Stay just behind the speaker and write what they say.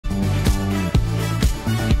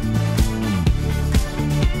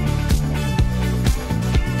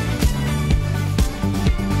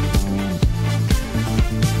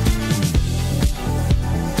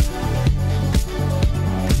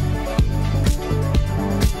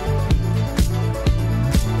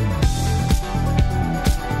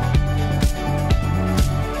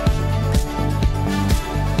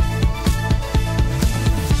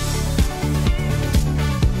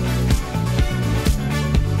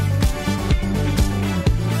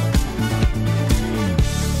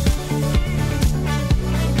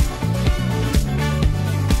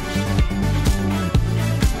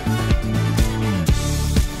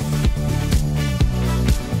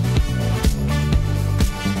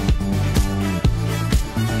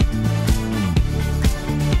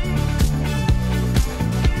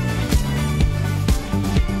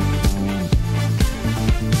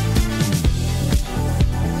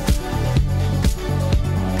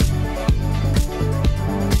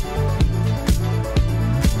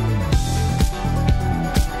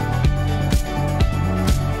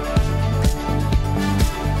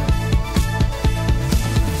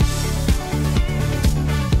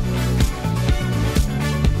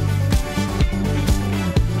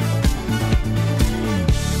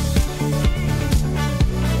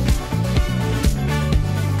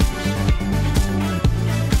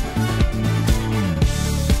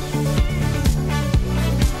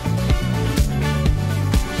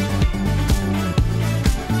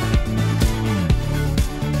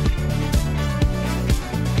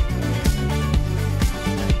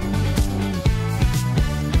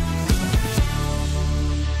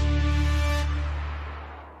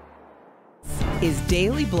is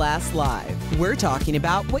Daily Blast Live. We're talking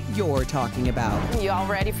about what you're talking about. You all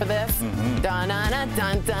ready for this? Mm-hmm. Dun, dun, dun,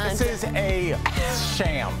 dun, dun. This is a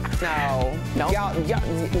sham. No. Nope.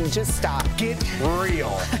 Y'all, just stop. Get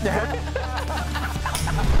real.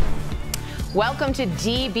 Welcome to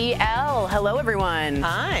DBL. Hello, everyone.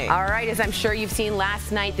 Hi. All right, as I'm sure you've seen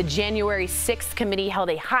last night, the January 6th committee held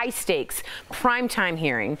a high-stakes primetime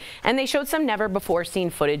hearing, and they showed some never-before-seen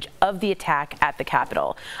footage of the attack at the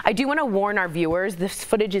Capitol. I do want to warn our viewers, this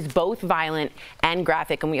footage is both violent and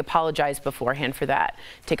graphic, and we apologize beforehand for that.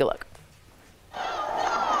 Take a look.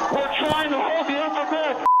 We're trying to hold the upper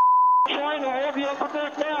deck. Trying to hold the upper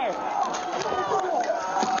deck now.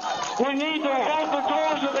 We need to hold the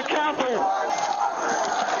doors of the Capitol.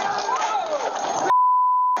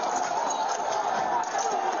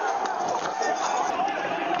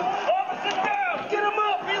 Get him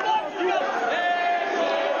up! He loves you!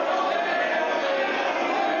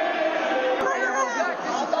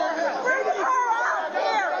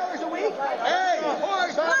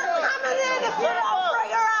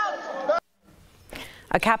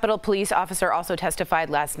 A Capitol Police officer also testified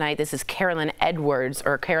last night. This is Caroline,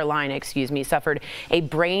 excuse me, suffered a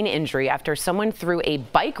brain injury after someone threw a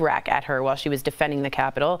bike rack at her while she was defending the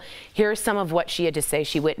Capitol. Here's some of what she had to say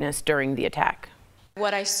she witnessed during the attack.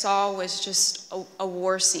 What I saw was just a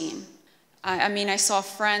war scene. I mean, I saw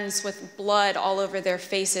friends with blood all over their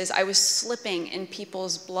faces. I was slipping in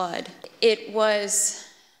people's blood. It was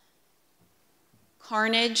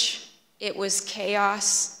carnage. It was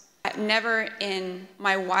chaos. Never in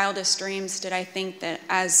my wildest dreams did I think that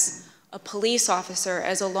as a police officer,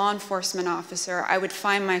 as a law enforcement officer, I would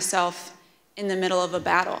find myself in the middle of a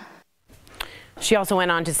battle. She also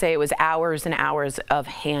went on to say it was hours and hours of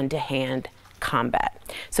hand-to-hand combat.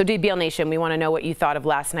 So DBL Nation, we want to know what you thought of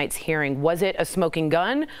last night's hearing. Was it a smoking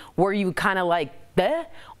gun? Were you kind of like, bleh?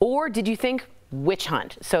 Or did you think witch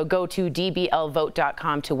hunt? So go to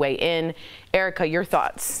dblvote.com to weigh in. Erica, your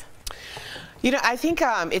thoughts? You know, I think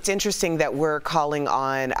it's interesting that we're calling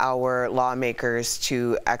on our lawmakers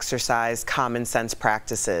to exercise common sense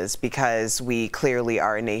practices because we clearly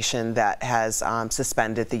are a nation that has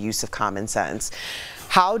suspended the use of common sense.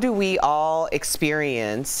 How do we all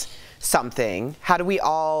experience something? How do we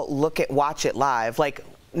all watch it live? Like,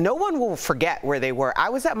 no one will forget where they were. I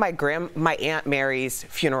was at my Aunt Mary's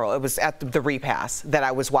funeral. It was at the repast that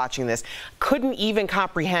I was watching this. Couldn't even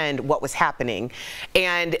comprehend what was happening.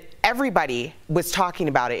 And everybody was talking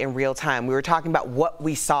about it in real time. We were talking about what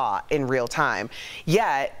we saw in real time.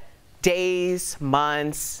 Yet, days,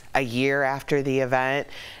 months, a year after the event,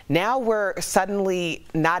 now we're suddenly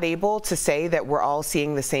not able to say that we're all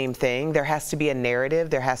seeing the same thing. There has to be a narrative.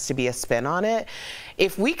 There has to be a spin on it.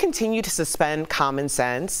 If we continue to suspend common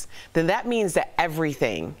sense, then that means that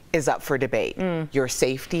everything is up for debate. Your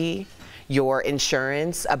safety, your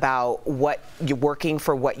insurance about what you're working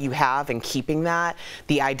for, what you have and keeping that,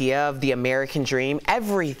 the idea of the American dream,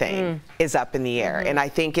 everything is up in the air. And I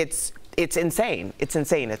think it's insane. It's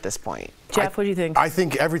insane at this point. Jeff, what do you think? I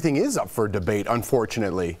think everything is up for debate,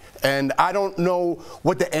 unfortunately. And I don't know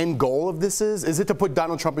what the end goal of this is. Is it to put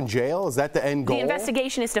Donald Trump in jail? Is that the end goal? The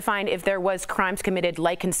investigation is to find if there was crimes committed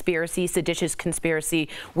like conspiracy, seditious conspiracy,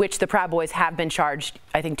 which the Proud Boys have been charged,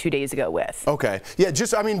 I think, 2 days ago with. Okay. Yeah,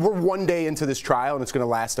 I mean, we're 1 day into this trial and it's going to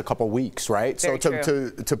last a couple weeks, right? Very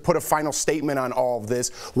so to put a final statement on all of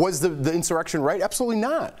this, was the insurrection right? Absolutely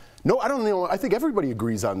not. No, I don't know. I think everybody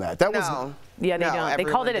agrees on that. Yeah, they don't. They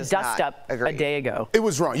called it a dust-up a day ago. It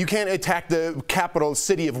was wrong. You can't attack the capital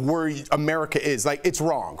city of where America is. Like, it's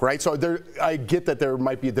wrong, right? So I get that there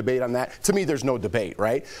might be a debate on that. To me, there's no debate,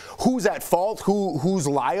 right? Who's at fault? Who's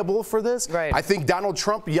liable for this? Right. I think Donald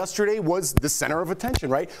Trump yesterday was the center of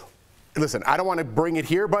attention, right? Listen, I don't want to bring it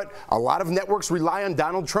here, but a lot of networks rely on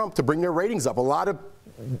Donald Trump to bring their ratings up. A lot of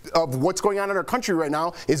what's going on in our country right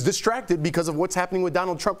now is distracted because of what's happening with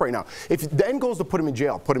Donald Trump right now. If the end goal is to put him in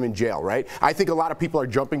jail, right? I think a lot of people are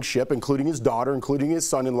jumping ship, including his daughter, including his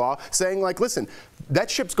son-in-law, saying like, listen,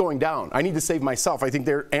 that ship's going down. I need to save myself. I think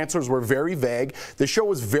their answers were very vague. The show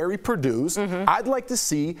was very produced. I'd like to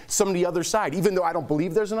see some of the other side, even though I don't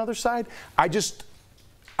believe there's another side. I just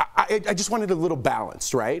wanted a little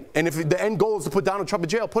balance, right? And if the end goal is to put Donald Trump in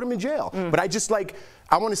jail, put him in jail. But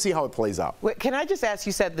I want to see how it plays out. Wait, can I just ask,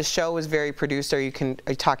 you said the show was very produced. Are you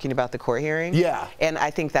talking about the court hearing? Yeah. And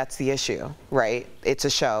I think that's the issue, right? It's a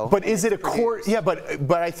show. But is it a court? Yeah,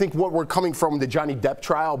 but I think what we're coming from the Johnny Depp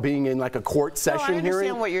trial being in like a court session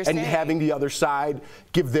hearing what you're and saying. having the other side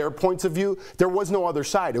give their points of view, there was no other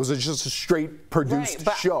side. It was just a straight produced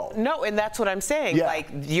show. No, and that's what I'm saying. Yeah. Like,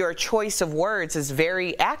 your choice of words is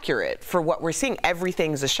very accurate. accurate for what we're seeing.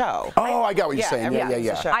 Everything's a show. Oh, I got what you're saying.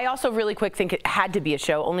 Yeah. I also really quick think it had to be a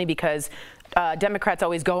show only because Democrats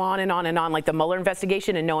always go on and on and on like the Mueller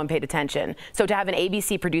investigation and no one paid attention. So to have an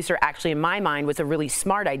ABC producer actually in my mind was a really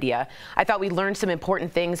smart idea. I thought we learned some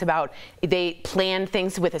important things about they planned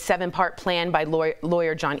things with a 7-part plan by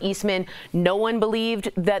lawyer John Eastman. No one believed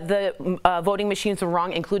that the voting machines were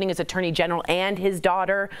wrong, including his attorney general and his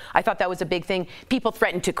daughter. I thought that was a big thing. People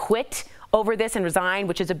threatened to quit over this and resign,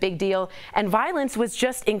 which is a big deal. And violence was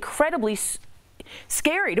just incredibly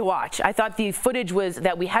scary to watch. I thought the footage was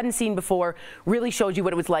that we hadn't seen before really showed you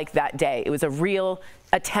what it was like that day. It was a real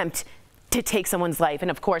attempt to take someone's life. And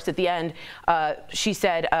of course, at the end, she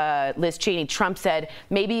said, Liz Cheney, Trump said,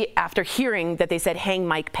 maybe after hearing that they said hang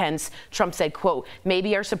Mike Pence, Trump said, quote,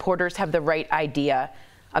 maybe our supporters have the right idea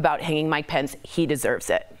about hanging Mike Pence. He deserves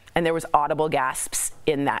it. And there was audible gasps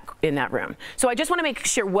in that room. So I just want to make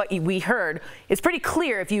sure what we heard is pretty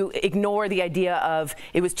clear if you ignore the idea of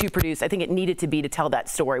it was too produced. I think it needed to be to tell that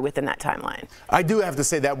story within that timeline. I do have to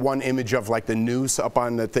say that one image of like the noose up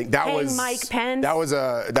on the thing, that was Mike Pence. That was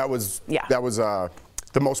the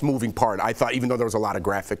most moving part. I thought, even though there was a lot of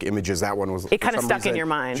graphic images, that one was. It kind of stuck in your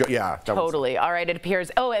mind. Yeah, totally. All right, it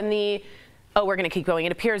appears. We're going to keep going.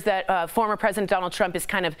 It appears that former President Donald Trump is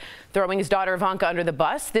kind of throwing his daughter Ivanka under the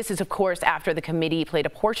bus. This is, of course, after the committee played a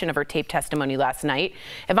portion of her taped testimony last night.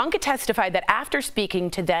 Ivanka testified that after speaking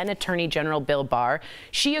to then Attorney General Bill Barr,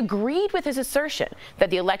 she agreed with his assertion that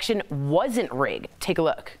the election wasn't rigged. Take a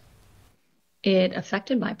look. It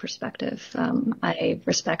affected my perspective. I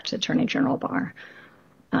respect Attorney General Barr.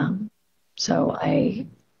 So I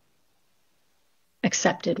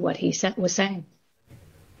accepted what he was saying.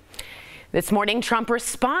 This morning, Trump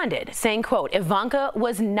responded, saying, quote, Ivanka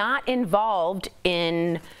was not involved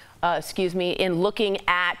in looking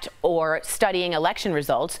at or studying election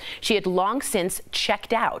results. She had long since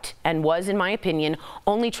checked out and was, in my opinion,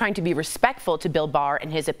 only trying to be respectful to Bill Barr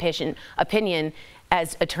and his opinion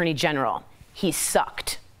as Attorney General. He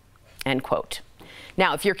sucked, end quote.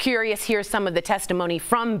 Now, if you're curious, here's some of the testimony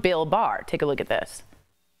from Bill Barr. Take a look at this.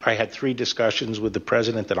 I had 3 discussions with the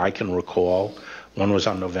president that I can recall. One was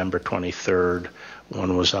on November 23rd,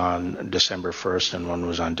 one was on December 1st, and one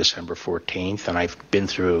was on December 14th. And I've been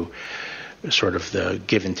through sort of the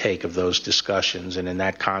give and take of those discussions. And in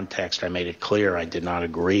that context, I made it clear I did not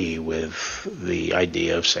agree with the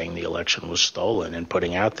idea of saying the election was stolen and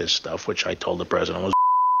putting out this stuff, which I told the president was.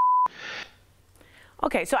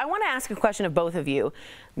 Okay, so I want to ask a question of both of you.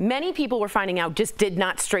 Many people we're finding out just did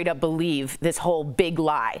not straight up believe this whole big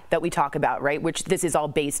lie that we talk about, right? Which this is all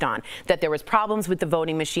based on, that there was problems with the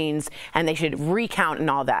voting machines and they should recount and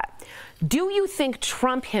all that. Do you think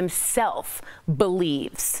Trump himself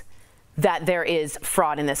believes that there is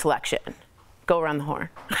fraud in this election? Go around the horn.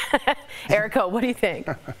 Erica, what do you think?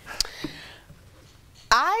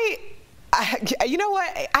 You know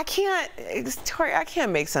what? Tori, I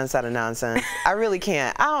can't make sense out of nonsense. I really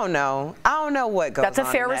can't. I don't know what goes on. That's a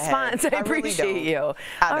fair response. I appreciate you. All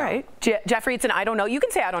right. Jeffrey, it's an I don't know. You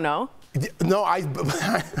can say I don't know. No,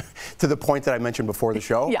 to the point that I mentioned before the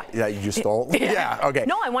show. Yeah. That you just stole. Yeah. Okay.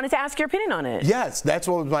 No, I wanted to ask your opinion on it. Yes, that's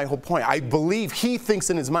what was my whole point. I believe he thinks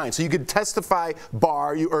in his mind. So you could testify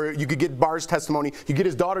Barr, or you could get Barr's testimony. You get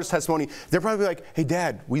his daughter's testimony. They're probably like, "Hey,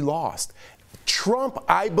 Dad, we lost." Trump,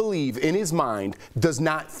 I believe, in his mind, does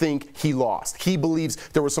not think he lost. He believes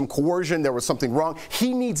there was some coercion, there was something wrong.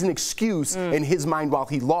 He needs an excuse in his mind while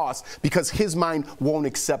he lost because his mind won't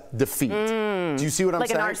accept defeat. Do you see what I'm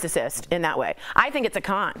saying? Like a narcissist in that way. I think it's a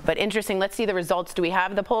con, but interesting. Let's see the results. Do we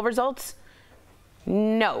have the poll results?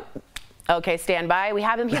 No. Okay, stand by. We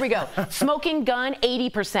have them. Here we go. Smoking gun,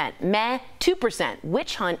 80%. Meh, 2%.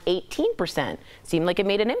 Witch hunt, 18%. Seemed like it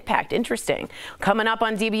made an impact. Interesting. Coming up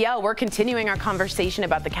on DBL, we're continuing our conversation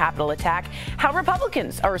about the Capitol attack, how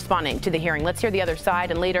Republicans are responding to the hearing. Let's hear the other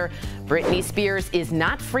side. And later, Britney Spears is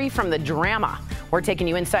not free from the drama. We're taking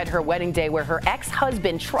you inside her wedding day where her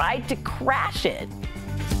ex-husband tried to crash it.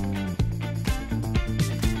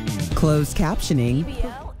 Closed captioning.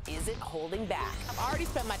 DBL isn't holding back. I've already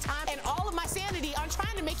spent my time and all of my sanity on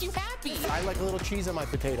trying to make you happy. I like a little cheese on my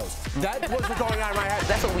potatoes. That wasn't going on in my head.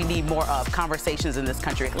 That's what we need more of, conversations in this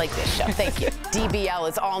country like this show. Thank you. DBL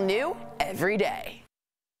is all new every day.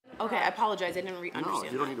 Okay, I apologize. I didn't understand. No,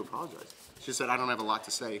 you don't need to apologize. She said I don't have a lot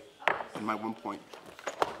to say in my one point.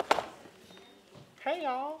 Hey,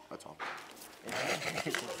 y'all. That's all.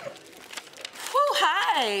 Woo,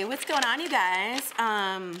 hi. What's going on, you guys?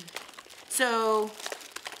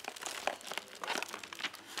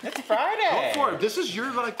 It's Friday. Go for it. This is your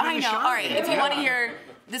I know. All right. If you want to hear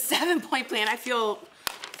the 7-point plan, I feel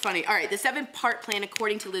Funny. All right, the 7-part plan,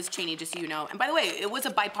 according to Liz Cheney, just so you know. And by the way, it was a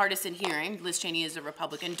bipartisan hearing. Liz Cheney is a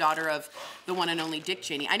Republican, daughter of the one and only Dick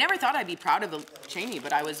Cheney. I never thought I'd be proud of Cheney,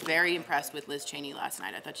 but I was very impressed with Liz Cheney last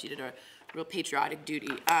night. I thought she did a real patriotic duty.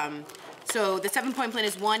 So the 7-point plan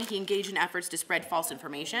is: 1, he engaged in efforts to spread false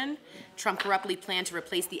information. Trump corruptly planned to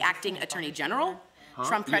replace the acting attorney general.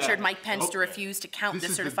 Trump pressured Mike Pence to refuse to count the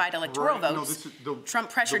certified electoral votes. Trump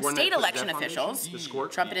pressured state election officials.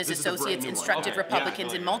 Trump and his associates instructed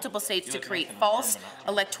Republicans in multiple states to create false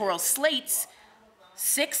electoral slates.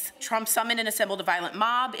 6, Trump summoned and assembled a violent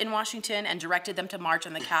mob in Washington and directed them to march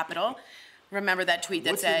on the Capitol. Remember that tweet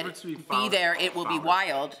that said, "Be there, it will be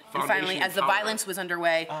wild." And finally, as the violence was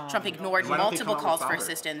underway, Trump ignored multiple calls for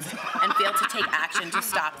assistance and failed to take action to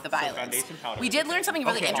stop the violence. We did learn something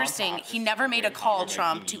really interesting. He never made a call,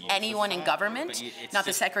 Trump, to anyone in government, not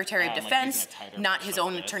the Secretary of Defense, not his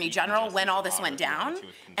own Attorney General, when all this went down.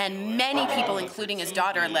 And many people, including his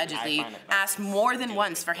daughter, allegedly, asked more than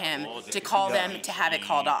once for him to call them to have it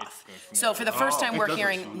called off. So for the first time, we're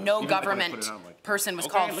hearing no government person was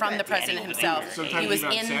called from the president himself. He was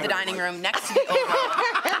in the dining room next to the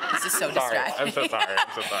Oval. This is so distracting. I'm so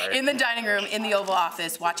sorry. In the dining room, in the Oval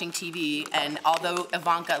Office, watching TV, and although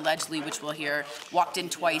Ivanka allegedly, which we'll hear, walked in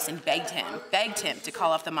twice and begged him to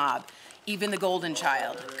call off the mob, even the golden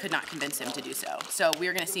child could not convince him to do so. So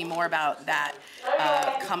we're going to see more about that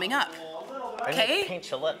coming up. Okay? Paint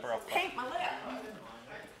your lip real quick. Paint my lip.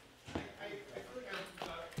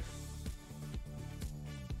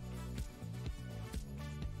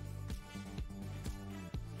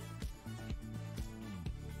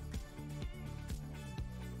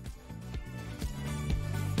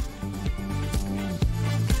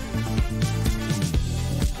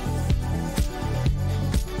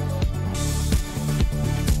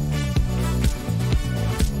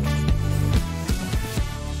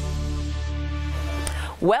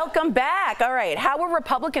 Welcome back. All right, how were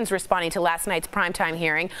Republicans responding to last night's primetime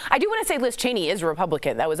hearing? I do want to say Liz Cheney is a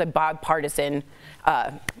Republican. That was a bipartisan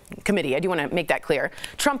committee. I do want to make that clear.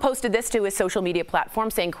 Trump posted this to his social media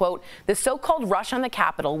platform saying, quote, "The so-called rush on the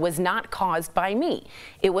Capitol was not caused by me.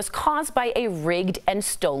 It was caused by a rigged and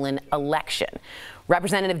stolen election."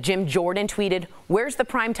 Representative Jim Jordan tweeted, "Where's the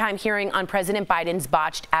primetime hearing on President Biden's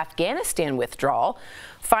botched Afghanistan withdrawal?"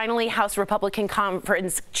 Finally, House Republican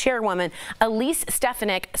Conference Chairwoman Elise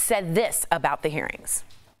Stefanik said this about the hearings.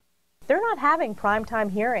 They're not having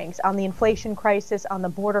primetime hearings on the inflation crisis, on the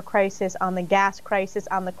border crisis, on the gas crisis,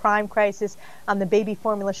 on the crime crisis, on the baby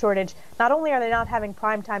formula shortage. Not only are they not having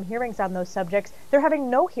primetime hearings on those subjects, they're having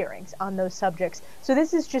no hearings on those subjects. So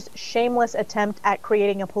this is just shameless attempt at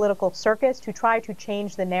creating a political circus to try to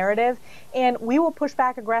change the narrative, and we will push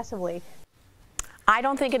back aggressively. I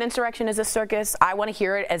don't think an insurrection is a circus. I want to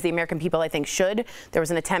hear it, as the American people, I think, should. There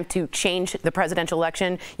was an attempt to change the presidential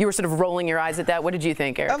election. You were sort of rolling your eyes at that. What did you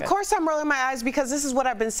think, Erica? Of course I'm rolling my eyes, because this is what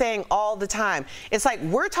I've been saying all the time. It's like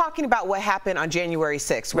we're talking about what happened on January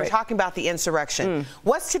 6th. We're talking about the insurrection.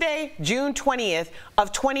 What's today? June 20th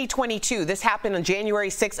of 2022. This happened on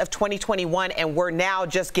January 6th of 2021, and we're now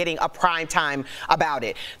just getting a prime time about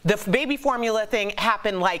it. The baby formula thing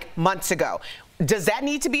happened like months ago. Does that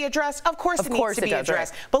need to be addressed? Of course it needs to be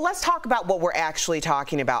addressed. Right. But let's talk about what we're actually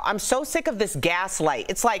talking about. I'm so sick of this gaslight.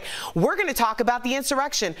 It's like, we're going to talk about the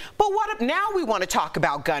insurrection, but what if now we want to talk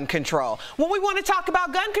about gun control? Well, we want to talk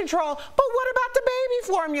about gun control, but what about the baby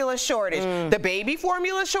formula shortage? The baby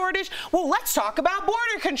formula shortage? Well, let's talk about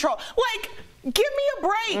border control. Like, give me a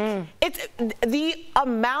break. It's the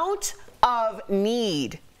amount of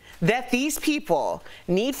need that these people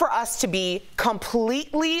need for us to be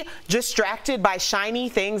completely distracted by shiny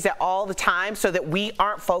things at all the time so that we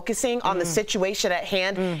aren't focusing on the situation at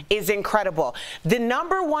hand is incredible. The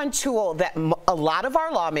number one tool that a lot of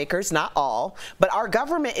our lawmakers, not all, but our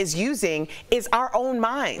government is using is our own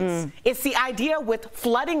minds. It's the idea with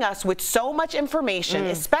flooding us with so much information,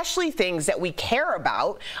 especially things that we care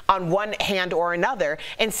about on one hand or another,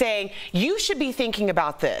 and saying, you should be thinking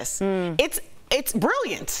about this. It's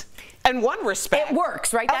brilliant. In one respect. It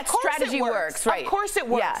works, right? That strategy works, right? Of course it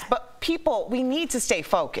works. Yeah. But people, we need to stay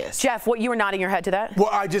focused. Jeff, you were nodding your head to that? Well,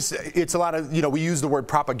 it's a lot of, we use the word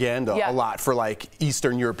propaganda a lot for like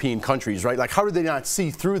Eastern European countries, right? Like, how do they not see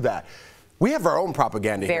through that? We have our own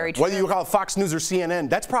propaganda here. Very true. Whether you call it Fox News or CNN,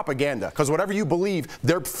 that's propaganda. Because whatever you believe,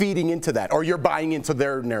 they're feeding into that. Or you're buying into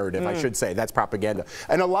their narrative, I should say. That's propaganda.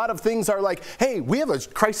 And a lot of things are like, hey, we have a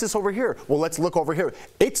crisis over here. Well, let's look over here.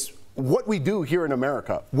 It's what we do here in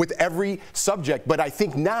America with every subject. But I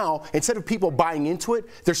think now, instead of people buying into it,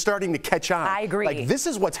 they're starting to catch on. I agree. Like, this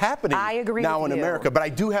is what's happening now in America. But I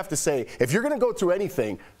do have to say, if you're going to go through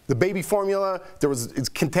anything, The baby formula, it's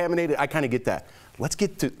contaminated. I kind of get that.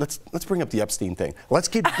 Let's bring up the Epstein thing. Let's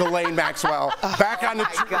get Ghislaine Maxwell back on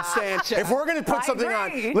the stand. If we're going to put something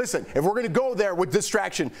on, listen, if we're going to go there with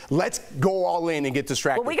distraction, let's go all in and get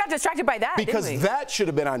distracted. Well, we got distracted by that, because didn't we? that should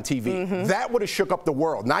have been on TV. That would have shook up the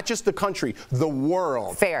world, not just the country, the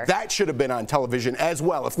world. Fair. That should have been on television as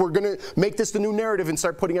well. If we're going to make this the new narrative and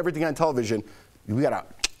start putting everything on television, we got to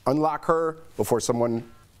unlock her before someone.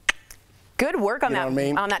 Good work on that.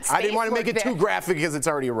 On that space I didn't want to make it there. too graphic because it's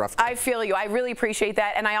already a rough day. I feel you. I really appreciate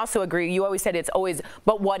that, and I also agree. You always said it's always,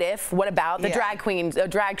 but what if? What about the drag queens,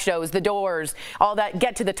 drag shows, the doors, all that?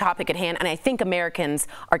 Get to the topic at hand, and I think Americans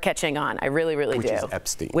are catching on. I really, really do. Which is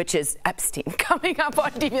Epstein. Which is Epstein coming up on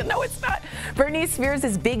DBL. No, it's not. Britney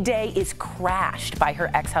Spears' big day is crashed by her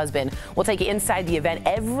ex-husband. We'll take you inside the event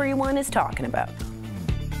everyone is talking about.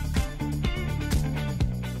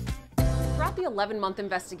 Throughout the 11-month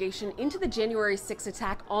investigation into the January 6th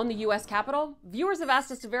attack on the U.S. Capitol, viewers have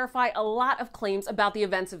asked us to verify a lot of claims about the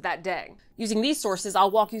events of that day. Using these sources,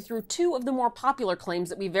 I'll walk you through two of the more popular claims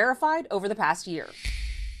that we verified over the past year.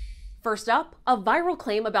 First up, a viral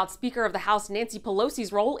claim about Speaker of the House Nancy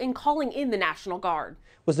Pelosi's role in calling in the National Guard.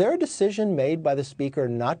 Was there a decision made by the Speaker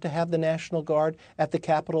not to have the National Guard at the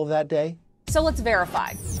Capitol that day? So let's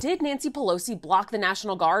verify. Did Nancy Pelosi block the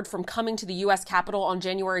National Guard from coming to the U.S. Capitol on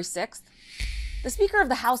January 6th? The Speaker of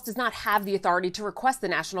the House does not have the authority to request the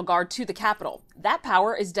National Guard to the Capitol. That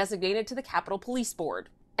power is designated to the Capitol Police Board.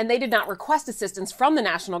 And they did not request assistance from the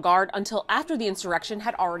National Guard until after the insurrection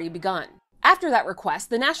had already begun. After that request,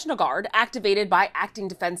 the National Guard, activated by Acting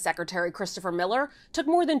Defense Secretary Christopher Miller, took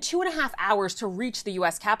more than 2.5 hours to reach the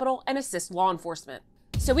U.S. Capitol and assist law enforcement.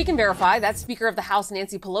 So we can verify that Speaker of the House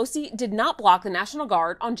Nancy Pelosi did not block the National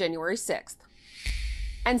Guard on January 6th.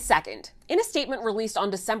 And second, in a statement released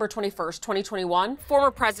on December 21st, 2021,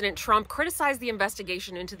 former President Trump criticized the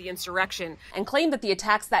investigation into the insurrection and claimed that the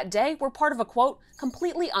attacks that day were part of a, quote,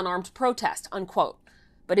 completely unarmed protest, unquote.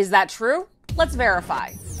 But is that true? Let's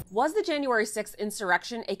verify. Was the January 6th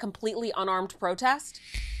insurrection a completely unarmed protest?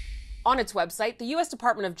 On its website, the U.S.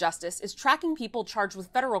 Department of Justice is tracking people charged with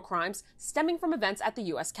federal crimes stemming from events at the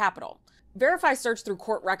U.S. Capitol. Verify searched through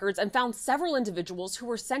court records and found several individuals who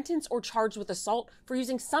were sentenced or charged with assault for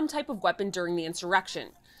using some type of weapon during the insurrection.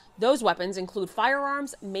 Those weapons include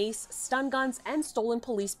firearms, mace, stun guns, and stolen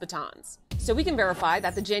police batons. So we can verify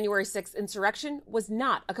that the January 6th insurrection was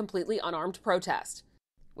not a completely unarmed protest.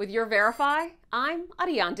 With your Verify, I'm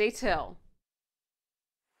Adiante Till.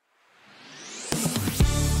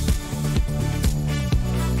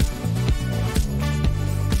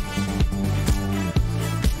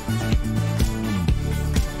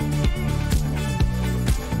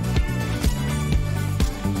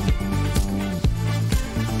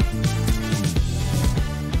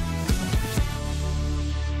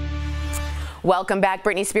 Welcome back.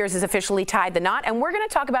 Britney Spears has officially tied the knot, and we're going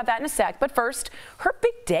to talk about that in a sec. But first, her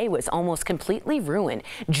big day was almost completely ruined.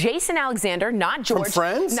 Jason Alexander, not George. From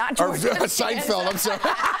Friends? Not George. Or Seinfeld, I'm sorry.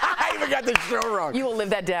 I even got the show wrong. You will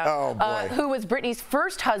live that down. Oh, boy. Who was Britney's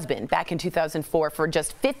first husband back in 2004 for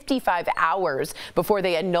just 55 hours before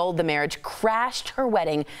they annulled the marriage, crashed her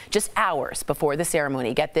wedding just hours before the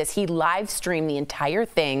ceremony. Get this, he live streamed the entire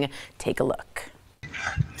thing. Take a look.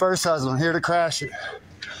 First husband, here to crash it.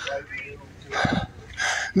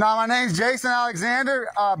 No, my name's Jason Alexander.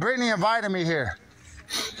 Britney invited me here.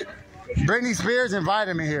 Britney Spears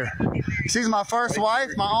invited me here. She's my first wife,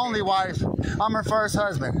 my only wife. I'm her first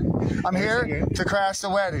husband. I'm here to crash the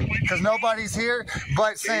wedding because nobody's here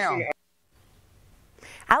but Sam.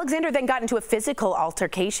 Alexander then got into a physical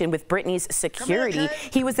altercation with Britney's security.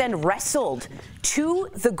 He was then wrestled to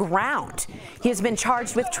the ground. He has been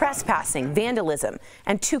charged with trespassing, vandalism,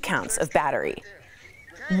 and 2 counts of battery.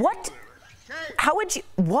 What? How would you,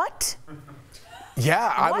 what?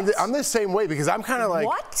 Yeah, I'm the same way because I'm kind of like,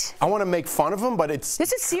 what? I want to make fun of him, but this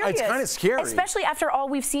is serious. It's kind of scary. Especially after all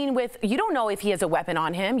we've seen with, you don't know if he has a weapon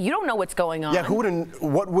on him. You don't know what's going on. Yeah,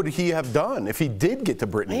 what would he have done if he did get to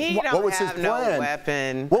Britney? What was his plan? No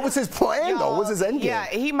weapon. What was his plan, though? What was his end game? Yeah,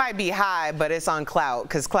 he might be high, but it's on clout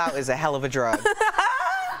because clout is a hell of a drug.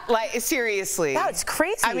 Like, seriously. That's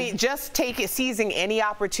crazy. I mean, just seizing any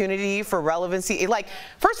opportunity for relevancy. Like,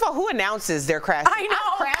 first of all, who announces their crash? I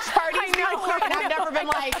know. Crash parties before, and I've never been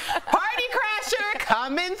like, party crasher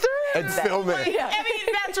coming through. And film it. Yeah. I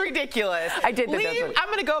mean, that's ridiculous. I did think that's I'm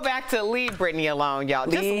going to go back to leave Britney alone, y'all.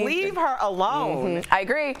 Just leave her alone. I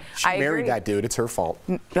agree. She married that dude. It's her fault.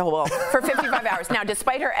 Oh, well, for 55 hours. Now,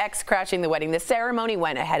 despite her ex crashing the wedding, the ceremony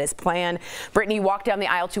went ahead as planned. Britney walked down the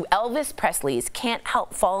aisle to Elvis Presley's Can't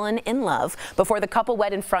Help Falling fallen in love before the couple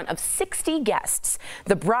wed in front of 60 guests.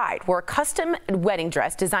 The bride wore a custom wedding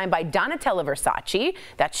dress designed by Donatella Versace,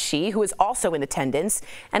 that's she, who is also in attendance,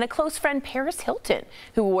 and a close friend, Paris Hilton,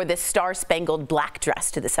 who wore this star-spangled black dress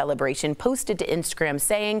to the celebration, posted to Instagram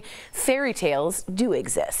saying, "Fairy tales do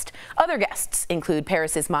exist." Other guests include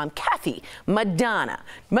Paris's mom, Kathy, Madonna,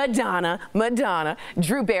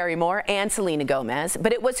 Drew Barrymore, and Selena Gomez.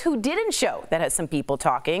 But it was who didn't show that has some people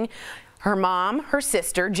talking. Her mom, her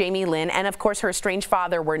sister, Jamie Lynn, and of course her estranged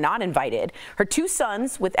father were not invited. Her two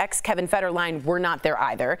sons with ex-Kevin Federline were not there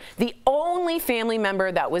either. The only family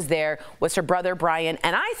member that was there was her brother Brian,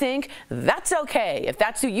 and I think that's okay if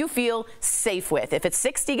that's who you feel safe with. If it's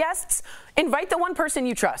 60 guests, invite the one person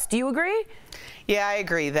you trust. Do you agree? Yeah, I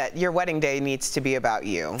agree that your wedding day needs to be about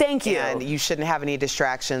you. Thank you. And you shouldn't have any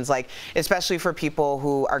distractions, like especially for people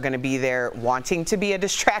who are going to be there wanting to be a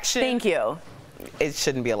distraction. Thank you. It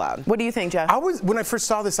shouldn't be allowed. What do you think, Jeff? When I first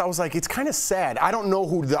saw this, I was like, it's kind of sad. I don't know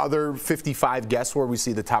who the other 55 guests were. We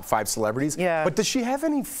see the top 5 celebrities. Yeah. But does she have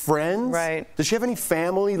any friends? Right. Does she have any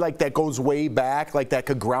family like that goes way back, like that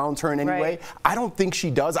could ground her in any way? I don't think she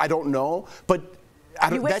does. I don't know. But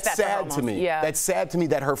that's sad to me. Yeah. That's sad to me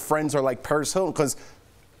that her friends are like Paris Hilton, because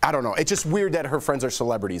I don't know. It's just weird that her friends are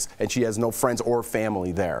celebrities and she has no friends or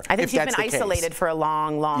family there. I think she's been isolated for a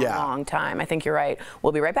long time. I think you're right.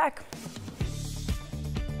 We'll be right back.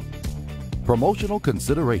 Promotional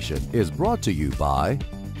consideration is brought to you by...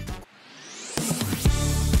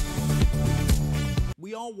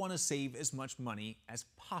 We all want to save as much money as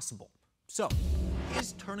possible. So,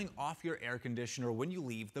 is turning off your air conditioner when you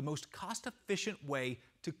leave the most cost-efficient way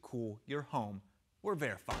to cool your home? We're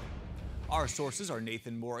verifying. Our sources are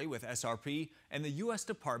Nathan Morey with SRP and the U.S.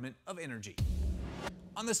 Department of Energy.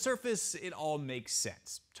 On the surface, it all makes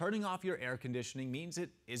sense. Turning off your air conditioning means it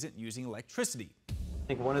isn't using electricity.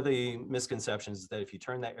 I think one of the misconceptions is that if you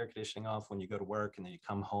turn that air conditioning off when you go to work and then you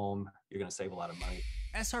come home, you're going to save a lot of money.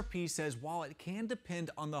 SRP says while it can depend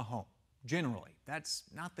on the home, generally that's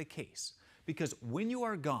not the case, because when you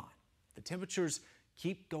are gone, the temperatures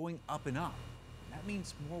keep going up and up. That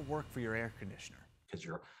means more work for your air conditioner. Because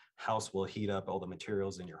your house will heat up, all the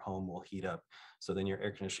materials in your home will heat up. So then your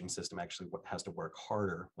air conditioning system actually has to work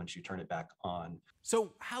harder once you turn it back on.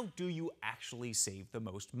 So how do you actually save the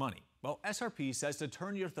most money? Well, SRP says to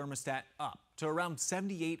turn your thermostat up to around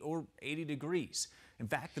 78 or 80 degrees. In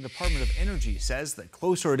fact, the Department of Energy says the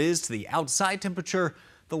closer it is to the outside temperature,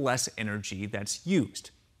 the less energy that's used.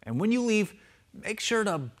 And when you leave, make sure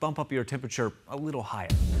to bump up your temperature a little higher.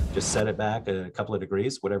 Just set it back a couple of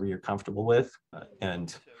degrees, whatever you're comfortable with,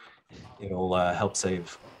 and it'll help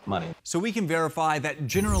save money. So we can verify that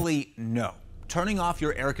generally, no. Turning off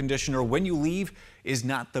your air conditioner when you leave is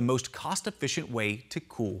not the most cost-efficient way to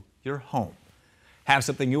cool your home. Have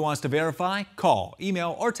something you want us to verify? Call,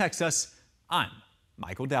 email, or text us. I'm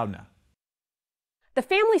Michael Doudna. The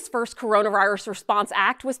Families First Coronavirus Response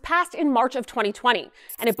Act was passed in March of 2020,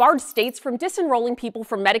 and it barred states from disenrolling people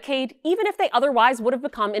from Medicaid, even if they otherwise would have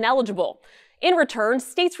become ineligible. In return,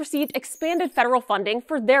 states received expanded federal funding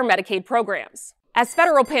for their Medicaid programs. As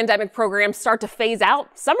federal pandemic programs start to phase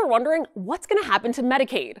out, some are wondering what's going to happen to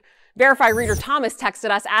Medicaid. Verify reader Thomas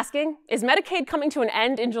texted us asking, is Medicaid coming to an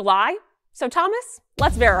end in July? So Thomas,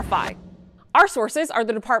 let's verify. Our sources are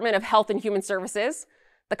the Department of Health and Human Services,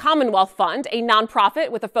 the Commonwealth Fund, a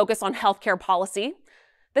nonprofit with a focus on healthcare policy,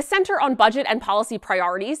 the Center on Budget and Policy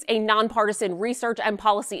Priorities, a nonpartisan research and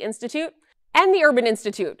policy institute, and the Urban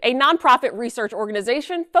Institute, a nonprofit research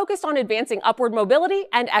organization focused on advancing upward mobility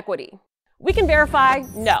and equity. We can verify,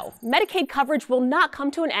 no, Medicaid coverage will not come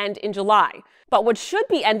to an end in July. But what should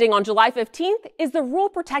be ending on July 15th is the rule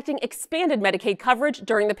protecting expanded Medicaid coverage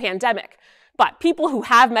during the pandemic. But people who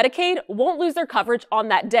have Medicaid won't lose their coverage on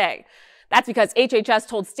that day. That's because HHS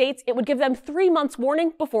told states it would give them 3 months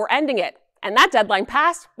warning before ending it. And that deadline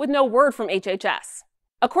passed with no word from HHS.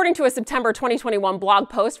 According to a September 2021 blog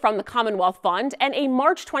post from the Commonwealth Fund and a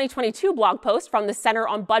March 2022 blog post from the Center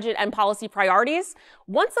on Budget and Policy Priorities,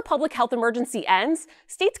 once the public health emergency ends,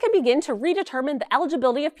 states can begin to redetermine the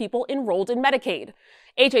eligibility of people enrolled in Medicaid.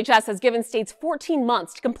 HHS has given states 14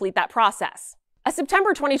 months to complete that process. A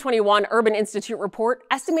September 2021 Urban Institute report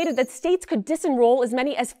estimated that states could disenroll as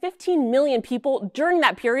many as 15 million people during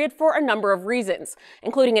that period for a number of reasons,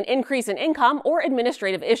 including an increase in income or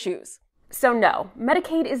administrative issues. So no,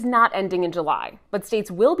 Medicaid is not ending in July, but states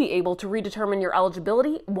will be able to redetermine your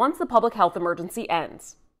eligibility once the public health emergency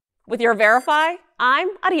ends. With your Verify, I'm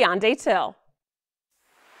Ariane Till.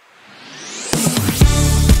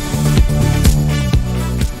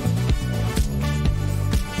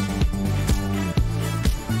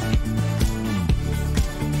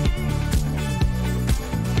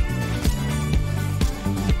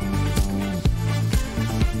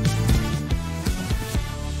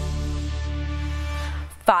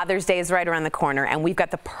 Father's Day is right around the corner, and we've got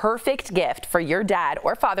the perfect gift for your dad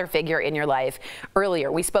or father figure in your life. Earlier,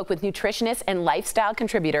 we spoke with nutritionist and lifestyle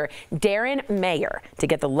contributor Darren Mayer to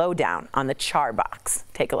get the lowdown on the Char Box.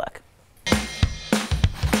 Take a look.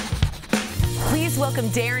 Please welcome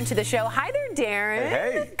Darren to the show. Hi there, Darren.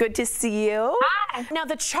 Hey. Good to see you. Hi. Now,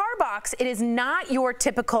 the Char Box, it is not your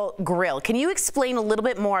typical grill. Can you explain a little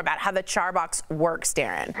bit more about how the Char Box works,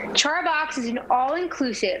 Darren? Char Box is an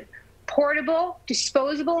all-inclusive, portable,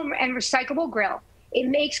 disposable, and recyclable grill. It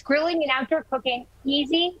makes grilling and outdoor cooking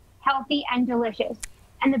easy, healthy, and delicious.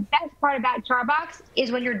 And the best part about Char Box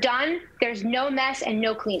is when you're done, there's no mess and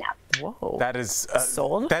no cleanup. Whoa. That is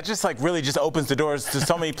sold. That just like really just opens the doors to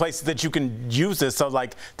so many places that you can use this. So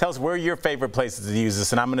like, tell us where are your favorite places to use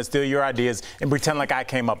this, and I'm going to steal your ideas and pretend like I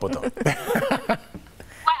came up with them.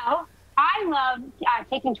 Well, I love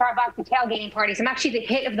taking Char Box to tailgating parties. I'm actually the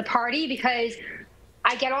hit of the party because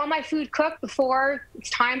I get all my food cooked before it's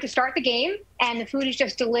time to start the game, and the food is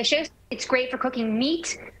just delicious. It's great for cooking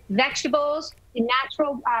meat, vegetables. The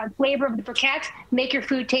natural flavor of the briquette make your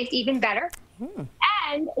food taste even better.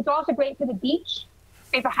 And it's also great for the beach,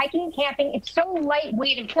 great for hiking and camping. It's so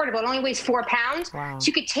lightweight and portable. It only weighs 4 pounds. Wow. So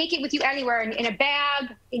you could take it with you anywhere in a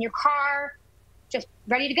bag, in your car, just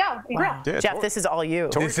ready to go. And grill. Yeah, Jeff, this is all you.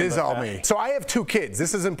 This is all me. So I have 2 kids.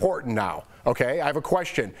 This is important now. Okay, I have a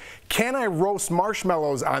question. Can I roast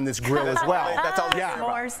marshmallows on this grill as well? That's all. Yeah.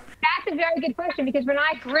 S'mores. That's a very good question because when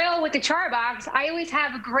I grill with the Char Box, I always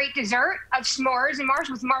have a great dessert of s'mores and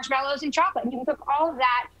with marshmallows and chocolate. And you can cook all of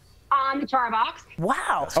that on the Char Box.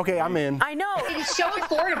 Wow. Okay, I'm in. I know. It is so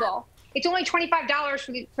affordable. It's only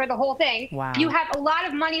 $25 for the whole thing. Wow. You have a lot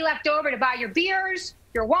of money left over to buy your beers,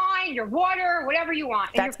 your wine, your water, whatever you want.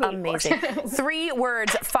 That's amazing. 3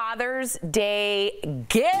 words, Father's Day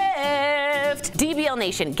gift. DBL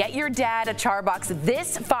Nation, get your dad a Char Box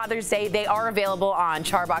this Father's Day. They are available on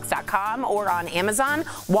charbox.com or on Amazon,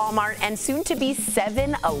 Walmart, and soon to be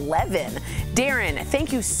 7-Eleven. Darren,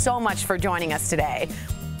 thank you so much for joining us today.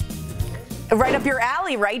 Right up your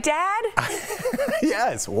alley, right, Dad?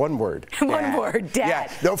 Yes, one word. One word, Dad.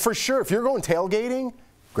 Yeah, no, for sure. If you're going tailgating,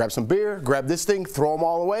 grab some beer, grab this thing, throw them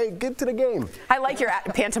all away, get to the game. I like your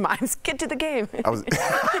pantomimes. Get to the game.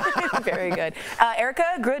 Very good.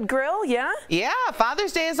 Erica, good grill, yeah? Yeah,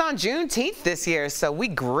 Father's Day is on Juneteenth this year, so we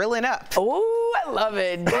grilling up. Oh, I love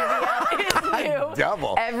it. DBL is new.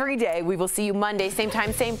 Double. Every day. We will see you Monday, same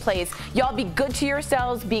time, same place. Y'all be good to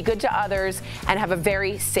yourselves, be good to others, and have a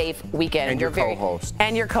very safe weekend. And your co-host.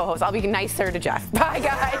 And your co-host. I'll be nicer to Jeff. Bye,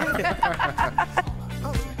 guys.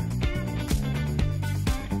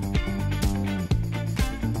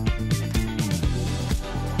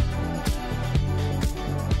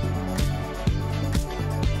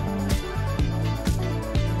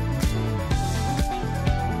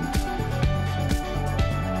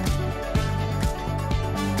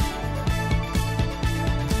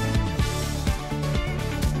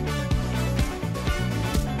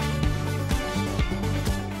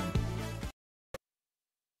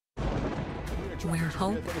 Where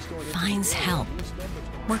hope finds help.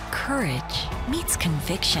 Where courage meets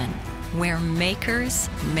conviction. Where makers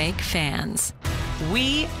make fans.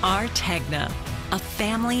 We are Tegna, a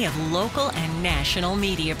family of local and national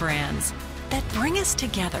media brands that bring us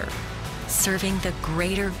together, serving the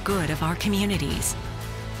greater good of our communities.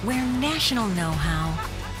 Where national know-how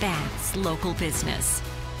backs local business.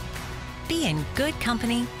 Be in good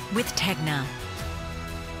company with Tegna.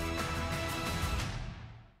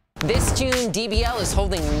 This June, DBL is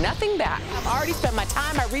holding nothing back. I've already spent my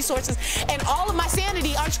time, my resources, and all of my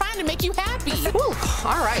sanity on trying to make you happy. Whew,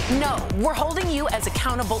 all right. No, we're holding you as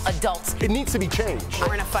accountable adults. It needs to be changed.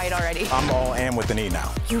 We're in a fight already. I'm all in with the knee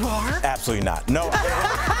now. You are? Absolutely not. No.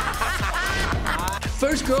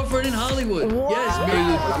 First girlfriend in Hollywood. Wow. Yes,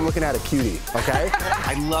 baby. I'm looking at a cutie, okay?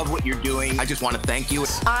 I love what you're doing. I just want to thank you.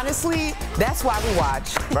 Honestly, that's why we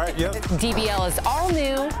watch. Right, yep. DBL is all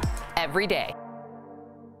new every day.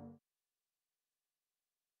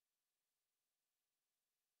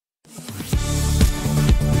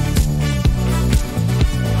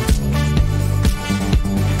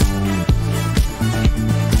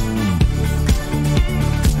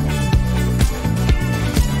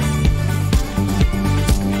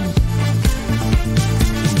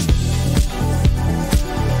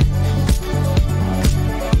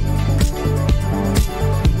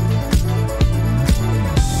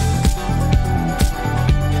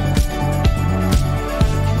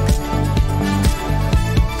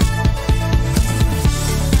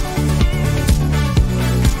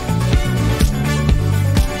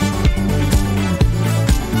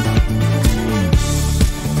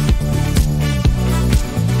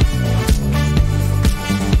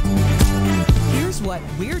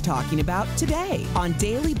 talking about today on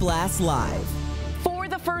Daily Blast Live. For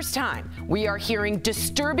the first time, we are hearing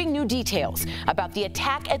disturbing new details about the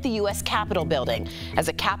attack at the U.S. Capitol building as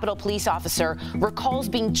a Capitol police officer recalls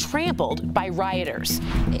being trampled by rioters.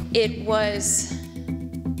 It was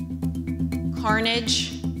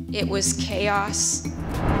carnage. It was chaos.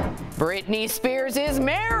 Britney Spears is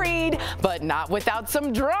married, but not without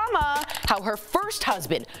some drama. How her first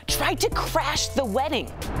husband tried to crash the wedding.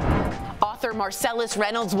 Author Marcellus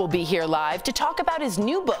Reynolds will be here live to talk about his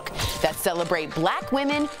new book that celebrates black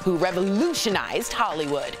women who revolutionized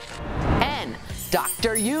Hollywood. And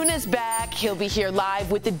Dr. Yoon is back. He'll be here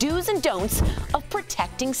live with the do's and don'ts of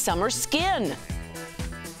protecting summer skin.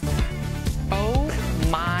 Oh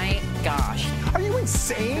my gosh. Are you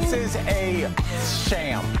insane? This is a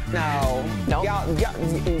sham. No. No. Y'all,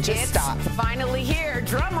 just stop. Finally here.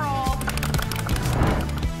 Drum roll.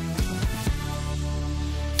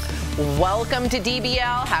 Welcome to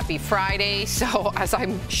DBL. Happy Friday. So, as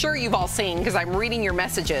I'm sure you've all seen, because I'm reading your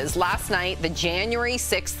messages, last night the January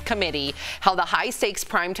 6th committee held a high-stakes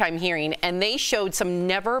primetime hearing, and they showed some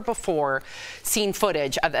never-before-seen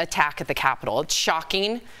footage of the attack at the Capitol. It's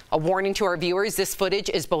shocking. A warning to our viewers, this footage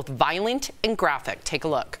is both violent and graphic. Take a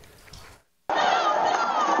look. We're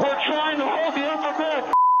trying to hold the upper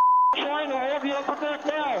deck. Trying to hold the upper deck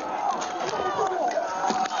now.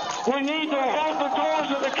 We need to hold the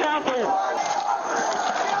doors of the Capitol.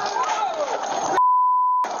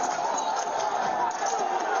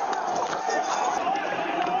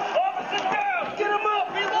 Get him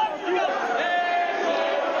up! He loves you!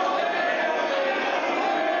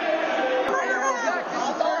 Bring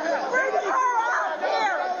her out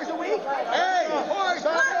here! Hey, boys!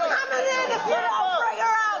 We're coming in if you don't bring her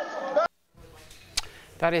out!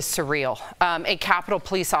 That is surreal. A Capitol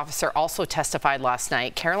police officer also testified last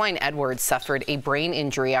night. Caroline Edwards suffered a brain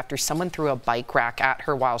injury after someone threw a bike rack at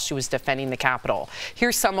her while she was defending the Capitol.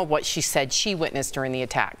 Here's some of what she said she witnessed during the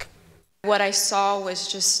attack. What I saw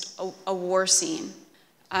was just a war scene.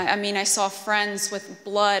 I mean, I saw friends with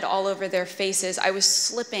blood all over their faces. I was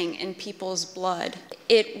slipping in people's blood.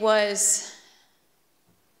 It was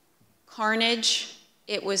carnage.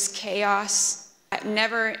 It was chaos.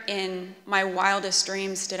 Never in my wildest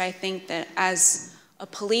dreams did I think that as a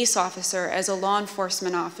police officer, as a law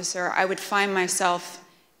enforcement officer, I would find myself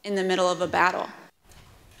in the middle of a battle.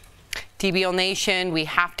 DBL Nation, we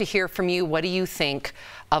have to hear from you. What do you think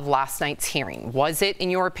of last night's hearing? Was it, in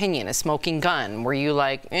your opinion, a smoking gun? Were you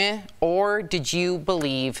like, or did you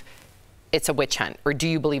believe it's a witch hunt, or do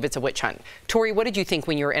you believe it's a witch hunt? Tori, what did you think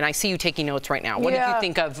when you were, and I see you taking notes right now, what did you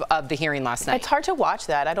think of the hearing last night? It's hard to watch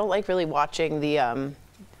that. I don't like really watching the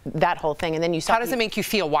that whole thing, and then you saw. How does it make you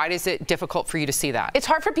feel? Why is it difficult for you to see that? It's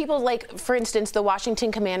hard for people, like, for instance, the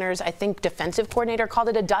Washington Commanders, I think defensive coordinator called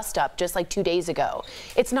it a dust-up just like 2 days ago.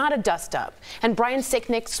 It's not a dust-up. And Brian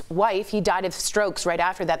Sicknick's wife, he died of strokes right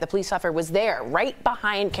after that. The police officer was there, right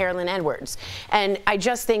behind Caroline Edwards. And I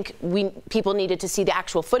just think people needed to see the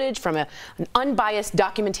actual footage from an unbiased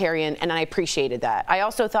documentarian, and I appreciated that. I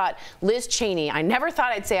also thought Liz Cheney, I never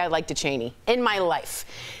thought I'd say I liked a Cheney in my life.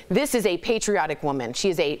 This is a patriotic woman. She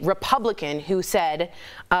is a Republican who said,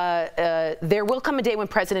 there will come a day when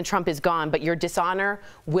President Trump is gone, but your dishonor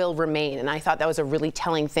will remain. And I thought that was a really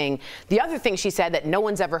telling thing. The other thing she said that no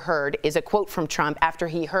one's ever heard is a quote from Trump after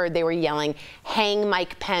he heard they were yelling, "Hang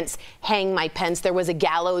Mike Pence, hang Mike Pence." There was a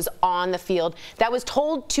gallows on the field. That was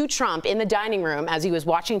told to Trump in the dining room as he was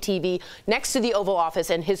watching TV next to the Oval Office.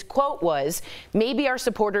 And his quote was, "Maybe our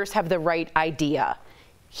supporters have the right idea.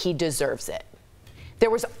 He deserves it." There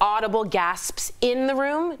was audible gasps in the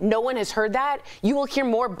room. No one has heard that. You will hear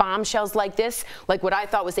more bombshells like this, like what I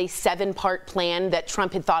thought was a 7-part plan that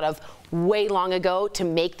Trump had thought of way long ago to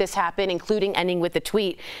make this happen, including ending with the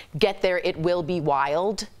tweet, "Get there, it will be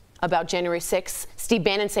wild," about January 6th. Steve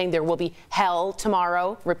Bannon saying there will be hell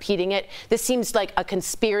tomorrow, repeating it. This seems like a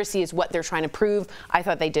conspiracy is what they're trying to prove. I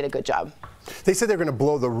thought they did a good job. They said they're going to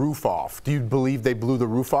blow the roof off. Do you believe they blew the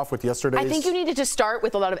roof off with yesterday's? I think you needed to start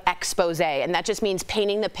with a lot of expose, and that just means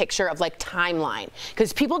painting the picture of like timeline.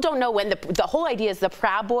 Because people don't know when the whole idea is the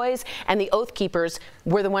Proud Boys and the Oath Keepers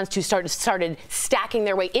were the ones who started stacking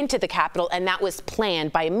their way into the Capitol, and that was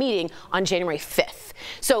planned by a meeting on January 5th.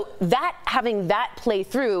 So having that play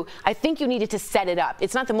through, I think you needed to set it up.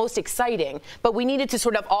 It's not the most exciting, but we needed to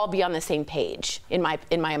sort of all be on the same page in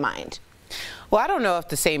my mind. Well, I don't know if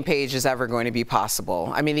the same page is ever going to be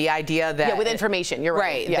possible. I mean, the idea that... Yeah, with information, you're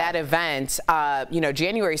right. Yeah. That event, you know,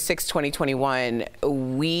 January 6, 2021,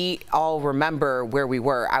 we all remember where we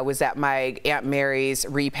were. I was at my Aunt Mary's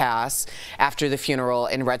repast after the funeral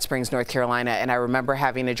in Red Springs, North Carolina, and I remember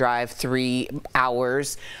having to drive 3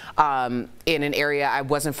 hours in an area I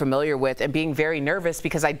wasn't familiar with and being very nervous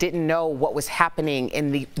because I didn't know what was happening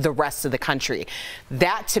in the rest of the country.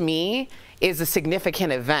 That, to me, is a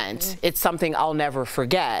significant event. It's something I'll never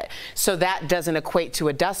forget. So that doesn't equate to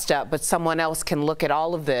a dust-up, but someone else can look at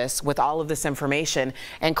all of this with all of this information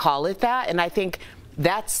and call it that. And I think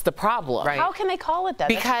that's the problem. Right. How can they call it that?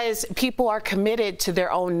 Because people are committed to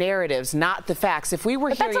their own narratives, not the facts. If we were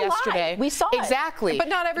here yesterday, we saw it. Exactly. But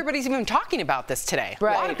not everybody's even talking about this today.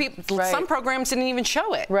 Right. A lot of people, some programs didn't even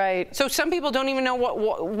show it. Right. So some people don't even know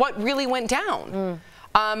what really went down.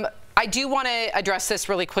 I do want to address this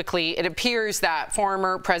really quickly. It appears that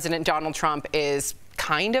former President Donald Trump is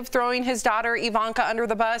kind of throwing his daughter Ivanka under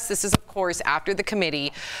the bus. This is, of course, after the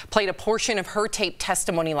committee played a portion of her taped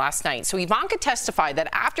testimony last night. So Ivanka testified that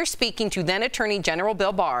after speaking to then Attorney General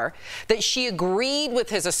Bill Barr, that she agreed with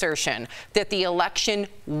his assertion that the election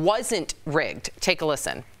wasn't rigged. Take a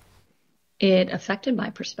listen. It affected my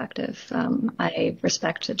perspective. I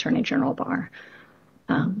respect Attorney General Barr.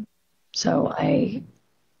 So I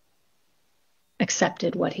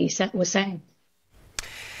accepted what he was saying.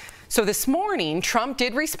 So this morning, Trump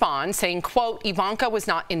did respond saying, quote, Ivanka was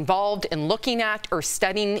not involved in looking at or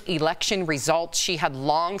studying election results. She had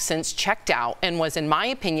long since checked out and was, in my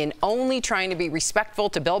opinion, only trying to be respectful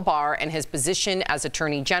to Bill Barr and his position as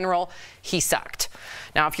Attorney General. He sucked.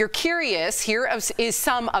 Now, if you're curious, here is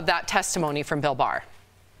some of that testimony from Bill Barr.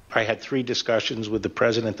 I had 3 discussions with the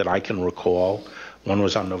president that I can recall. One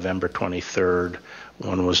was on November 23rd,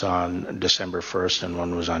 one was on December 1st, and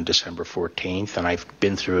one was on December 14th. And I've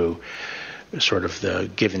been through sort of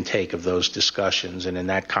the give and take of those discussions. And in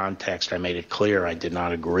that context, I made it clear I did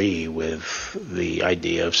not agree with the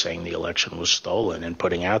idea of saying the election was stolen and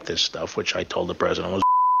putting out this stuff, which I told the president was.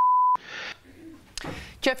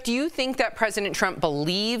 Jeff, do you think that President Trump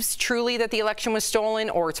believes truly that the election was stolen,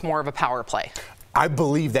 or it's more of a power play? I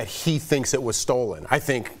believe that he thinks it was stolen. I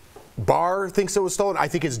think Barr thinks it was stolen. I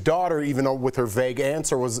think his daughter, even though with her vague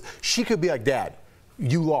answer, she could be like, Dad,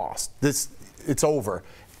 you lost. It's over.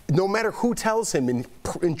 No matter who tells him,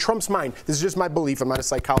 in Trump's mind, this is just my belief, I'm not a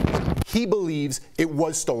psychologist, he believes it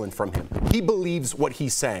was stolen from him. He believes what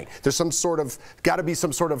he's saying. There's got to be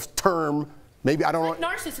some sort of term. Maybe, I don't know.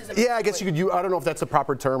 Narcissism. Yeah, I guess you could use, I don't know if that's a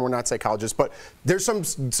proper term. We're not psychologists, but there's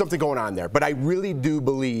something going on there. But I really do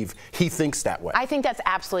believe he thinks that way. I think that's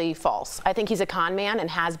absolutely false. I think he's a con man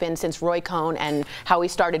and has been since Roy Cohn and how he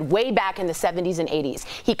started way back in the 70s and 80s.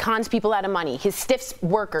 He cons people out of money. He stiffs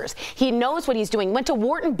workers. He knows what he's doing. Went to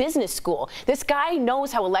Wharton Business School. This guy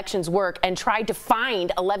knows how elections work and tried to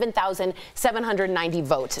find 11,790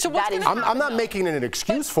 votes. So I'm not making it an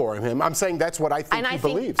excuse for him. I'm saying that's what I think he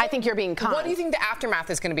believes. I think you're being conned. What do you think the aftermath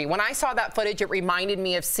is going to be? When I saw that footage, it reminded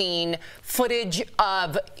me of seeing footage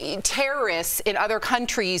of terrorists in other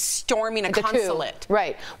countries storming a consulate. Coup.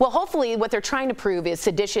 Right. Well, hopefully what they're trying to prove is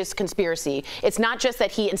seditious conspiracy. It's not just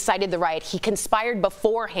that he incited the riot. He conspired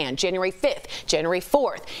beforehand, January 5th, January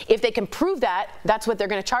 4th. If they can prove that, that's what they're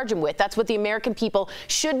going to charge him with. That's what the American people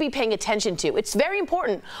should be paying attention to. It's very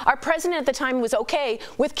important. Our president at the time was okay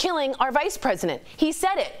with killing our vice president. He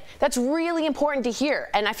said it. That's really important to hear.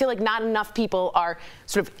 And I feel like not enough people are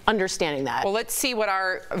sort of understanding that. Well, let's see what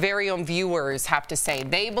our very own viewers have to say.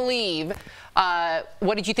 They believe,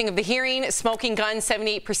 what did you think of the hearing? Smoking gun,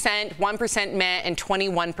 78%, 1% meh, and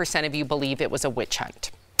 21% of you believe it was a witch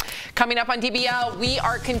hunt. Coming up on DBL, we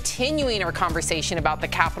are continuing our conversation about the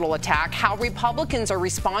Capitol attack, how Republicans are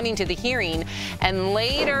responding to the hearing, and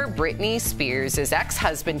later, Britney Spears'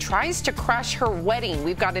 ex-husband tries to crush her wedding.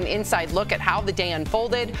 We've got an inside look at how the day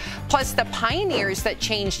unfolded, plus the pioneers that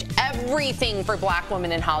changed everything for Black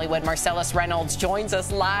women in Hollywood. Marcellus Reynolds joins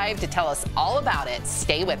us live to tell us all about it.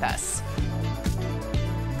 Stay with us.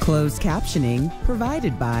 Closed captioning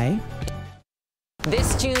provided by...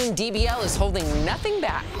 This June, DBL is holding nothing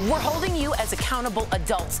back. We're holding you as accountable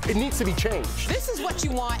adults. It needs to be changed. This is what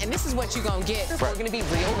you want, and this is what you're going to get. If we're going to be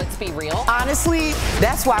real, let's be real. Honestly,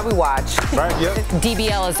 that's why we watch. Right, yep.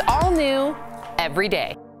 DBL is all new every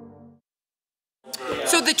day.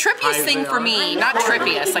 So the trippiest thing for me, not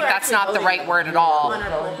trippiest, like that's not the right word at all.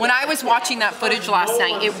 When I was watching that footage last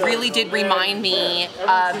night, it really did remind me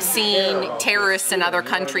of seeing terrorists in other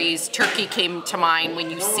countries. Turkey came to mind when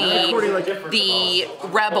you see the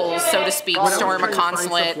rebels, so to speak, storm a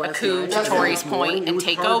consulate, a coup to Tories' point, and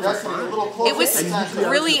take over. It was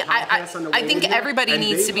really, I think everybody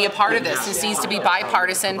needs to be a part of this. This needs to be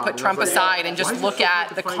bipartisan, put Trump aside, and just look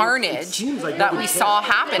at the carnage that we saw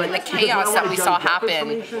happen and the chaos that we saw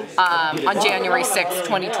happen on January 6th,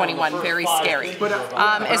 2021. Very scary.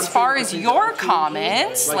 As far as your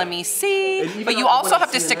comments, let me see. But you also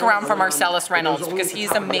have to stick around for Marcellus Reynolds because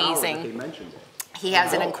he's amazing. He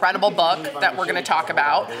has an incredible book that we're going to talk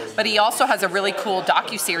about, but he also has a really cool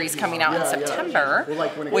docuseries coming out in September,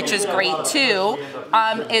 which is great too.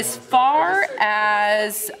 As far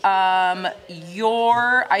as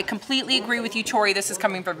I completely agree with you, Tori. This is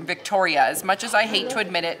coming from Victoria. As much as I hate to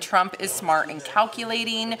admit it, Trump is smart and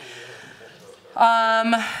calculating.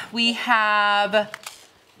 We have...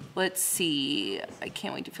 Let's see. I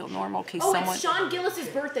can't wait to feel normal. Okay, It's Sean Gillis's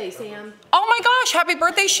birthday, Sam. Oh my gosh! Happy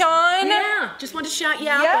birthday, Sean! Yeah, just want to shout you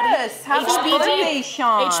out, yes, buddy. Happy birthday,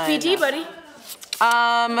 Sean. HBD, buddy.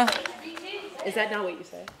 Is that not what you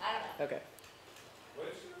said? Okay.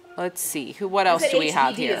 Let's see. What else do we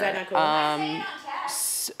have here? Is that not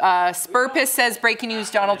cool? Spurpus says breaking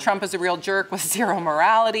news: Donald Trump is a real jerk with zero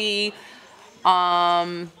morality.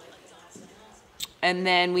 And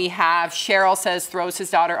then we have Cheryl says throws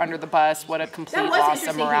his daughter under the bus. What a complete loss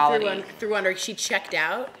of morality. He threw under. She checked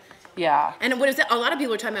out. Yeah. And what is that? A lot of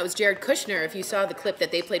people are talking about was Jared Kushner. If you saw the clip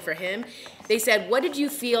that they played for him, they said, "What did you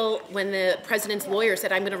feel when the president's lawyer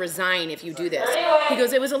said I'm going to resign if you do this?" He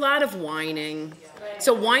goes, "It was a lot of whining."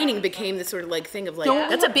 So whining became this sort of like thing of like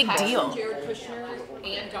that's a big deal. Jared Kushner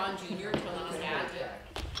and Don Jr. telling his dad.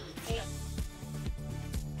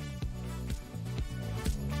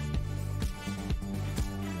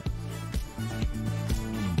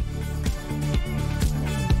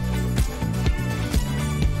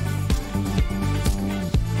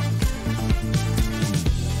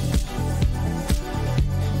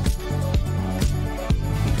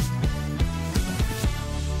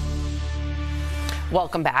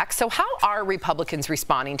 Welcome back. So how are Republicans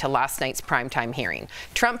responding to last night's primetime hearing?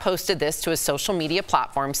 Trump posted this to his social media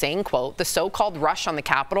platform saying, quote, "The so-called rush on the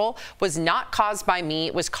Capitol was not caused by me.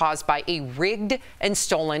 It was caused by a rigged and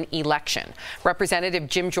stolen election." Representative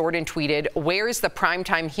Jim Jordan tweeted, "Where's the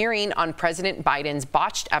primetime hearing on President Biden's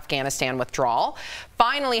botched Afghanistan withdrawal?"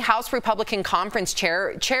 Finally, House Republican Conference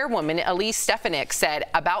Chairwoman Elise Stefanik said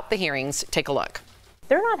about the hearings, take a look.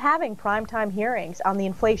 They're not having primetime hearings on the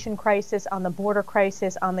inflation crisis, on the border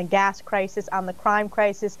crisis, on the gas crisis, on the crime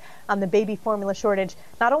crisis, on the baby formula shortage.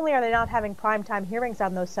 Not only are they not having primetime hearings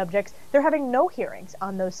on those subjects, they're having no hearings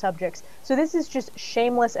on those subjects. So this is just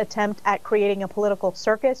shameless attempt at creating a political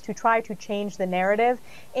circus to try to change the narrative,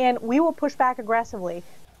 and we will push back aggressively.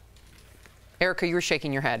 Erica, you were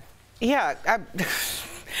shaking your head. Yeah.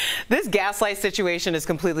 This gaslight situation is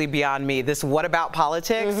completely beyond me. This what about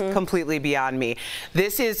politics, completely beyond me.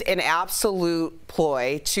 This is an absolute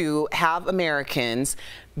ploy to have Americans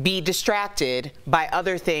be distracted by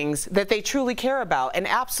other things that they truly care about and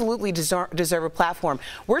absolutely deserve a platform.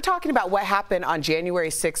 We're talking about what happened on January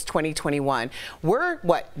 6, 2021. We're,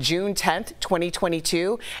 June 10th,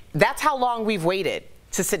 2022? That's how long we've waited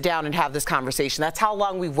to sit down and have this conversation. That's how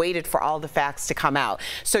long we've waited for all the facts to come out.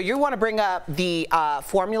 So you want to bring up the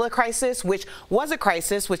formula crisis, which was a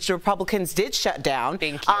crisis, which the Republicans did shut down.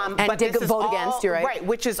 Thank you. And did vote against, you're right. Right,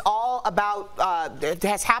 which is all about, it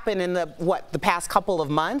has happened in the past couple of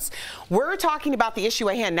months. We're talking about the issue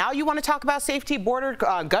at hand. Now you want to talk about safety, border,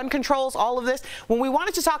 gun controls, all of this. When we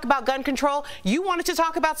wanted to talk about gun control, you wanted to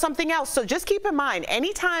talk about something else. So just keep in mind,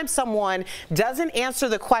 anytime someone doesn't answer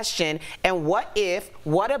the question, and what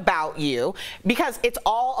about you? Because it's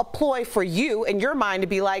all a ploy for you in your mind to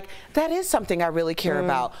be like, that is something I really care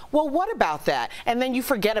about. Well, what about that? And then you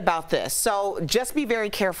forget about this. So just be very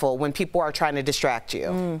careful when people are trying to distract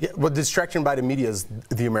you. Yeah, well, distraction by the media is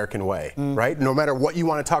the American way, right? No matter what you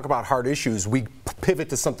want to talk about hard issues, we pivot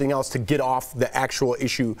to something else to get off the actual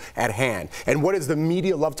issue at hand. And what does the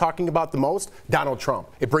media love talking about the most? Donald Trump.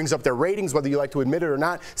 It brings up their ratings, whether you like to admit it or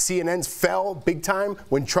not. CNN's fell big time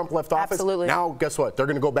when Trump left office. Absolutely. Now, guess what? They're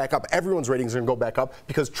going to go back up. Everyone's ratings are going to go back up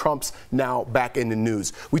because Trump's now back in the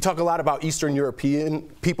news. We talk a lot about Eastern European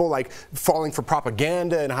people like falling for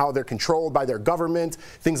propaganda and how they're controlled by their government,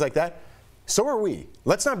 things like that. So are we.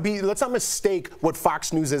 Let's not mistake what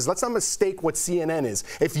Fox News is. Let's not mistake what CNN is.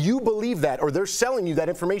 If you believe that, or they're selling you that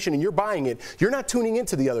information and you're buying it, you're not tuning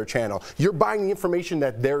into the other channel. You're buying the information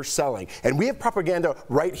that they're selling. And we have propaganda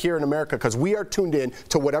right here in America because we are tuned in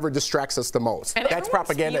to whatever distracts us the most. And that's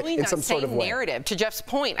propaganda in some sort of way. Narrative. To Jeff's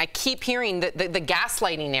point, I keep hearing the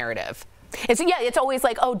gaslighting narrative. It's always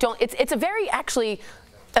like, oh, don't. It's a very actually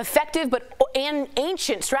effective but an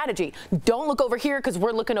ancient strategy. Don't look over here because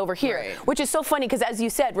we're looking over here, right. Which is so funny because, as you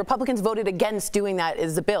said, Republicans voted against doing that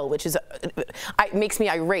as a bill, which is makes me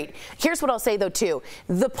irate. Here's what I'll say though too: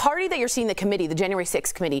 the party that you're seeing, the committee, the January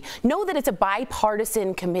 6th committee, know that it's a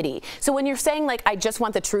bipartisan committee. So when you're saying like, I just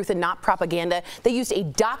want the truth and not propaganda, they used a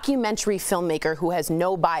documentary filmmaker who has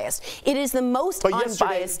no bias. It is the most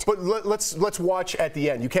unbiased. But let's watch at the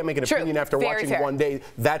end. You can't make an opinion after watching one day.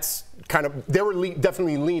 That's kind of, they were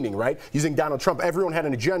definitely leaning, right? Using Donald Trump. Everyone had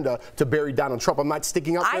an agenda to bury Donald Trump. I'm not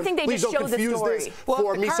sticking up for him. I think they Please just don't show the story. This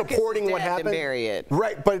for me supporting what happened. Bury it.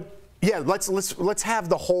 Right, but yeah, let's have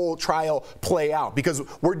the whole trial play out because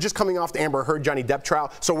we're just coming off the Amber Heard Johnny Depp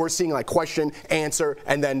trial, so we're seeing like question, answer,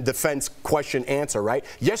 and then defense, question, answer, right?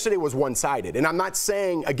 Yesterday was one-sided, and I'm not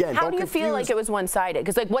saying, again, how do you feel like it was one-sided?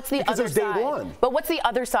 Because like, what's the other side? Day one. But what's the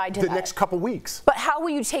other side to that? The next couple weeks. But how will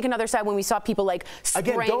you take another side when we saw people like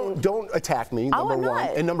spraying? Again, don't attack me, number one.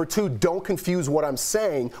 And number two, don't confuse what I'm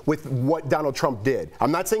saying with what Donald Trump did.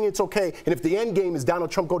 I'm not saying it's okay, and if the end game is Donald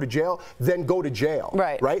Trump go to jail, then go to jail.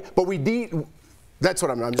 Right. But we need. That's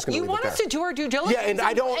what I'm just going to leave it there. You want us to do our due diligence? Yeah, and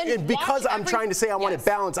I don't, and because I'm trying to say I want it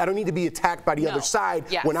balanced, I don't need to be attacked by the other side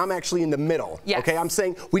when I'm actually in the middle. Okay, I'm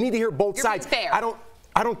saying we need to hear both sides. Fair.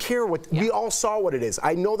 I don't care what, we all saw what it is.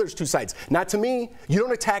 I know there's two sides. Not to me, you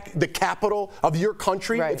don't attack the capital of your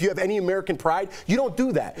country if you have any American pride. You don't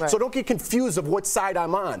do that. So don't get confused of what side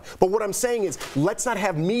I'm on. But what I'm saying is, let's not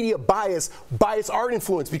have media bias our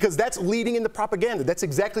influence, because that's leading into propaganda. That's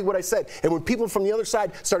exactly what I said. And when people from the other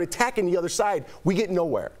side start attacking the other side, we get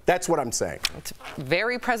nowhere. That's what I'm saying. It's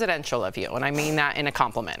very presidential of you, and I mean that in a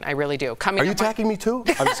compliment. I really do. Are you attacking me too?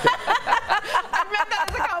 I'm just kidding. I meant that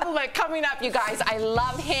as a compliment. Coming up, you guys, I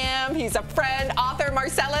love him. He's a friend, author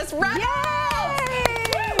Marcellus Reynolds.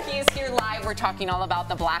 He is here live. We're talking all about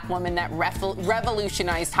the black woman that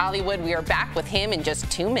revolutionized Hollywood. We are back with him in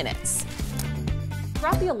just 2 minutes.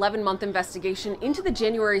 Throughout the 11-month investigation into the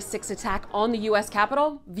January 6th attack on the U.S.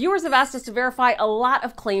 Capitol, viewers have asked us to verify a lot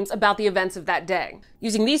of claims about the events of that day.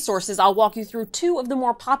 Using these sources, I'll walk you through 2 of the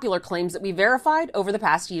more popular claims that we verified over the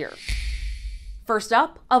past year. First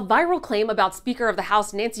up, a viral claim about Speaker of the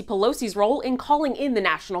House Nancy Pelosi's role in calling in the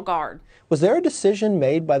National Guard. Was there a decision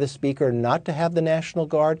made by the Speaker not to have the National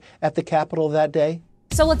Guard at the Capitol that day?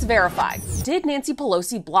 So let's verify. Did Nancy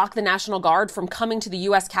Pelosi block the National Guard from coming to the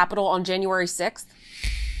U.S. Capitol on January 6th?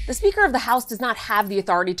 The Speaker of the House does not have the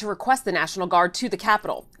authority to request the National Guard to the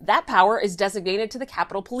Capitol. That power is designated to the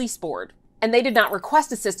Capitol Police Board. And they did not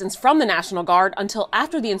request assistance from the National Guard until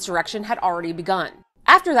after the insurrection had already begun.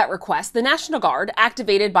 After that request, the National Guard,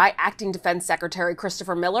 activated by Acting Defense Secretary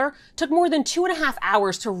Christopher Miller, took more than 2.5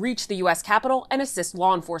 hours to reach the U.S. Capitol and assist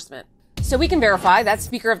law enforcement. So we can verify that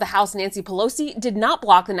Speaker of the House Nancy Pelosi did not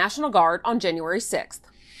block the National Guard on January 6th.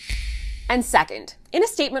 And second, in a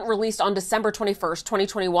statement released on December 21st,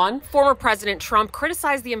 2021, former President Trump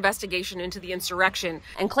criticized the investigation into the insurrection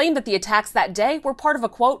and claimed that the attacks that day were part of a,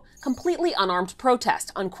 quote, completely unarmed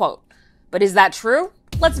protest, unquote. But is that true?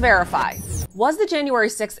 Let's verify. Was the January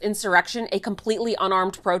 6th insurrection a completely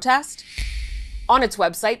unarmed protest? On its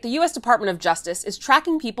website, the U.S. Department of Justice is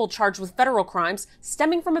tracking people charged with federal crimes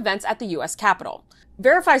stemming from events at the U.S. Capitol.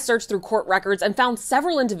 Verify searched through court records and found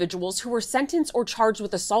several individuals who were sentenced or charged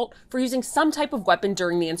with assault for using some type of weapon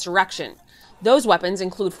during the insurrection. Those weapons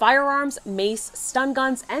include firearms, mace, stun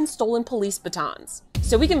guns, and stolen police batons.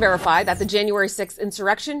 So we can verify that the January 6th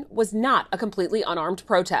insurrection was not a completely unarmed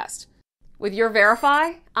protest. With your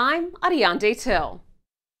Verify, I'm Adiante Till.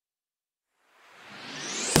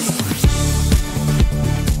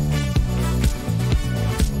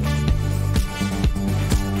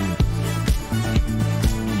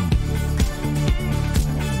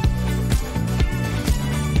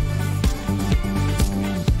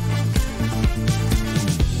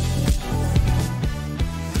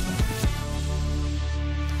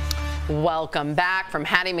 Welcome back. From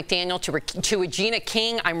Hattie McDaniel to Regina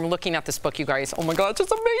King. I'm looking at this book, you guys. Oh my God, it's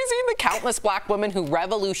just amazing. The countless black women who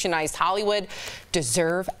revolutionized Hollywood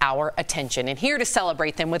deserve our attention. And here to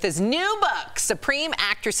celebrate them with his new book, Supreme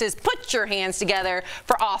Actresses, put your hands together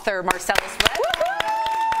for author Marcellus Reynolds.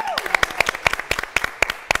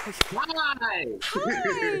 Hi.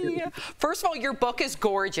 First of all, your book is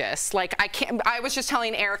gorgeous. Like, I was just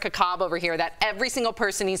telling Erica Cobb over here that every single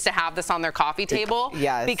person needs to have this on their coffee table.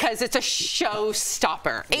 Yes. Because it's a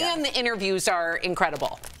showstopper. Yes. And the interviews are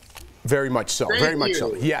incredible. Very much so. Thank Very much you.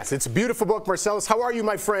 so. Yes, it's a beautiful book. Marcellus, how are you,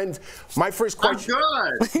 my friend? My first question.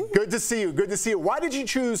 I'm good. Good to see you. Good to see you. Why did you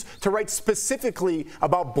choose to write specifically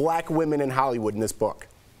about black women in Hollywood in this book?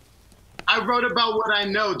 I wrote about what I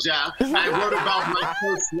know, Jeff. I wrote about my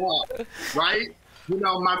first love, right? You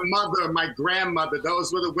know, my mother, my grandmother,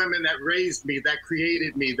 those were the women that raised me, that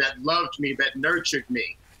created me, that loved me, that nurtured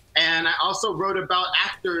me. And I also wrote about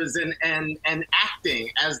actors and acting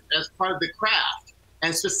as part of the craft.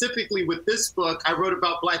 And specifically with this book, I wrote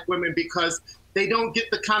about black women because they don't get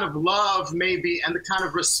the kind of love maybe and the kind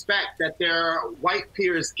of respect that their white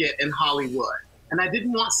peers get in Hollywood. And I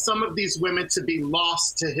didn't want some of these women to be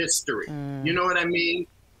lost to history. You know what I mean?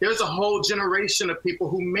 There's a whole generation of people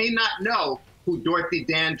who may not know who Dorothy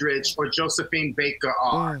Dandridge or Josephine Baker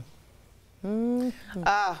are.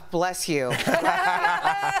 Bless you.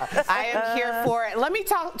 I am here for it. Let me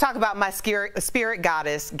talk about my spirit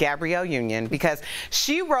goddess, Gabrielle Union, because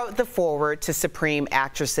she wrote the foreword to Supreme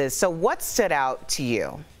Actresses. So what stood out to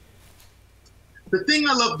you? The thing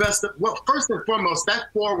I love best, well, first and foremost, that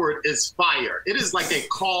foreword is fire. It is like a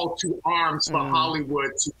call to arms for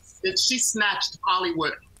Hollywood. She snatched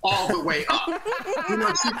Hollywood all the way up. You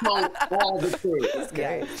know, she told all the truth.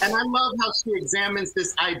 And I love how she examines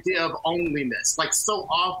this idea of onlyness. Like, so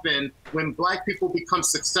often when black people become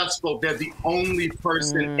successful, they're the only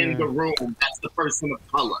person in the room that's the person of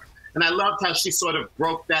color. And I loved how she sort of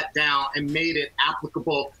broke that down and made it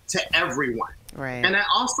applicable to everyone. Right. And I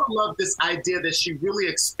also love this idea that she really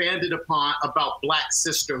expanded upon about black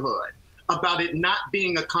sisterhood, about it not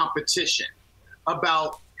being a competition,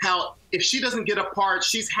 about how if she doesn't get a part,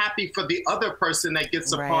 she's happy for the other person that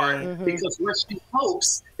gets a part, because what she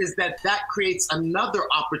hopes is that that creates another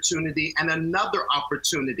opportunity and another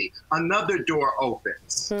opportunity, another door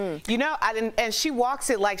opens. You know, and she walks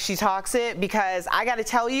it like she talks it, because I got to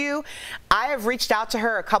tell you, I have reached out to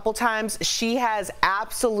her a couple times. She has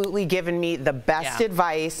absolutely given me the best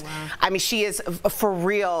advice. I mean, she is for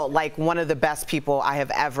real like one of the best people I have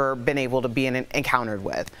ever been able to be encountered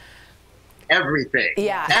with. Everything.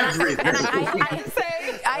 Yeah. Everything. And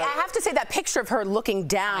I have to say that picture of her looking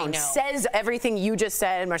down says everything you just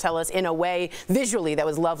said, Marcellus, in a way visually that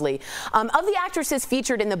was lovely. Of the actresses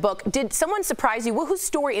featured in the book, did someone surprise you? Whose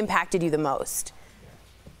story impacted you the most?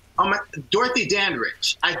 Dorothy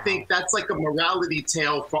Dandridge. I think that's like a morality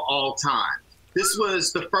tale for all time. This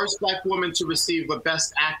was the first black woman to receive a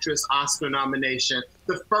Best Actress Oscar nomination,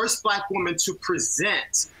 the first black woman to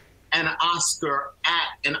present an Oscar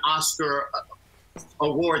at an Oscar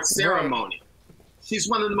award ceremony. She's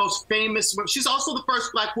one of the most famous women. She's also the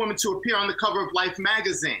first black woman to appear on the cover of Life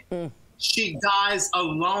magazine. She dies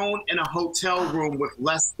alone in a hotel room with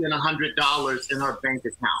less than $100 in her bank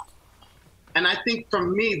account. And I think for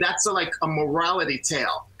me, that's like a morality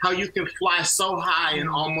tale, how you can fly so high and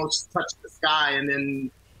almost touch the sky and then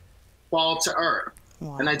fall to earth.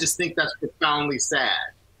 And I just think that's profoundly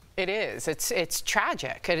sad. It is. It's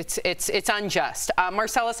tragic. It's unjust.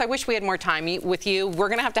 Marcellus, I wish we had more time with you. We're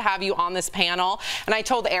going to have you on this panel. And I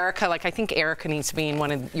told Erica, like, I think Erica needs to be in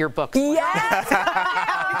one of your books. Yes,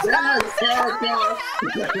 Erica.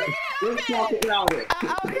 Let's talk about it.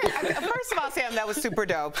 First of all, Sam, that was super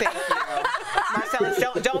dope. Thank you.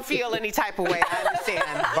 Marcellus, don't feel any type of way. I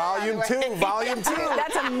understand. Volume 2, Volume 2.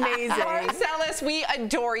 That's amazing. Marcellus, we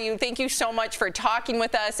adore you. Thank you so much for talking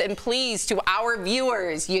with us. And please, to our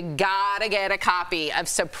viewers, you gotta get a copy of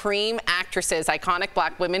Supreme Actresses, Iconic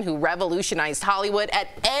Black Women Who Revolutionized Hollywood at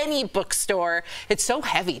any bookstore. It's so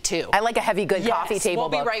heavy, too. I like a heavy, good coffee table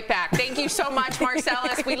book. We'll book. be right back. Thank you so much,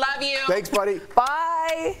 Marcellus. We love you. Thanks, buddy.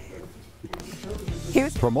 Bye.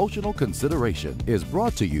 Promotional consideration is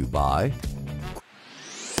brought to you by...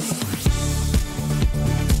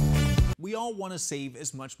 We all want to save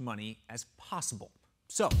as much money as possible.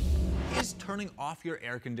 So, is turning off your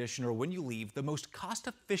air conditioner when you leave the most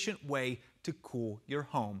cost-efficient way to cool your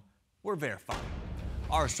home? We're verifying.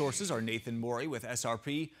 Our sources are Nathan Morey with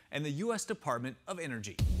SRP and the U.S. Department of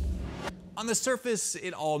Energy. On the surface,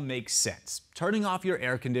 it all makes sense. Turning off your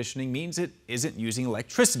air conditioning means it isn't using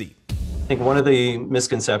electricity. I think one of the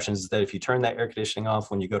misconceptions is that if you turn that air conditioning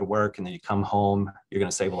off when you go to work and then you come home, you're going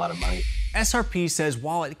to save a lot of money. SRP says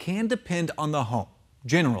while it can depend on the home,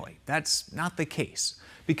 generally, that's not the case.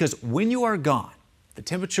 Because when you are gone, the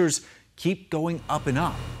temperatures keep going up and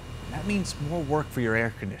up. That means more work for your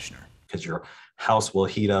air conditioner. Because you're house will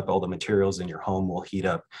heat up, all the materials in your home will heat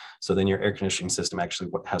up. So then your air conditioning system actually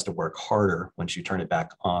has to work harder once you turn it back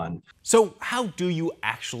on. So how do you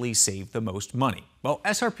actually save the most money? Well,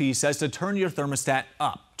 SRP says to turn your thermostat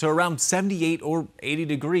up to around 78 or 80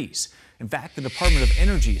 degrees. In fact, the Department of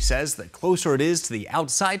Energy says the closer it is to the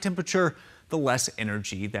outside temperature, the less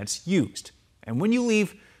energy that's used. And when you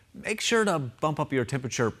leave, make sure to bump up your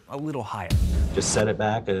temperature a little higher. Just set it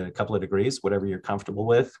back a couple of degrees, whatever you're comfortable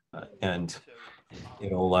with, and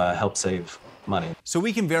it'll help save money. So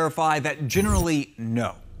we can verify that generally,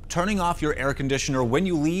 no. Turning off your air conditioner when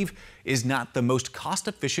you leave is not the most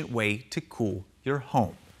cost-efficient way to cool your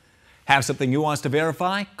home. Have something you want us to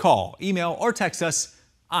verify? Call, email, or text us.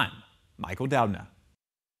 I'm Michael Doudna.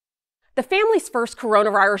 The Families First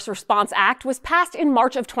Coronavirus Response Act was passed in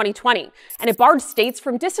March of 2020, and it barred states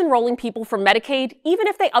from disenrolling people from Medicaid, even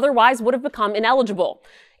if they otherwise would have become ineligible.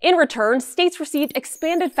 In return, states received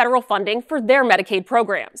expanded federal funding for their Medicaid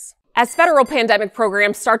programs. As federal pandemic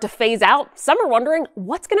programs start to phase out, some are wondering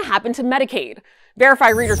what's going to happen to Medicaid. Verify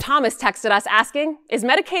reader Thomas texted us asking, is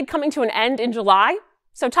Medicaid coming to an end in July?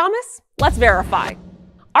 So Thomas, let's verify.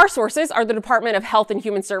 Our sources are the Department of Health and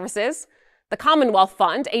Human Services, the Commonwealth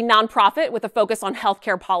Fund, a nonprofit with a focus on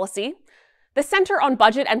healthcare policy, the Center on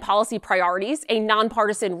Budget and Policy Priorities, a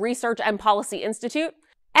nonpartisan research and policy institute,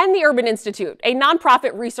 and the Urban Institute, a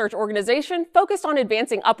nonprofit research organization focused on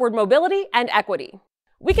advancing upward mobility and equity.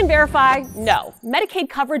 We can verify, no, Medicaid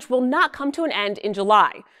coverage will not come to an end in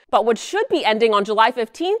July. But what should be ending on July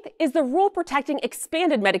 15th is the rule protecting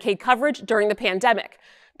expanded Medicaid coverage during the pandemic.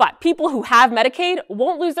 But people who have Medicaid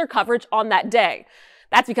won't lose their coverage on that day.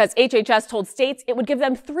 That's because HHS told states it would give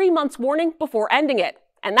them 3 months warning before ending it.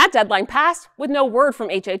 And that deadline passed with no word from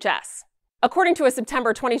HHS. According to a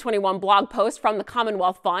September 2021 blog post from the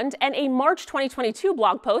Commonwealth Fund and a March 2022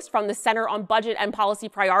 blog post from the Center on Budget and Policy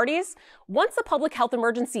Priorities, once the public health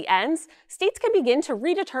emergency ends, states can begin to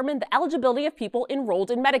redetermine the eligibility of people enrolled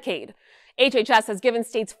in Medicaid. HHS has given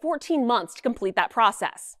states 14 months to complete that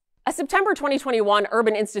process. A September 2021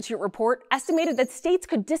 Urban Institute report estimated that states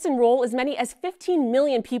could disenroll as many as 15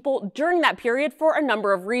 million people during that period for a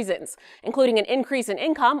number of reasons, including an increase in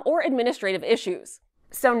income or administrative issues.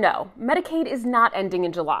 So no, Medicaid is not ending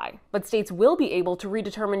in July, but states will be able to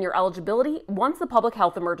redetermine your eligibility once the public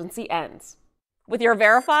health emergency ends. With your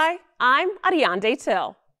Verify, I'm Ariane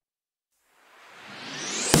Till.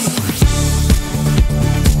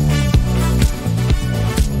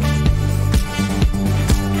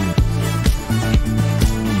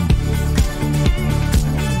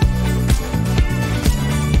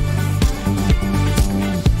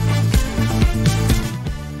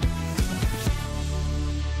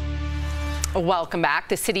 Welcome back.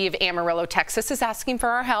 The city of Amarillo, Texas is asking for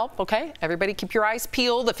our help. Okay, everybody keep your eyes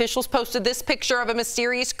peeled. Officials posted this picture of a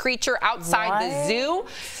mysterious creature outside the zoo.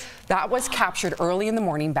 That was captured early in the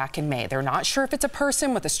morning back in May. They're not sure if it's a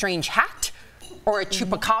person with a strange hat or a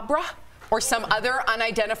chupacabra or some other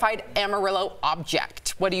unidentified Amarillo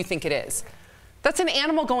object. What do you think it is? That's an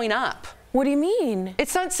animal going up. What do you mean?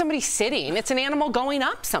 It's not somebody sitting. It's an animal going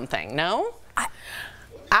up something, no?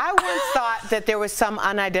 I once thought that there was some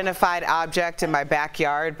unidentified object in my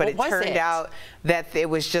backyard, but it turned out that it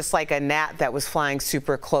was just like a gnat that was flying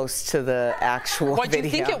super close to the actual What do video. you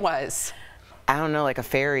think it was? I don't know, like a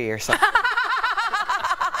fairy or something.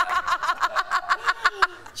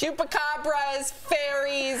 Chupacabras,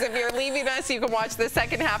 fairies. If you're leaving us, you can watch the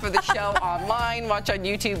second half of the show online. Watch on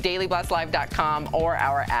YouTube, dailyblastlive.com, or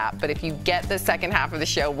our app. But if you get the second half of the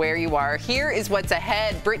show where you are, here is what's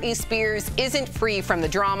ahead. Britney Spears isn't free from the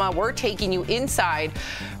drama. We're taking you inside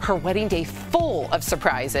her wedding day full of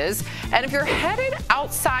surprises. And if you're headed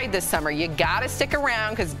outside this summer, you gotta stick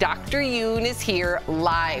around because Dr. Yoon is here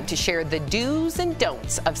live to share the do's and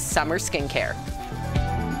don'ts of summer skincare.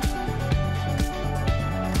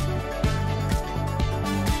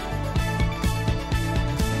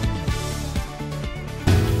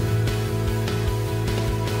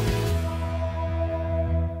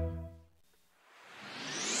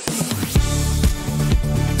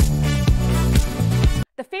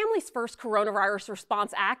 The Families First Coronavirus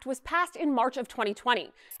Response Act was passed in March of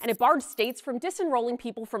 2020, and it barred states from disenrolling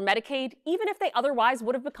people from Medicaid, even if they otherwise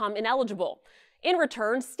would have become ineligible. In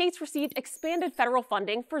return, states received expanded federal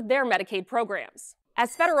funding for their Medicaid programs.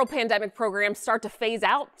 As federal pandemic programs start to phase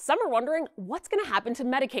out, some are wondering what's going to happen to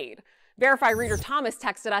Medicaid. Verify reader Thomas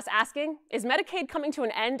texted us asking, is Medicaid coming to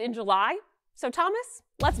an end in July? So Thomas,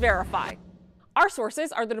 let's verify. Our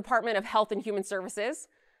sources are the Department of Health and Human Services,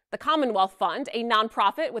 the Commonwealth Fund, a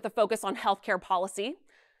nonprofit with a focus on healthcare policy,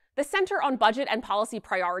 the Center on Budget and Policy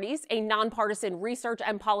Priorities, a nonpartisan research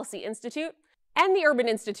and policy institute, And the Urban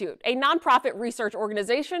Institute, a nonprofit research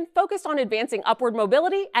organization focused on advancing upward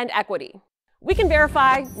mobility and equity. We can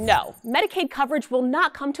verify, no, Medicaid coverage will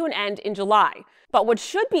not come to an end in July. But what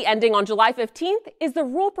should be ending on July 15th is the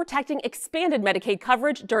rule protecting expanded Medicaid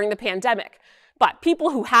coverage during the pandemic. But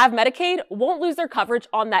people who have Medicaid won't lose their coverage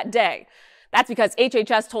on that day. That's because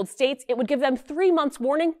HHS told states it would give them 3 months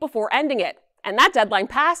warning before ending it. And that deadline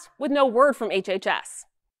passed with no word from HHS.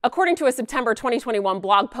 According to a September 2021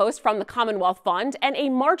 blog post from the Commonwealth Fund and a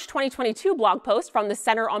March 2022 blog post from the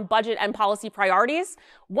Center on Budget and Policy Priorities,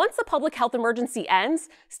 once the public health emergency ends,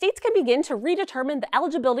 states can begin to redetermine the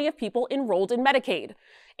eligibility of people enrolled in Medicaid.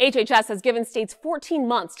 HHS has given states 14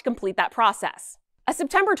 months to complete that process. A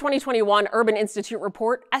September 2021 Urban Institute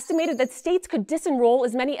report estimated that states could disenroll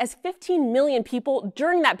as many as 15 million people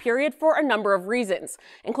during that period for a number of reasons,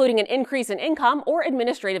 including an increase in income or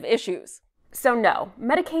administrative issues. So no,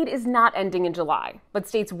 Medicaid is not ending in July, but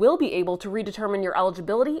states will be able to redetermine your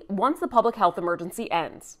eligibility once the public health emergency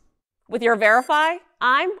ends. With your Verify,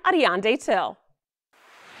 I'm Ariane Till.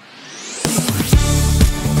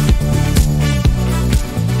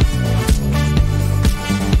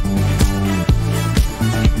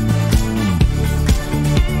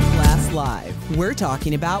 Last Live, we're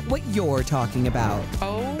talking about what you're talking about.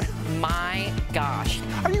 Oh my gosh.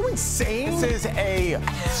 Are you insane? This is a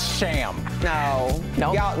sham. No.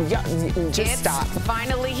 Nope. Y'all, just stop.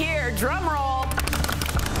 Finally here. Drum roll.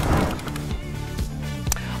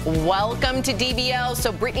 Welcome to DBL.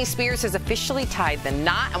 So Britney Spears has officially tied the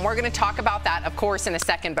knot, and we're going to talk about that, of course, in a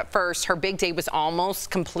second. But first, her big day was almost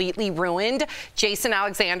completely ruined. Jason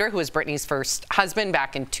Alexander, who was Britney's first husband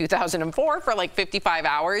back in 2004 for like 55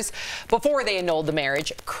 hours before they annulled the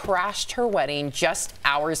marriage, crashed her wedding just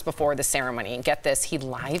hours before the ceremony. And get this, he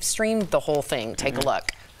live streamed the whole thing. Take a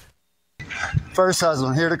look. First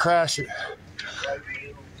husband, here to crash it.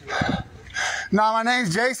 No, my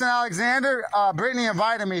name's Jason Alexander. Britney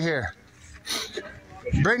invited me here.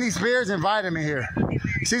 Britney Spears invited me here.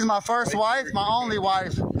 She's my first wife, my only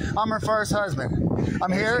wife. I'm her first husband.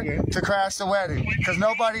 I'm here to crash the wedding because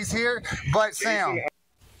nobody's here but Sam.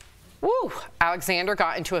 Woo! Alexander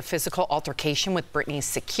got into a physical altercation with Britney's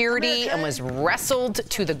security and was wrestled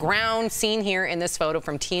to the ground, seen here in this photo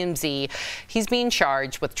from TMZ. He's being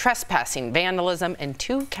charged with trespassing, vandalism, and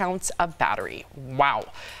 2 counts of battery. Wow.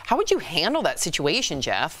 How would you handle that situation,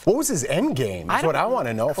 Jeff? What was his end game? That's what I want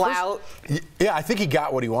to know. Clout. Yeah, I think he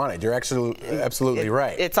got what he wanted. You're absolutely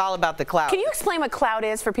right. It's all about the clout. Can you explain what clout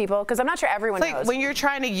is for people? Because I'm not sure everyone knows. When you're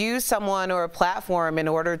trying to use someone or a platform in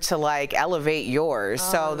order to like elevate yours.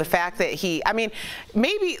 So the fact that I mean,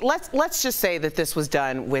 maybe let's just say that this was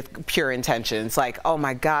done with pure intentions. Like, oh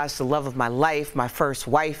my gosh, the love of my life, my first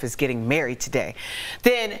wife is getting married today.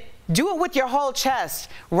 Then do it with your whole chest.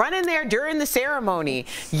 Run in there during the ceremony.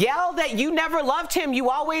 Yell that you never loved him, you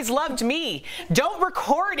always loved me. Don't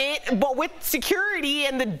record it, but with security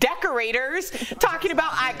and the decorators talking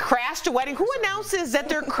about I crashed a wedding. Who announces that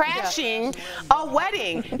they're crashing a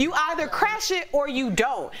wedding? You either crash it or you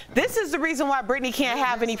don't. This is the reason why Britney can't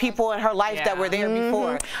have any people in her life that were there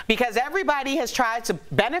before. Because everybody has tried to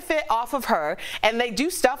benefit off of her, and they do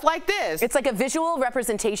stuff like this. It's like a visual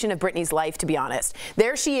representation of Britney's life, to be honest.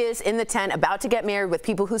 There she is in the tent about to get married with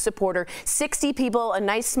people who support her, 60 people, a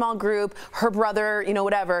nice small group, her brother, you know,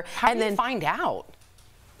 whatever. How did you find out?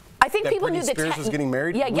 I think that people Britney knew the Spears was getting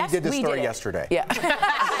married? Yeah, we did this story yesterday. Yeah.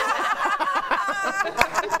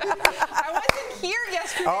 I wasn't here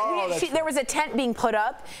yesterday. Oh, there was a tent being put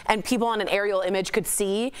up, and people on an aerial image could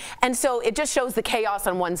see, and so it just shows the chaos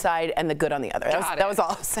on one side and the good on the other. That was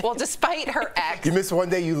all I was saying. Well, despite her ex. You miss one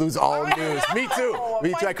day, you lose all news. Me too.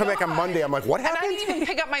 Me too. I come back on Monday. I'm like, what happened? And I didn't even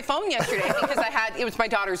pick up my phone yesterday because it was my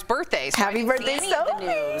daughter's birthday. So Happy birthday,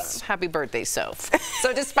 Soph. Happy birthday, Soph.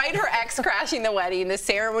 So despite her ex crashing the wedding, the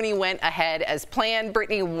ceremony went ahead as planned.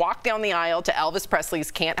 Britney walked down the aisle to Elvis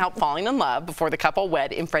Presley's Can't Help Falling in Love before the couple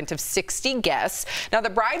wed in front of 60 guests. Now, the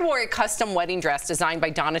bride wore a custom wedding dress designed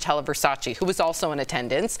by Donatella Versace, who was also in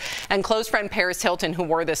attendance, and close friend Paris Hilton, who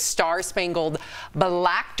wore the star-spangled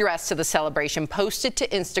black dress to the celebration, posted to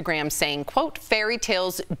Instagram saying, quote, fairy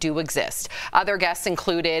tales do exist. Other guests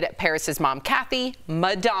included Paris's mom, Kathy,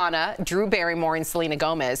 Madonna, Drew Barrymore, and Selena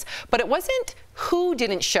Gomez. But it wasn't who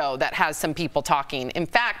didn't show that has some people talking. In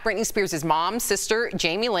fact, Britney Spears' mom, sister,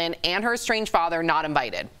 Jamie Lynn, and her estranged father not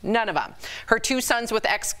invited. None of them. Her 2 sons with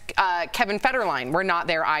ex Kevin Federline were not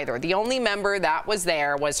there either. The only member that was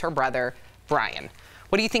there was her brother, Brian.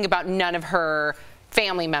 What do you think about none of her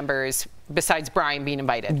family members besides Brian being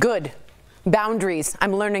invited? Good. Boundaries.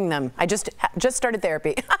 I'm learning them. I just started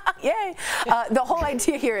therapy. Yay. The whole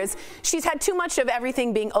idea here is she's had too much of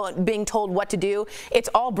everything being told what to do. It's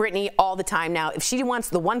all Britney all the time now. If she wants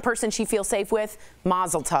the one person she feels safe with,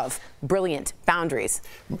 mazel tov. Brilliant. Boundaries.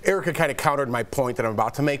 Erica kind of countered my point that I'm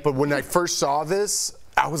about to make, but when I first saw this,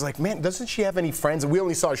 I was like, man, doesn't she have any friends? And we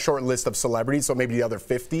only saw a short list of celebrities, so maybe the other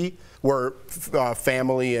 50 were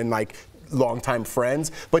family and like longtime friends.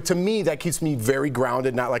 But to me, that keeps me very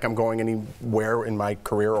grounded, not like I'm going anywhere in my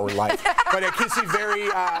career or life, but it keeps me very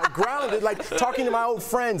grounded, like talking to my old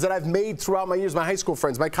friends that I've made throughout my years, my high school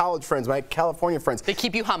friends, my college friends, my California friends. They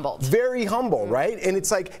keep you humbled. Very humble, right? And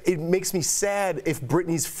it's like, it makes me sad if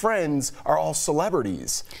Britney's friends are all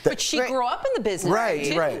celebrities. But she grew up in the business.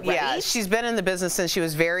 Right. Yeah, she's been in the business since she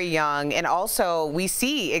was very young. And also, we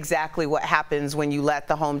see exactly what happens when you let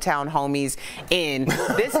the hometown homies in.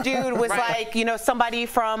 This dude was like, you know, somebody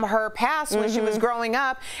from her past when she was growing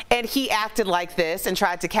up, and he acted like this and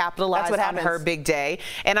tried to capitalize on her big day.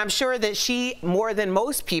 And I'm sure that she, more than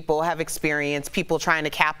most people, have experienced people trying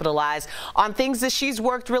to capitalize on things that she's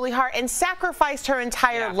worked really hard and sacrificed her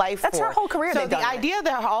entire life for. That's her whole career. So the idea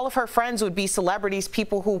that all of her friends would be celebrities,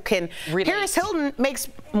 people who can relate. Paris Hilton makes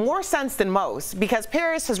more sense than most, because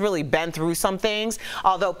Paris has really been through some things,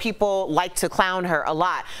 although people like to clown her a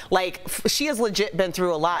lot. Like, she has legit been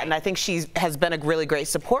through a lot, and I think she has been a really great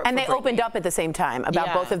support. And they Britney. opened up at the same time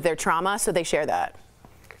about both of their trauma, so they share that.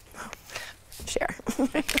 Share.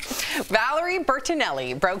 Valerie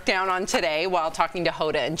Bertinelli broke down on Today while talking to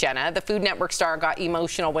Hoda and Jenna. The Food Network star got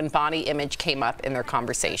emotional when body image came up in their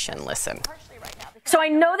conversation. Listen. So I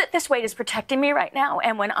know that this weight is protecting me right now,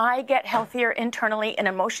 and when I get healthier internally and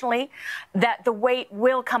emotionally, that the weight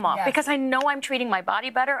will come off, because I know I'm treating my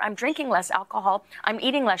body better. I'm drinking less alcohol. I'm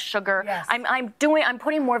eating less sugar. I'm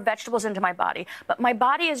putting more vegetables into my body. But my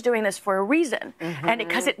body is doing this for a reason, and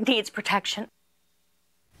because it needs protection.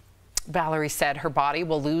 Valerie said her body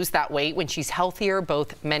will lose that weight when she's healthier,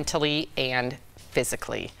 both mentally and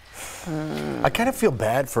physically. I kind of feel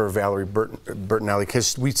bad for Valerie Bertinelli,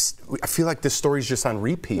 because I feel like this story's just on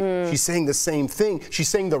repeat. She's saying the same thing. She's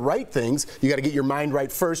saying the right things. You got to get your mind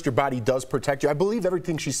right first. Your body does protect you. I believe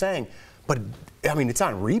everything she's saying, but I mean, it's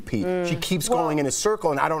on repeat. She keeps going in a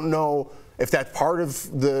circle, and I don't know if that's part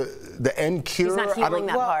of the end cure. She's not healing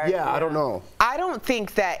that part. Yeah, I don't know. I don't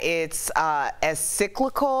think that it's as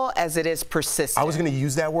cyclical as it is persistent. I was going to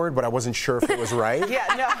use that word, but I wasn't sure if it was right. Yeah,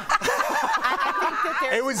 no. I think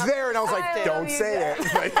that it was there, and I was like, don't say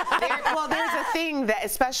it. Well, there's a thing that,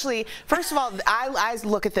 especially, first of all, I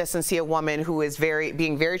look at this and see a woman who is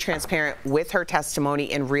being very transparent with her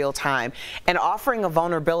testimony in real time and offering a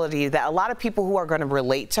vulnerability that a lot of people who are going to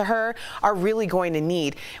relate to her are really going to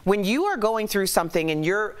need. When you are going through something and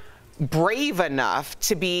you're brave enough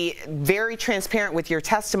to be very transparent with your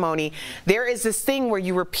testimony, there is this thing where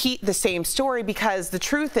you repeat the same story, because the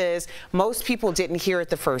truth is most people didn't hear it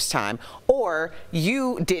the first time, or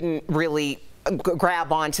you didn't really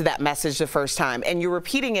grab onto that message the first time, and you're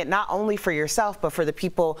repeating it not only for yourself but for the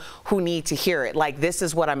people who need to hear it. Like, this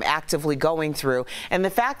is what I'm actively going through. And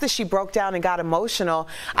the fact that she broke down and got emotional,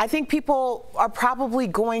 I think people are probably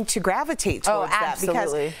going to gravitate towards that,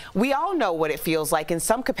 because we all know what it feels like in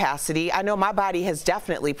some capacity. I know my body has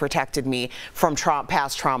definitely protected me from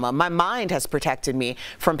past trauma. My mind has protected me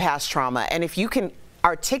from past trauma, and if you can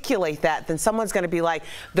articulate that, then someone's going to be like,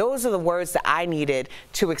 those are the words that I needed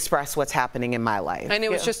to express what's happening in my life. And it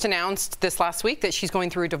was just announced this last week that she's going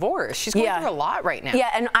through a divorce. She's going through a lot right now. Yeah,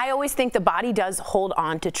 and I always think the body does hold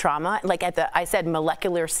on to trauma, like at the, I said,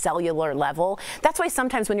 molecular, cellular level. That's why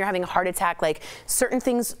sometimes when you're having a heart attack, like certain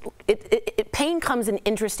things, pain comes in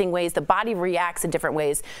interesting ways. The body reacts in different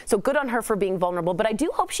ways. So good on her for being vulnerable, but I do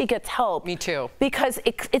hope she gets help. Me too. Because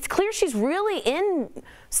it's clear she's really in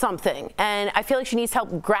something, and I feel like she needs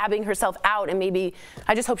help grabbing herself out, and maybe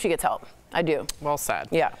I just hope she gets help. I do. Well said.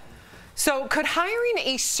 Yeah. So could hiring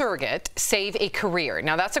a surrogate save a career?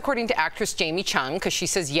 Now, that's according to actress Jamie Chung, because she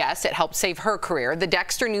says yes, it helped save her career. The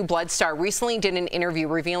Dexter New Blood star recently did an interview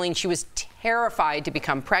revealing she was terrified to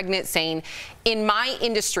become pregnant, saying, "In my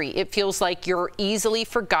industry, it feels like you're easily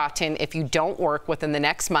forgotten if you don't work within the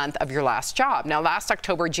next month of your last job." Now, last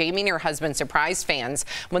October, Jamie and her husband surprised fans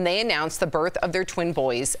when they announced the birth of their twin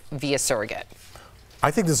boys via surrogate.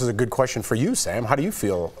 I think this is a good question for you, Sam. How do you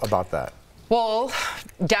feel about that? Well,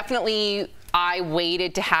 definitely I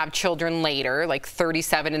waited to have children later, like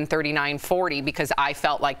 37 and 39, 40, because I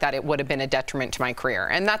felt like that it would have been a detriment to my career.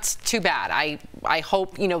 And that's too bad. I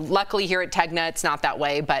hope, you know, luckily here at Tegna, it's not that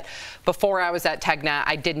way. But before I was at Tegna,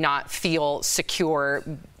 I did not feel secure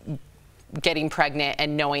getting pregnant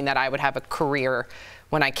and knowing that I would have a career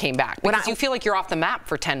when I came back? Because you feel like you're off the map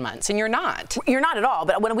for 10 months, and you're not. You're not at all.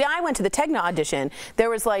 But when I went to the Tegna audition, there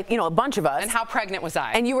was like, a bunch of us. And how pregnant was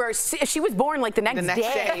I? And she was born like the next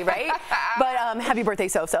day, right? But happy birthday,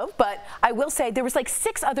 So-So. But I will say there was like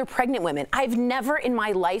 6 other pregnant women. I've never in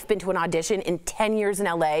my life been to an audition in 10 years in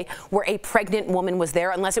LA where a pregnant woman was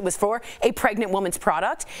there, unless it was for a pregnant woman's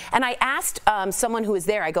product. And I asked someone who was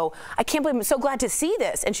there, I go, I can't believe I'm so glad to see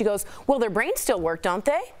this. And she goes, well, their brains still work, don't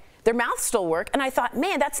they? Their mouths still work. And I thought,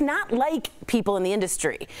 man, that's not like people in the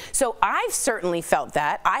industry. So I've certainly felt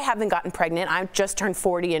that. I haven't gotten pregnant. I just turned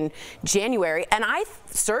 40 in January. And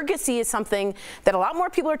surrogacy is something that a lot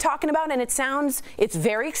more people are talking about, and it's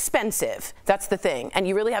very expensive. That's the thing. And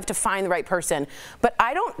you really have to find the right person. But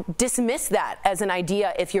I don't dismiss that as an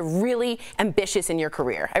idea if you're really ambitious in your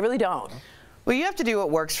career. I really don't. Well, you have to do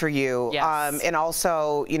what works for you. Yes. And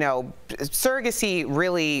also, surrogacy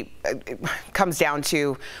really comes down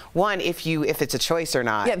to, one, if it's a choice or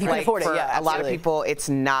not. Yeah, if you can afford it, yeah, absolutely. A lot of people, it's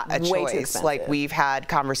not a Way too choice. expensive. Like, we've had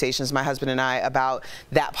conversations, my husband and I, about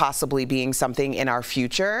that possibly being something in our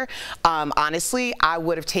future. Honestly, I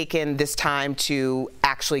would have taken this time to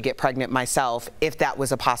actually get pregnant myself if that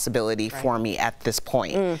was a possibility for me at this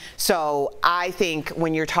point. So I think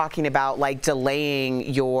when you're talking about like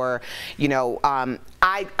delaying your,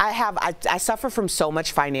 I suffer from so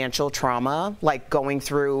much financial trauma, like going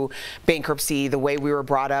through bankruptcy, the way we were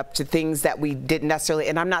brought up, to things that we didn't necessarily,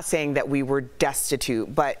 and I'm not saying that we were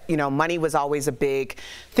destitute, but money was always a big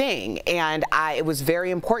thing. And it was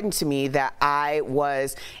very important to me that I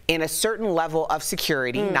was in a certain level of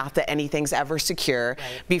security, not that anything's ever secure,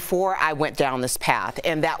 before I went down this path.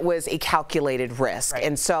 And that was a calculated risk.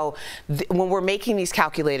 And so when we're making these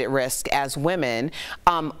calculated risks as women,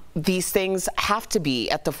 these things have to be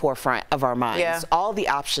at the forefront of our minds. Yeah. All the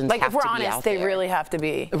options have to be out there. Like, if we're honest, they really have to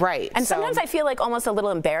be. Right. And sometimes I feel like almost a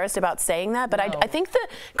little embarrassed about saying that, but I think the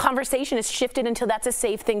conversation has shifted until that's a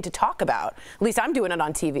safe thing to talk about. At least I'm doing it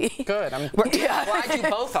on TV. Good. I'm glad you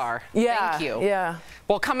both are. Yeah. Thank you. Yeah.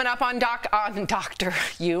 Well, coming up on Dr.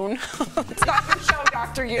 Yoon. It's not your show,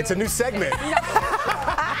 Dr. Yoon. It's a new segment.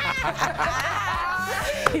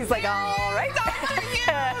 He's like, all right.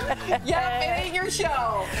 Yep, it ain't your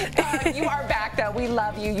show. You are back, though. We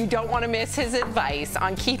love you. You don't want to miss his advice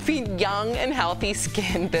on keeping young and healthy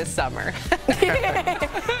skin this summer.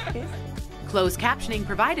 Closed captioning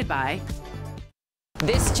provided by...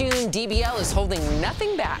 This June, DBL is holding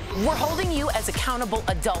nothing back. We're holding you as accountable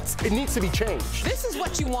adults. It needs to be changed. This is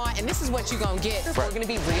what you want, and this is what you're going to get. If we're going to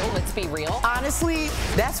be real, let's be real. Honestly,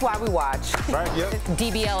 that's why we watch. Right, yep.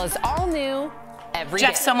 DBL is all new.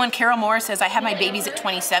 Jeff, someone, Carol Moore, says, I had my babies at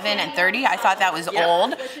 27 and 30. I thought that was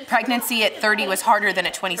old. Pregnancy at 30 was harder than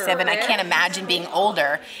at 27. I can't imagine being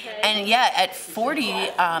older. And yet, at 40,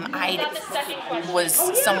 I was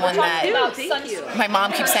someone that, my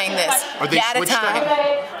mom keeps saying this, out of time.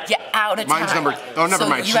 Yeah, out of time. Mine's number, oh, never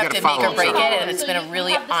mind. You have to make or break it, and it's been a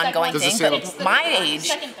really ongoing thing. But my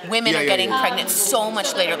age, women are getting pregnant so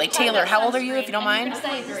much later. Like, Taylor, how old are you, if you don't mind?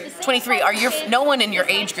 23. No one in your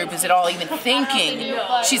age group is at all even thinking.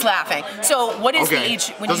 She's laughing. So what is the age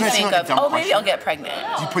when you think of, oh, maybe I'll get pregnant?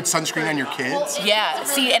 Do you put sunscreen on your kids? Yeah.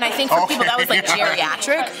 See, and I think for people that was like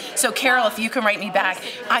geriatric. So Carol, if you can write me back,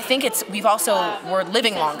 I think we're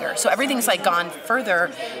living longer. So everything's like gone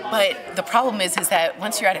further. But the problem is that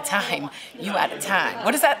once you're out of time, you out of time.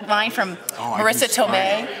 What is that line from Marissa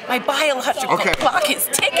Tomei? My biological clock is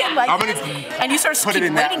ticking like this. And you sort of keep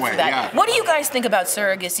waiting for that. Yeah. What do you guys think about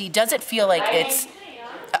surrogacy? Does it feel like it's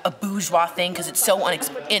a bourgeois thing because it's so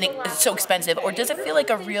expensive, or does it feel like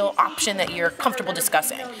a real option that you're comfortable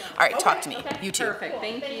discussing? All right, talk to me. You too. Perfect.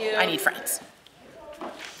 Thank you. I need friends.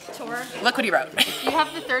 Tor, look what he wrote. You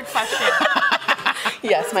have the third question.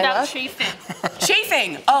 Yes, my love. Chafing.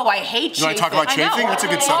 Chafing. Oh, I hate chafing. You want to talk about chafing? That's a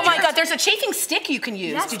good subject. Oh my God, there's a chafing stick you can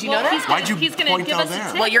use. Yes, Did you know that? Why'd you point out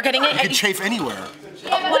there? Well, you're getting it. You can chafe anywhere.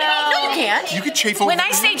 No, you can't. You could chafe over. When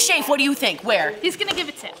I say chafe, what do you think? Where? He's gonna give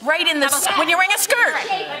it to him. Right in the when you're wearing a skirt.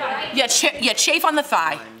 Yeah, chafe on the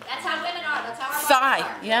thigh. That's how women are. That's how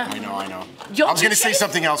thigh. Yeah. I know. I was gonna say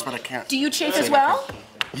something else, but I can't. Do you chafe as well?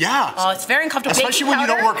 Yeah. Oh, it's very uncomfortable. Especially when you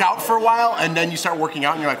don't work out for a while and then you start working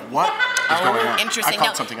out and you're like, what is going on? Interesting. I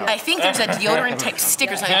caught something else. I think there's a deodorant type stick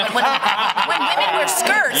or something. When women wear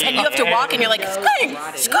skirts and you have to walk and you're like, squeak,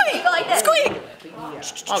 squeak, squeak.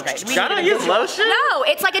 Okay. Gotta use lotion? No,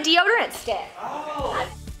 it's like a deodorant stick.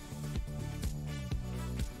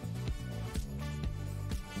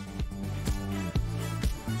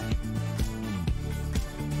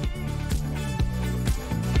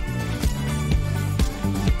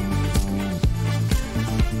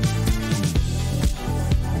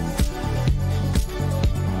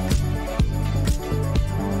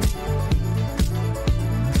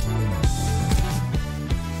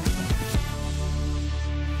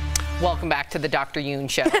 Welcome back to the Dr. Yoon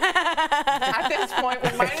Show. At this point,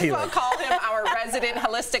 we might as well call him our resident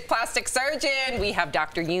holistic plastic surgeon. We have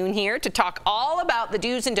Dr. Yoon here to talk all about the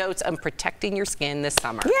do's and don'ts of protecting your skin this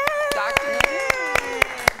summer. Yay! Dr. Yoon.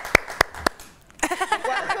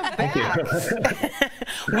 Welcome back.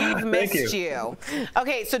 We've missed you.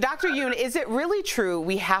 Okay, so Dr. Yoon, is it really true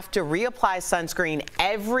we have to reapply sunscreen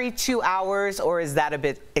every 2 hours, or is that a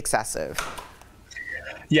bit excessive?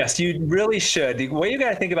 Yes, you really should. The way you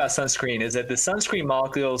got to think about sunscreen is that the sunscreen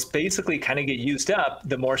molecules basically kind of get used up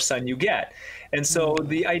the more sun you get. And so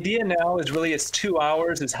the idea now is really it's 2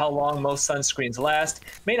 hours is how long most sunscreens last.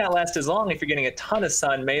 May not last as long if you're getting a ton of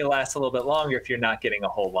sun, may last a little bit longer if you're not getting a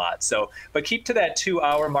whole lot. So, but keep to that 2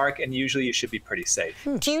 hour mark and usually you should be pretty safe.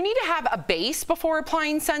 Do you need to have a base before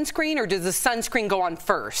applying sunscreen, or does the sunscreen go on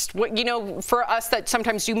first? What, you know, for us that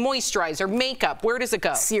sometimes do moisturizer, makeup, where does it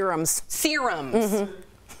go? Serums. Serums.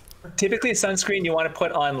 Typically, sunscreen you want to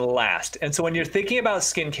put on last. And so when you're thinking about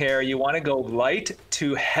skincare, you want to go light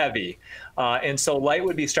to heavy. And so light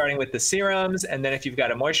would be starting with the serums. And then if you've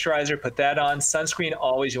got a moisturizer, put that on. Sunscreen,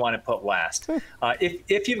 always you want to put last.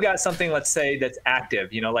 If you've got something, let's say, that's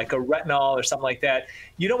active, you know, like a retinol or something like that,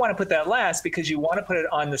 you don't want to put that last because you want to put it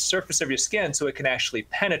on the surface of your skin so it can actually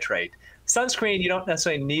penetrate. Sunscreen, you don't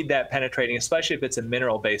necessarily need that penetrating, especially if it's a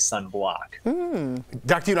mineral-based sunblock.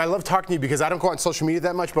 Dr. Yoon, I love talking to you because I don't go on social media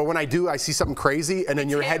that much, but when I do, I see something crazy, and then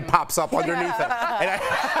your head pops up underneath it.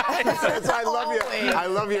 And so I love you. I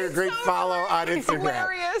love your great follow on Instagram.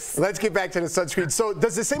 Hilarious. Let's get back to the sunscreen. So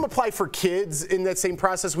does the same apply for kids in that same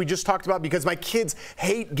process we just talked about? Because my kids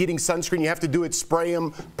hate getting sunscreen. You have to do it, spray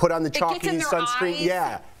them, put on the chalky sunscreen. Eyes.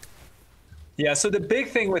 Yeah. Yeah, so the big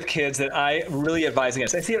thing with kids that I really advise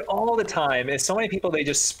against, I see it all the time, is so many people, they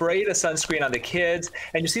just spray the sunscreen on the kids,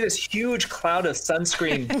 and you see this huge cloud of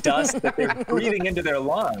sunscreen dust that they're breathing into their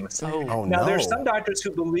lungs. Now, there's some doctors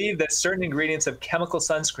who believe that certain ingredients of chemical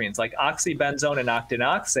sunscreens, like oxybenzone and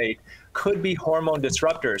octinoxate, could be hormone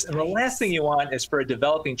disruptors. And the last thing you want is for a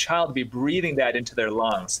developing child to be breathing that into their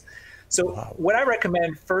lungs. So what I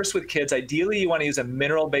recommend first with kids, ideally you want to use a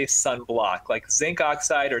mineral-based sunblock like zinc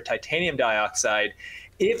oxide or titanium dioxide.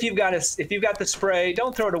 If you've got the spray,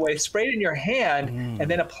 don't throw it away. Spray it in your hand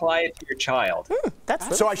and then apply it to your child.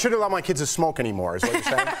 So I shouldn't allow my kids to smoke anymore, is what you're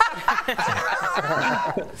saying?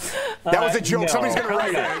 That was a joke. No. Somebody's going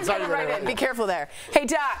to write it. Be careful there. Hey,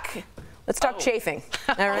 Doc. Let's talk chafing,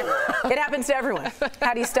 all right? It happens to everyone.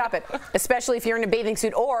 How do you stop it? Especially if you're in a bathing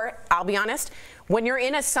suit, or, I'll be honest, when you're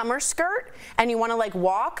in a summer skirt and you want to, like,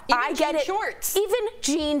 walk, I get it. Shorts. Even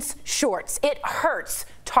jeans shorts. It hurts.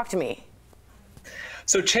 Talk to me.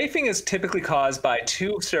 So chafing is typically caused by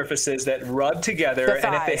two surfaces that rub together,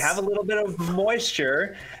 and if they have a little bit of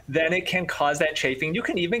moisture, then it can cause that chafing. You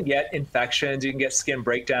can even get infections, you can get skin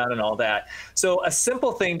breakdown and all that. So a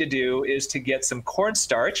simple thing to do is to get some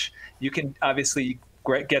cornstarch. You can obviously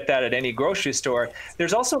get that at any grocery store.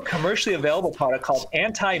 There's also a commercially available product called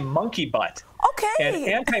anti-monkey butt. Okay. And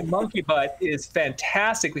anti-monkey butt is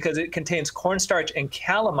fantastic because it contains cornstarch and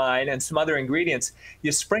calamine and some other ingredients.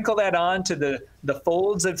 You sprinkle that on to the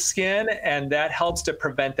folds of skin, and that helps to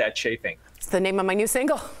prevent that chafing. It's the name of my new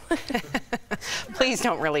single. Please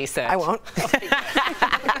don't release it. I won't.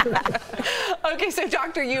 Okay, so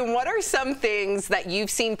Dr. Yoon, what are some things that you've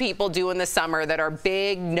seen people do in the summer that are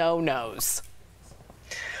big no-nos?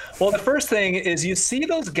 Well, the first thing is you see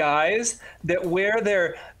those guys that wear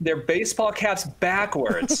their baseball caps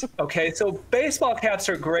backwards, okay? So baseball caps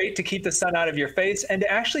are great to keep the sun out of your face and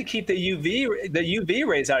to actually keep the UV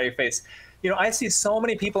rays out of your face. You know, I see so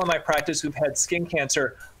many people in my practice who've had skin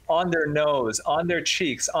cancer on their nose, on their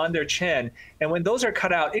cheeks, on their chin, and when those are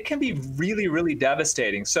cut out, it can be really, really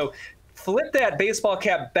devastating. So flip that baseball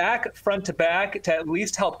cap back, front to back, to at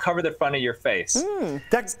least help cover the front of your face.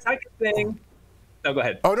 That's the second thing. No, go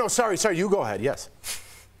ahead. Oh, no, sorry, you go ahead, yes.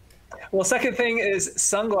 Well, second thing is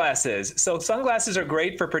sunglasses. So sunglasses are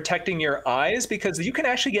great for protecting your eyes because you can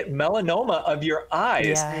actually get melanoma of your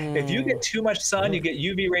eyes. Yeah. If you get too much sun, you get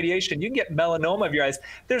UV radiation, you can get melanoma of your eyes.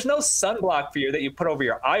 There's no sunblock for you that you put over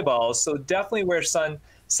your eyeballs, so definitely wear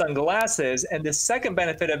sunglasses. And the second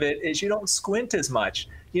benefit of it is you don't squint as much.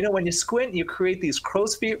 You know, when you squint, you create these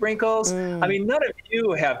crow's feet wrinkles. I mean, none of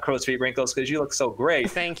you have crow's feet wrinkles because you look so great.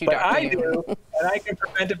 Thank you, but Dr. I do, and I can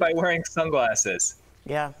prevent it by wearing sunglasses.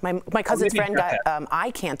 Yeah, my cousin's friend got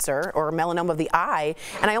eye cancer or melanoma of the eye,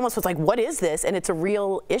 and I almost was like, what is this? And it's a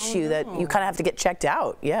real issue that you kind of have to get checked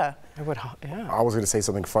out. Yeah. I was going to say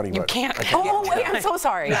something funny, but can't. Oh, wait, I'm so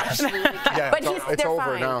sorry. Yeah, but it's they're over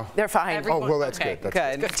fine. now. They're fine. Oh, well, that's good.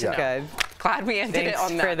 Good. Glad we ended Thanks it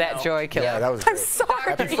on that for that note. joy killer. Yeah, that was I'm great. sorry.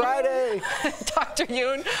 Happy Friday. Dr.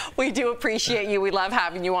 Yoon, we do appreciate you. We love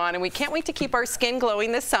having you on, and we can't wait to keep our skin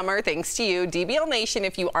glowing this summer. Thanks to you, DBL Nation.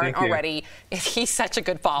 If you aren't already, he's such a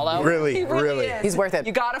good follow. Really, he really is. He's worth it.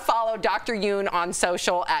 You got to follow Dr. Yoon on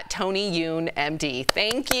social at Tony Yoon MD.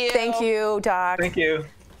 Thank you. Thank you, Doc. Thank you.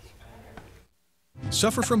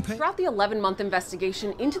 Suffer from pain. Throughout the 11-month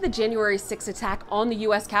investigation into the January 6th attack on the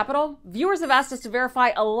U.S. Capitol, viewers have asked us to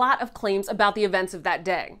verify a lot of claims about the events of that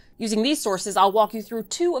day. Using these sources, I'll walk you through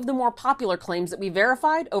two of the more popular claims that we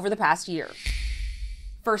verified over the past year.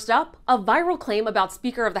 First up, a viral claim about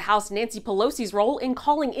Speaker of the House Nancy Pelosi's role in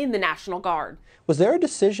calling in the National Guard. Was there a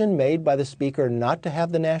decision made by the Speaker not to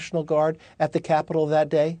have the National Guard at the Capitol that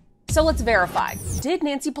day? So let's verify. Did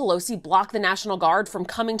Nancy Pelosi block the National Guard from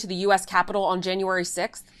coming to the U.S. Capitol on January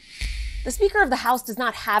 6th? The Speaker of the House does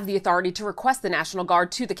not have the authority to request the National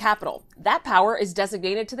Guard to the Capitol. That power is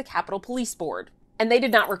designated to the Capitol Police Board. And they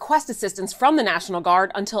did not request assistance from the National Guard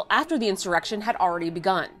until after the insurrection had already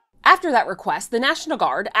begun. After that request, the National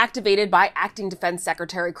Guard, activated by Acting Defense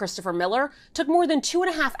Secretary Christopher Miller, took more than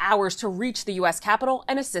 2.5 hours to reach the U.S. Capitol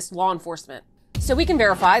and assist law enforcement. So we can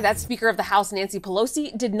verify that Speaker of the House Nancy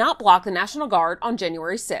Pelosi did not block the National Guard on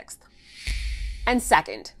January 6th. And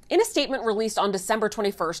second, in a statement released on December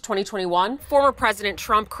 21st, 2021, former President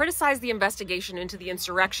Trump criticized the investigation into the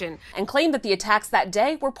insurrection and claimed that the attacks that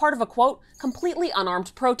day were part of a, quote, completely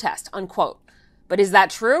unarmed protest, unquote. But is that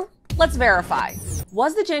true? Let's verify.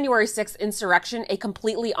 Was the January 6th insurrection a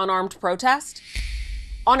completely unarmed protest?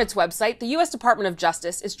 On its website, the U.S. Department of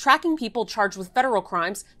Justice is tracking people charged with federal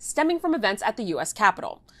crimes stemming from events at the U.S.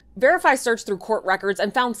 Capitol. Verify searched through court records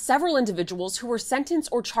and found several individuals who were sentenced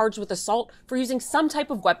or charged with assault for using some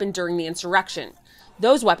type of weapon during the insurrection.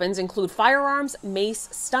 Those weapons include firearms, mace,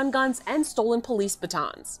 stun guns, and stolen police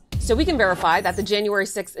batons. So we can verify that the January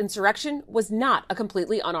 6th insurrection was not a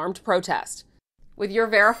completely unarmed protest. With your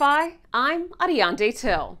Verify, I'm Ariane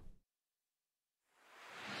Till.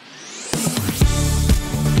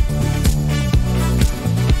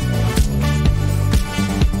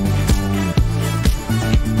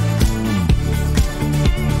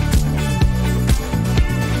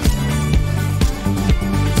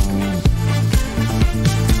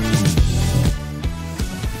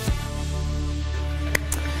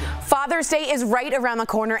 Father's Day is right around the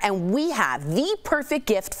corner, and we have the perfect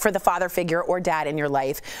gift for the father figure or dad in your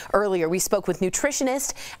life. Earlier, we spoke with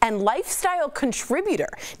nutritionist and lifestyle contributor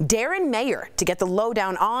Darren Mayer to get the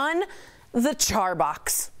lowdown on the Char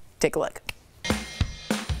Box. Take a look.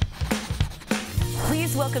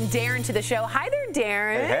 Please welcome Darren to the show. Hi there,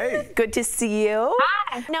 Darren. Hey. Good to see you.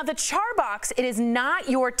 Hi. Now, the Char Box, it is not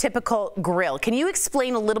your typical grill. Can you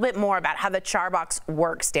explain a little bit more about how the Char Box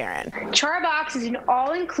works, Darren? Char Box is an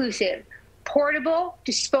all-inclusive, portable,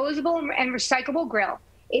 disposable, and recyclable grill.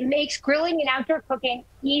 It makes grilling and outdoor cooking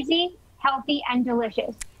easy, healthy, and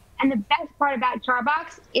delicious. And the best part about Char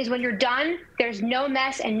Box is when you're done, there's no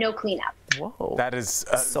mess and no cleanup. Whoa. That is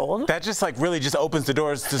sold. That just like really just opens the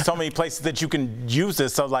doors to so many places that you can use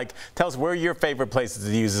this. So like, tell us where are your favorite places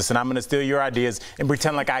to use this, and I'm going to steal your ideas and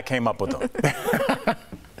pretend like I came up with them.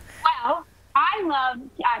 Well, I love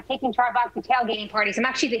taking Char Box to tailgating parties. I'm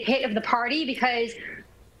actually the hit of the party because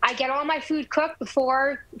I get all my food cooked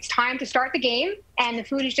before it's time to start the game, and the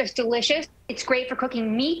food is just delicious. It's great for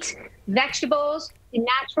cooking meat, vegetables. The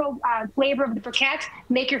natural flavor of the briquettes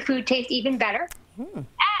make your food taste even better.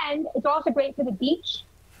 And it's also great for the beach,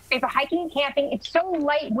 great for hiking and camping. It's so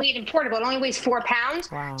lightweight and portable. It only weighs 4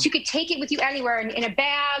 pounds. Wow. So you could take it with you anywhere in a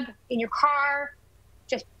bag, in your car,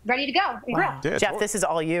 just ready to go. Wow. Yeah, Jeff, this is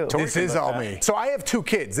all you. This is all me. So I have 2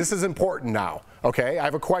 kids. This is important now. Okay, I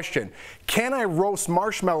have a question. Can I roast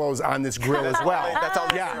marshmallows on this grill as well? That's all.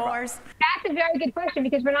 Yeah. That's a very good question,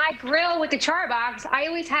 because when I grill with the Char Box, I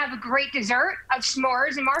always have a great dessert of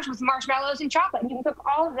s'mores and marshmallows and chocolate. And you can cook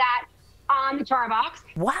all of that on the Char Box.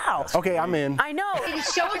 Wow. Okay, I'm in. I know. It is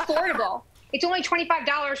so affordable. It's only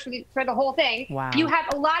 $25 for the whole thing. Wow. You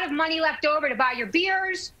have a lot of money left over to buy your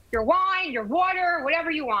beers, your wine, your water,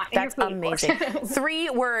 whatever you want. That's amazing. 3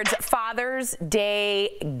 words: Father's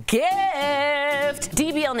Day gift.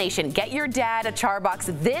 DBL Nation, get your dad a Char Box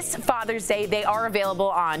this Father's Day. They are available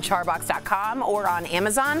on charbox.com or on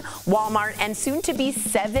Amazon, Walmart, and soon to be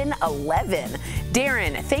 7-Eleven.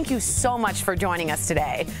 Darren, thank you so much for joining us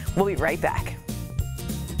today. We'll be right back.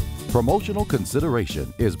 Promotional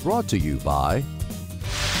consideration is brought to you by...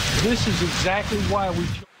 This is exactly why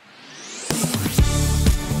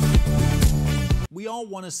We all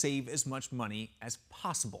want to save as much money as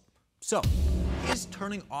possible. So, is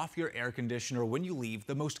turning off your air conditioner when you leave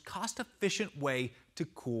the most cost-efficient way to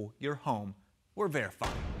cool your home? We're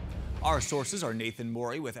verifying. Our sources are Nathan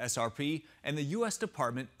Morey with SRP and the U.S.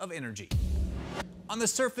 Department of Energy. On the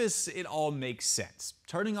surface, it all makes sense.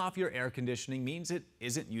 Turning off your air conditioning means it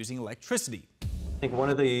isn't using electricity. I think one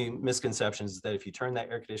of the misconceptions is that if you turn that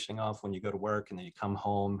air conditioning off when you go to work and then you come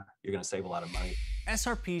home, you're going to save a lot of money.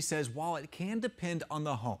 SRP says while it can depend on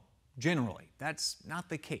the home, generally that's not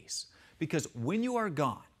the case, because when you are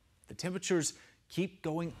gone, the temperatures keep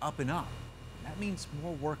going up and up. That means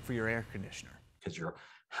more work for your air conditioner. Because your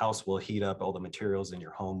house will heat up, all the materials in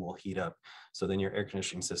your home will heat up. So then your air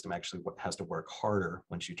conditioning system actually has to work harder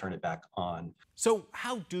once you turn it back on. So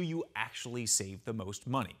how do you actually save the most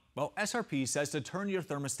money? Well, SRP says to turn your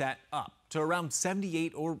thermostat up to around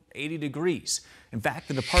 78 or 80 degrees. In fact,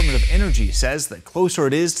 the Department of Energy says the closer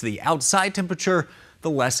it is to the outside temperature, the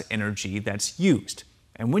less energy that's used.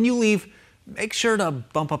 And when you leave, make sure to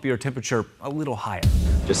bump up your temperature a little higher.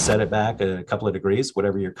 Just set it back a couple of degrees,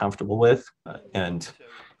 whatever you're comfortable with, and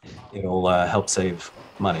it'll help save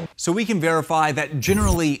money. So we can verify that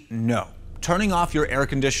generally, no. Turning off your air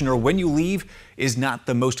conditioner when you leave is not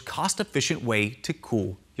the most cost-efficient way to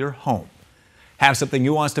cool your home. Have something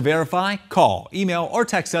you want us to verify? Call, email, or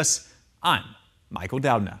text us. I'm Michael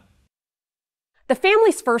Doudna. The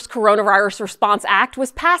Families First Coronavirus Response Act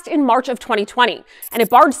was passed in March of 2020, and it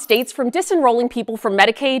barred states from disenrolling people from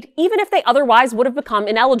Medicaid, even if they otherwise would have become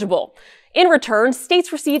ineligible. In return,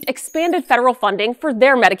 states received expanded federal funding for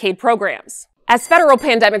their Medicaid programs. As federal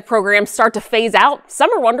pandemic programs start to phase out,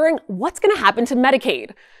 some are wondering what's going to happen to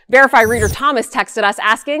Medicaid. Verify reader Thomas texted us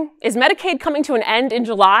asking, is Medicaid coming to an end in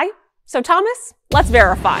July? So Thomas, let's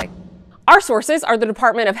verify. Our sources are the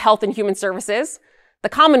Department of Health and Human Services, the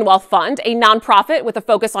Commonwealth Fund, a nonprofit with a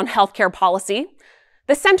focus on healthcare policy,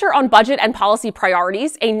 the Center on Budget and Policy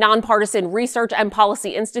Priorities, a nonpartisan research and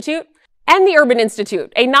policy institute, and the Urban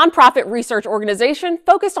Institute, a nonprofit research organization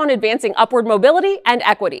focused on advancing upward mobility and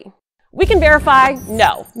equity. We can verify,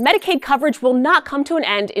 no, Medicaid coverage will not come to an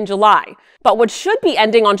end in July. But what should be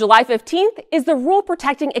ending on July 15th is the rule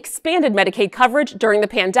protecting expanded Medicaid coverage during the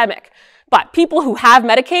pandemic. But people who have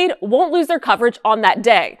Medicaid won't lose their coverage on that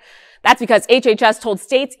day. That's because HHS told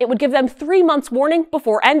states it would give them 3 months warning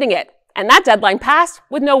before ending it. And that deadline passed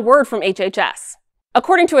with no word from HHS.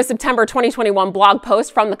 According to a September 2021 blog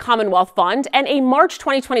post from the Commonwealth Fund and a March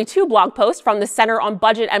 2022 blog post from the Center on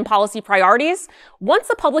Budget and Policy Priorities, once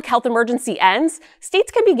the public health emergency ends,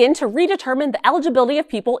 states can begin to redetermine the eligibility of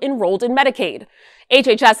people enrolled in Medicaid.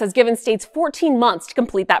 HHS has given states 14 months to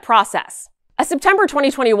complete that process. A September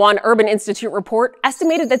 2021 Urban Institute report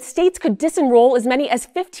estimated that states could disenroll as many as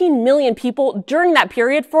 15 million people during that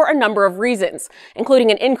period for a number of reasons,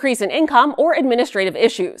 including an increase in income or administrative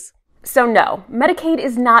issues. So no, Medicaid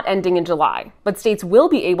is not ending in July, but states will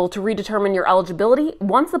be able to redetermine your eligibility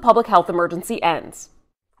once the public health emergency ends.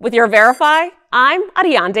 With your Verify, I'm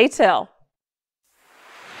Ariane Till.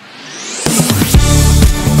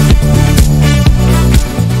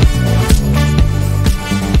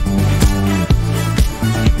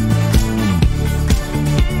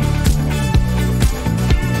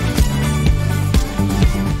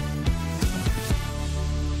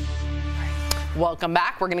 Welcome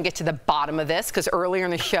back. We're going to get to the bottom of this because earlier in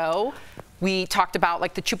the show, we talked about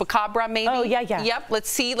like the chupacabra maybe. Oh, yeah. Yep.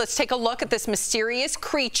 Let's take a look at this mysterious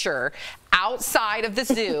creature outside of the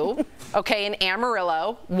zoo, okay, in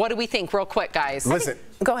Amarillo. What do we think real quick, guys? Listen.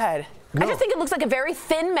 Go ahead. No. I just think it looks like a very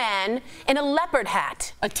thin man in a leopard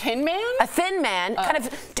hat. A tin man? A thin man, kind of,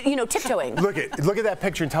 tiptoeing. Look at that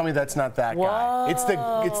picture and tell me that's not that guy. It's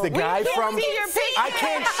the guy from. I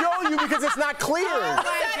can't show you because it's not clear. Oh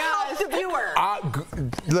my gosh. The viewer.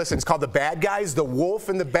 Listen, it's called The Bad Guys, The Wolf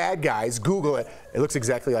and the Bad Guys. Google it. It looks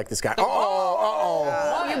exactly like this guy.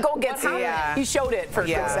 You go get some. Yeah. You showed it for a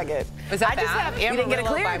quick second. I just have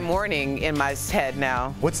Amarillo by morning in my head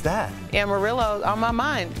now. What's that? Amarillo on my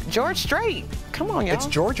mind. George Strait. Come on, y'all. It's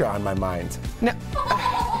Georgia on my mind. No.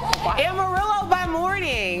 Amarillo by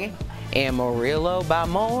morning. Amarillo by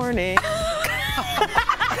morning.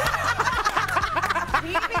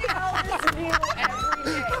 DBL is new every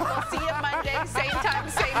day. We'll see you Monday, same time,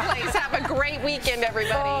 same place. Have a great weekend,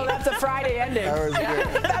 everybody. Oh, that's a Friday ending. That was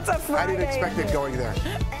good. That's a Friday I didn't expect it going there.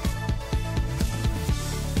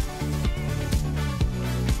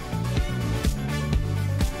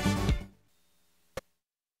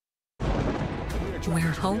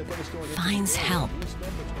 Where hope finds help.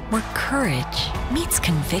 Where courage meets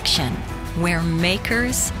conviction. Where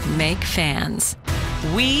makers make fans.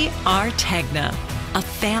 We are Tegna, a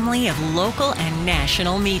family of local and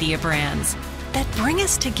national media brands that bring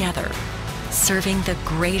us together, serving the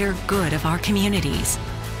greater good of our communities.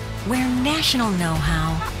 Where national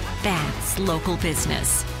know-how backs local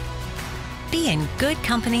business. be in good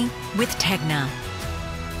company with Tegna.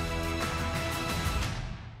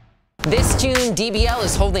 This June, DBL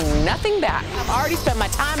is holding nothing back. I've already spent my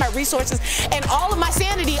time, my resources, and all of my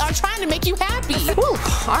sanity on trying to make you happy. Whew,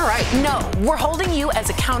 all right. No, we're holding you as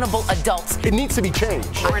accountable adults. It needs to be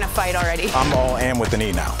changed. We're in a fight already. I'm all in with the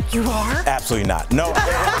knee now. You are? Absolutely not. No.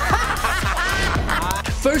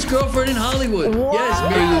 First girlfriend in Hollywood. What? Yes,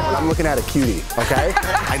 baby. I'm looking at a cutie, okay?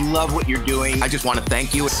 I love what you're doing. I just want to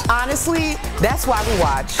thank you. Honestly, that's why we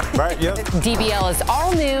watch. Right, yep. DBL is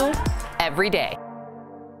all new every day.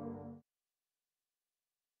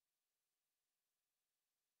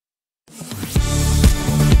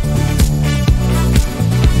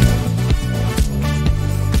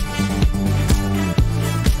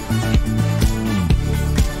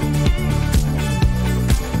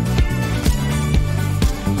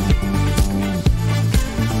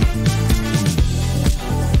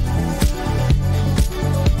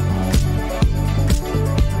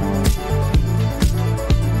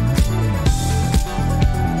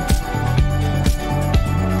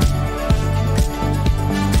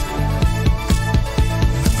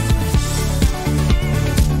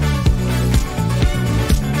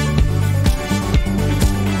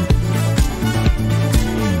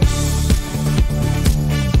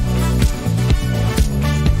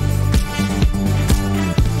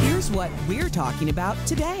 Talking about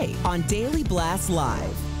today on Daily Blast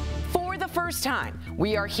Live. For the first time,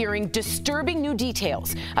 we are hearing disturbing new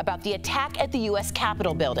details about the attack at the U.S.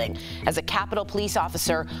 Capitol building as a Capitol police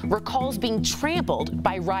officer recalls being trampled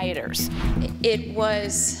by rioters. It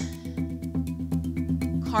was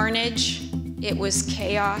carnage. It was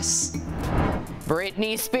chaos.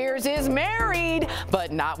 Britney Spears is married,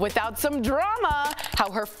 but not without some drama.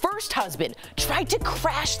 How her first husband tried to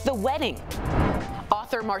crash the wedding.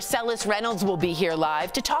 Author Marcellus Reynolds will be here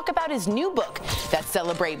live to talk about his new book that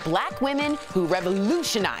celebrates black women who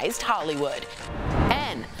revolutionized Hollywood.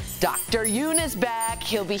 And Dr. Yoon is back.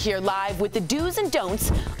 He'll be here live with the do's and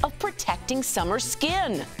don'ts of protecting summer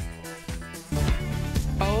skin.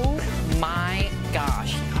 Oh my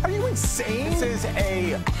gosh. Are you insane? This is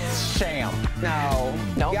a sham. No.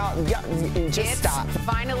 No. Y'all, just stop.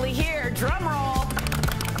 Finally here. Drum roll.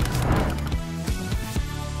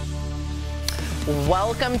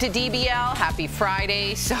 Welcome to DBL. Happy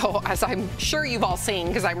Friday. So, as I'm sure you've all seen,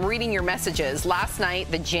 because I'm reading your messages, last night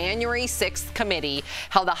the January 6th committee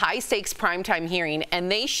held a high-stakes primetime hearing,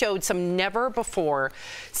 and they showed some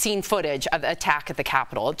never-before-seen footage of the attack at the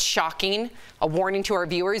Capitol. It's shocking. A warning to our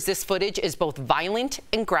viewers, this footage is both violent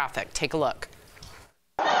and graphic. Take a look.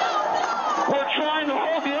 We're trying to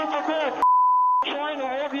hold the upper deck. Trying to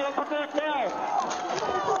hold the upper deck now.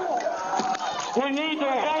 We need to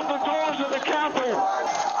hold the doors of the Capitol.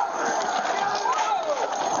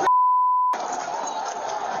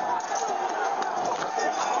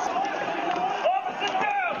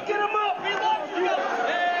 Get him up! He loves you!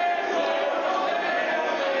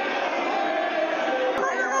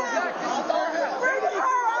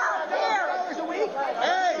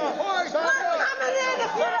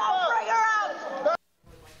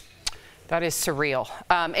 That is surreal.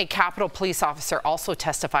 A Capitol police officer also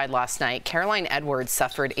testified last night. Caroline Edwards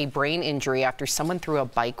suffered a brain injury after someone threw a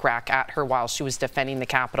bike rack at her while she was defending the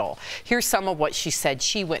Capitol. Here's some of what she said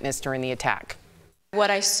she witnessed during the attack. What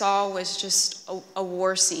I saw was just a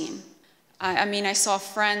war scene. I mean, I saw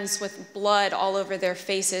friends with blood all over their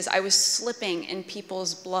faces. I was slipping in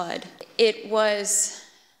people's blood. It was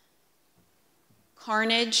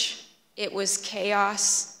carnage. It was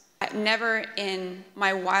chaos. Never in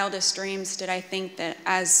my wildest dreams did I think that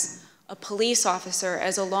as a police officer,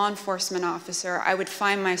 as a law enforcement officer, I would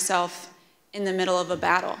find myself in the middle of a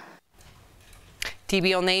battle.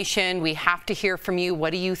 DBL Nation, we have to hear from you.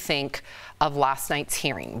 What do you think of last night's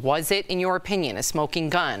hearing? Was it, in your opinion, a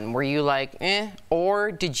smoking gun? Were you like,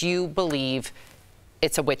 or did you believe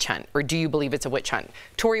it's a witch hunt? Or do you believe it's a witch hunt?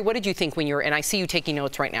 Tori, what did you think when you were, and I see you taking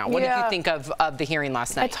notes right now. What did you think of the hearing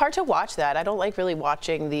last night? It's hard to watch that. I don't like really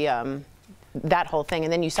watching the that whole thing,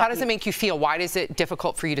 and then you saw. How does it make you feel? Why is it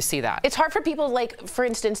difficult for you to see that? It's hard for people, like, for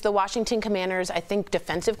instance, the Washington Commanders, I think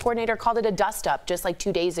defensive coordinator called it a dust-up just like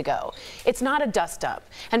 2 days ago. It's not a dust-up.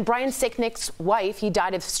 And Brian Sicknick's wife, he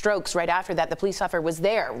died of strokes right after that. The police officer was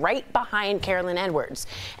there, right behind Carolyn Edwards.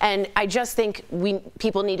 And I just think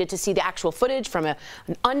people needed to see the actual footage from an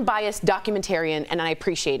unbiased documentarian, and I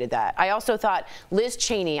appreciated that. I also thought Liz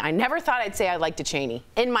Cheney, I never thought I'd say I liked a Cheney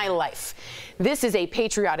in my life. This is a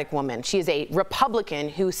patriotic woman. She is a a Republican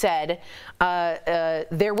who said,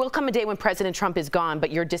 there will come a day when President Trump is gone,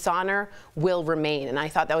 but your dishonor will remain. And I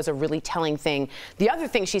thought that was a really telling thing. The other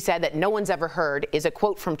thing she said that no one's ever heard is a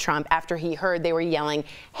quote from Trump after he heard they were yelling,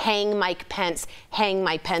 "Hang Mike Pence, hang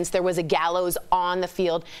Mike Pence." There was a gallows on the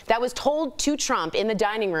field. That was told to Trump in the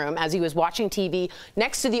dining room as he was watching TV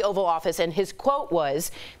next to the Oval Office. And his quote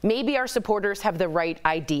was, "Maybe our supporters have the right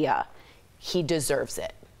idea. He deserves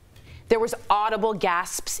it." There was audible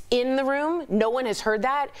gasps in the room. No one has heard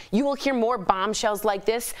that. You will hear more bombshells like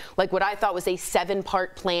this, like what I thought was a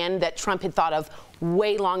 7-part plan that Trump had thought of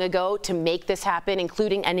way long ago to make this happen,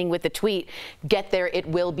 including ending with the tweet, "Get there, it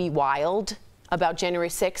will be wild," about January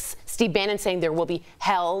 6th. Steve Bannon saying there will be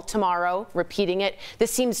hell tomorrow, repeating it.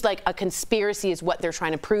 This seems like a conspiracy is what they're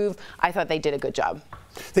trying to prove. I thought they did a good job.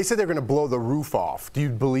 They said they're going to blow the roof off. Do you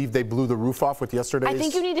believe they blew the roof off with yesterday's? I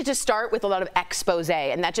think you needed to start with a lot of expose,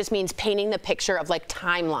 and that just means painting the picture of like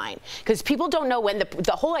timeline. Because people don't know when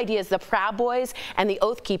the whole idea is the Proud Boys and the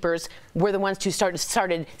Oath Keepers were the ones who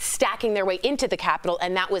started stacking their way into the Capitol,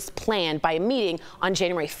 and that was planned by a meeting on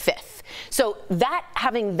January 5th. So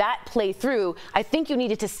having that play through, I think you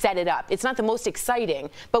needed to set it up. It's not the most exciting,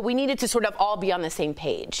 but we needed to sort of all be on the same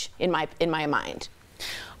page in my mind.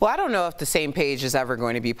 Well, I don't know if the same page is ever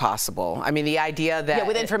going to be possible. I mean, the idea that... Yeah,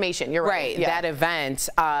 with information, you're right. Yeah. That event,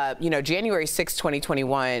 you know, January 6,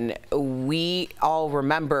 2021, we all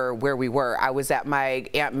remember where we were. I was at my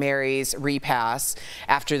Aunt Mary's repast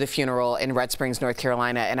after the funeral in Red Springs, North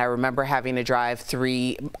Carolina, and I remember having to drive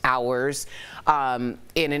 3 hours in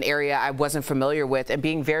an area I wasn't familiar with and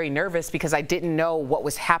being very nervous because I didn't know what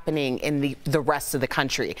was happening in the rest of the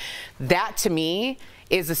country. That, to me,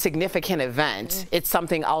 is a significant event. It's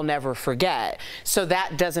something I'll never forget. So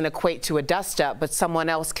that doesn't equate to a dust-up, but someone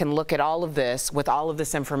else can look at all of this with all of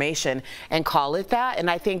this information and call it that.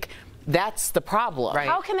 And I think that's the problem. Right.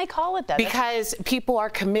 How can they call it that? Because people are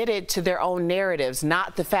committed to their own narratives,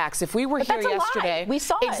 not the facts. If we were here yesterday, we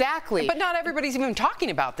saw exactly. But not everybody's even talking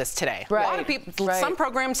about this today. Right. A lot of people, some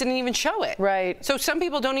programs didn't even show it. Right. So some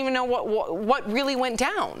people don't even know what really went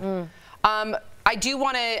down. I do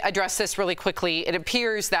want to address this really quickly. It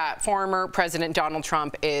appears that former President Donald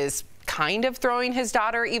Trump is kind of throwing his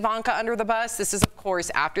daughter Ivanka under the bus. This is, of course,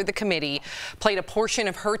 after the committee played a portion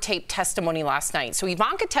of her taped testimony last night. So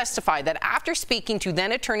Ivanka testified that after speaking to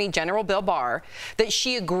then Attorney General Bill Barr, that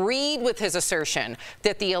she agreed with his assertion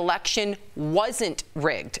that the election wasn't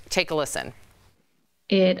rigged. Take a listen.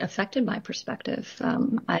 It affected my perspective.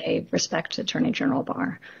 I respect Attorney General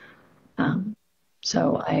Barr.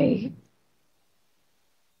 So I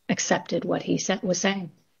accepted what he was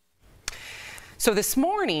saying. So this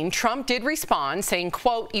morning, Trump did respond saying,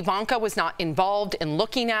 quote, Ivanka was not involved in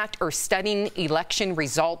looking at or studying election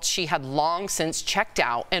results. She had long since checked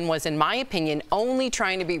out and was, in my opinion, only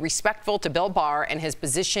trying to be respectful to Bill Barr and his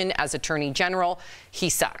position as Attorney General. He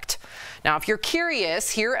sucked. Now, if you're curious,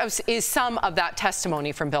 here is some of that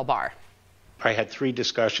testimony from Bill Barr. I had 3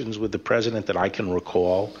 discussions with the president that I can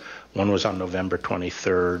recall. One was on November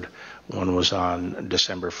 23rd, one was on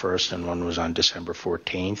December 1st, and one was on December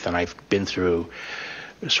 14th. And I've been through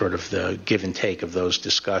sort of the give and take of those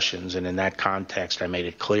discussions. And in that context, I made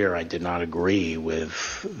it clear I did not agree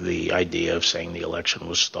with the idea of saying the election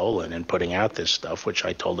was stolen and putting out this stuff, which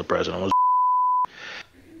I told the president was.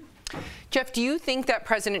 Jeff, do you think that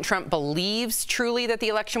President Trump believes truly that the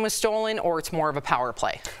election was stolen, or it's more of a power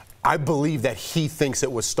play? I believe that he thinks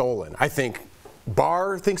it was stolen. I think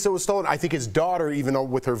Barr thinks it was stolen. I think his daughter, even though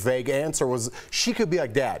with her vague answer, she could be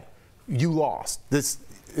like, Dad, you lost.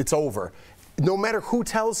 It's over. No matter who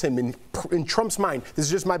tells him, in Trump's mind, this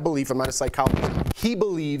is just my belief, I'm not a psychologist, he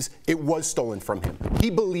believes it was stolen from him.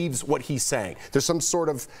 He believes what he's saying. There's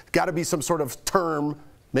got to be some sort of term.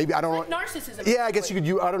 Maybe, I don't know. Narcissism. Yeah, I guess you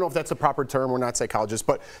could I don't know if that's a proper term. We're not psychologists,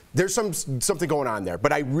 but there's something going on there.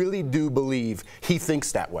 But I really do believe he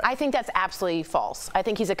thinks that way. I think that's absolutely false. I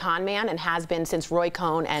think he's a con man and has been since Roy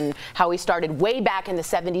Cohn and how he started way back in the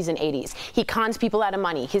 70s and 80s. He cons people out of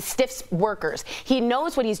money. He stiffs workers. He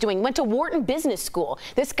knows what he's doing. Went to Wharton Business School.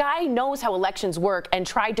 This guy knows how elections work and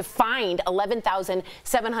tried to find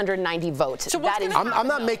 11,790 votes. So I'm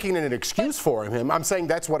not making it an excuse for him. I'm saying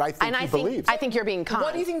that's what I think he believes. I think you're being conned.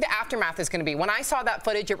 What do you think the aftermath is going to be? When I saw that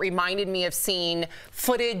footage, it reminded me of seeing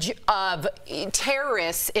footage of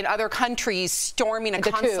terrorists in other countries storming a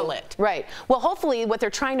consulate. Coup. Right. Well, hopefully what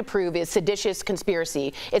they're trying to prove is seditious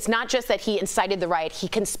conspiracy. It's not just that he incited the riot. He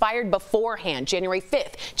conspired beforehand, January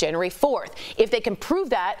 5th, January 4th. If they can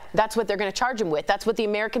prove that, that's what they're going to charge him with. That's what the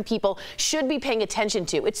American people should be paying attention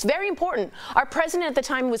to. It's very important. Our president at the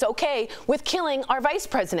time was okay with killing our vice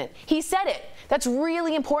president. He said it. That's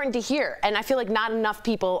really important to hear. And I feel like not enough people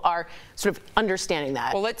people are sort of understanding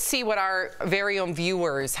that. Well, let's see what our very own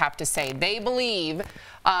viewers have to say. They believe,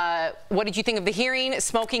 what did you think of the hearing?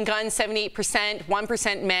 Smoking gun, 78%,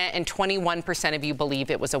 1% meh, and 21% of you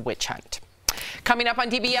believe it was a witch hunt. Coming up on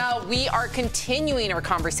DBL, we are continuing our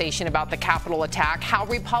conversation about the Capitol attack, how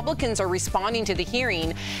Republicans are responding to the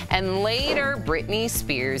hearing, and later, Britney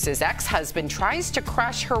Spears' ex-husband tries to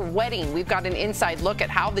crush her wedding. We've got an inside look at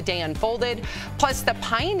how the day unfolded, plus the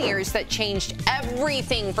pioneers that changed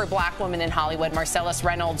everything for black women in Hollywood. Marcellus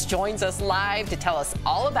Reynolds joins us live to tell us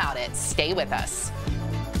all about it. Stay with us.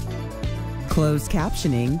 Closed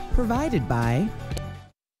captioning provided by...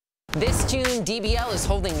 This June, DBL is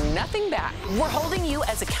holding nothing back. We're holding you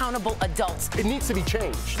as accountable adults. It needs to be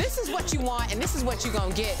changed. This is what you want, and this is what you're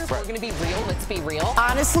going to get. If we're going to be real, let's be real.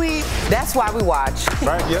 Honestly, that's why we watch.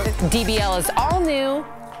 Right, yep. DBL is all new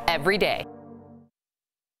every day.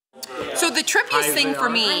 So the trippiest thing for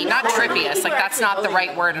me, not trippiest, like that's not the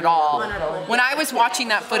right word at all. When I was watching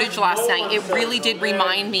that footage last night, it really did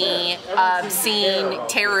remind me of seeing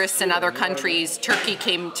terrorists in other countries. Turkey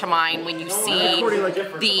came to mind when you see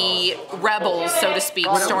the rebels, so to speak,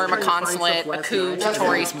 storm a consulate, a coup to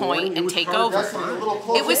Tories' point, and take over.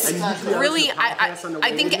 It was really,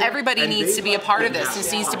 I think everybody needs to be a part of this.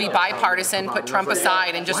 This needs to be bipartisan, put Trump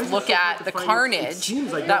aside, and just look at the carnage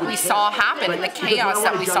that we saw happen and the chaos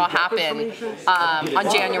that we saw happen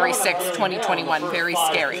on January 6th, 2021. Very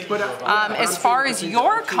scary. As far as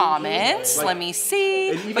your comments, let me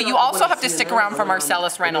see. But you also have to stick around for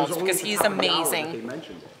Marcellus Reynolds because he's amazing.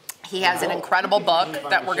 He has an incredible book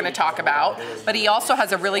that we're going to talk about, but he also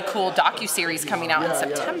has a really cool docuseries coming out in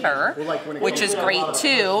September, which is great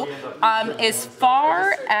too. As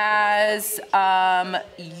far as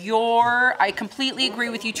I completely agree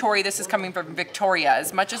with you, Tori. This is coming from Victoria.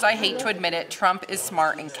 As much as I hate to admit it, Trump is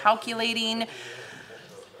smart and calculating.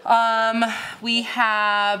 We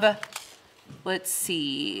have... Let's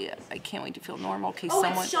see. I can't wait to feel normal. Okay,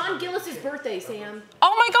 It's Sean Gillis's birthday, Sam.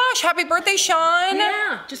 Oh my gosh! Happy birthday, Sean!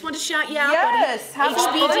 Yeah, just want to shout you out, yes, buddy.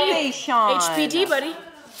 Happy birthday, Sean. HBD, buddy.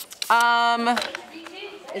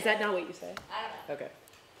 Is that not what you said? Okay.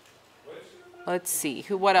 Let's see.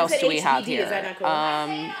 What else do we have here? Is that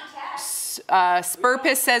not cool?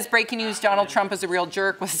 Spurpus says breaking news: Donald Trump is a real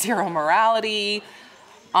jerk with zero morality.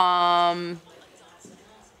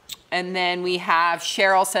 And then we have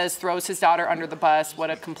Cheryl says throws his daughter under the bus. What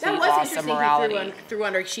a complete loss of morality. He threw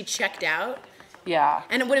under. She checked out. Yeah.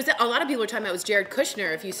 And what is that? A lot of people are talking about was Jared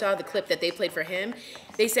Kushner. If you saw the clip that they played for him,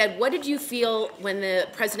 they said, "What did you feel when the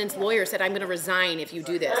president's lawyer said, 'I'm going to resign if you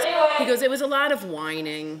do this'?" He goes, "It was a lot of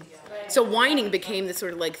whining." So whining became this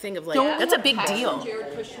sort of like thing of like that's a big deal.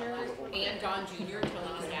 Jared Kushner and Don Jr.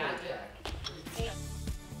 killing his dad.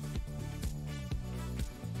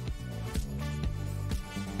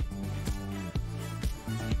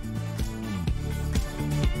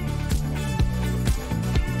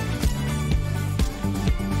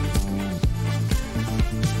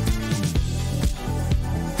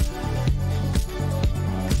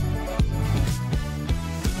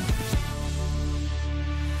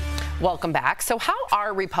 Welcome back. So how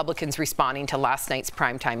are Republicans responding to last night's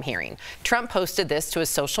primetime hearing? Trump posted this to his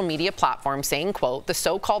social media platform saying, quote, "The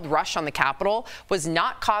so-called rush on the Capitol was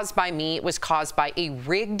not caused by me. It was caused by a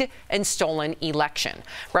rigged and stolen election."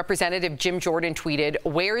 Representative Jim Jordan tweeted,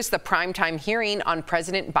 "Where's the primetime hearing on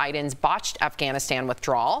President Biden's botched Afghanistan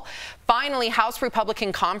withdrawal?" Finally, House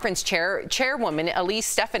Republican Conference Chairwoman Elise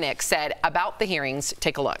Stefanik said about the hearings,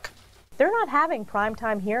 take a look. They're not having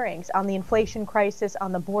primetime hearings on the inflation crisis,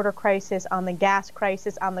 on the border crisis, on the gas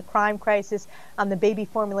crisis, on the crime crisis, on the baby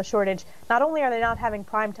formula shortage. Not only are they not having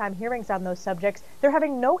primetime hearings on those subjects, they're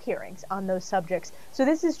having no hearings on those subjects. So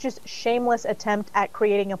this is just shameless attempt at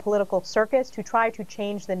creating a political circus to try to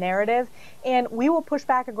change the narrative, and we will push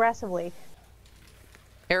back aggressively.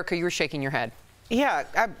 Erica, you were shaking your head. Yeah.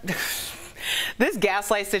 This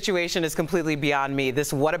gaslight situation is completely beyond me.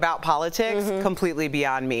 This what about politics, completely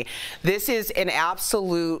beyond me. This is an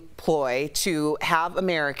absolute ploy to have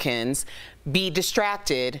Americans be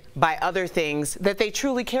distracted by other things that they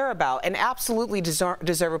truly care about and absolutely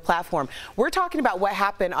deserve a platform. We're talking about what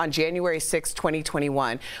happened on January 6,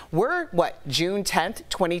 2021. We're, what, June 10th,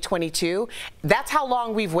 2022? That's how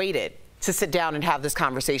long we've waited. to sit down and have this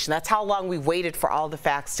conversation. That's how long we waited for all the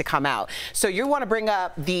facts to come out. So you want to bring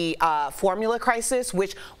up the formula crisis,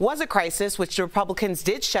 which was a crisis, which the Republicans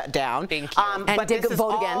did shut down. Thank you. And did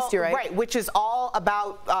vote against, you're right. Right, which is all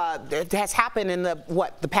about, it has happened in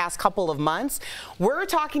the past couple of months. We're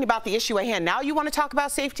talking about the issue at hand. Now you want to talk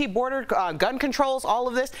about safety, border, gun controls, all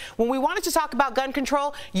of this. When we wanted to talk about gun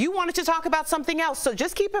control, you wanted to talk about something else. So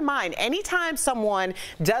just keep in mind, anytime someone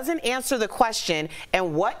doesn't answer the question,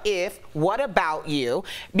 and what if, what about you,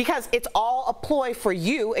 because it's all a ploy for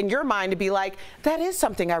you in your mind to be like, that is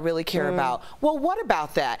something I really care about. Well, what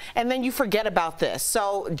about that? And then you forget about this.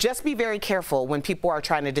 So just be very careful when people are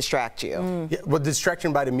trying to distract you. Yeah, well,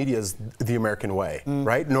 distraction by the media is the American way,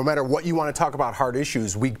 right? No matter what you want to talk about hard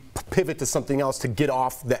issues, we pivot to something else to get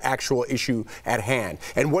off the actual issue at hand.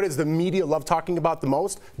 And what does the media love talking about the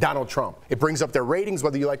most? Donald Trump. It brings up their ratings,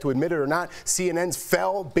 whether you like to admit it or not. CNN's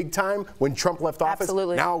fell big time when Trump left office.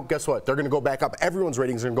 Absolutely. Now, guess what? They're going to go back up. Everyone's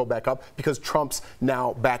ratings are going to go back up because Trump's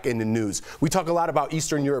now back in the news. We talk a lot about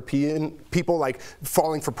Eastern European people like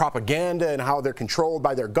falling for propaganda and how they're controlled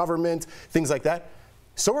by their government, things like that.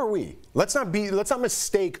 So are we. Let's not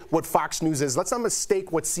mistake what Fox News is. Let's not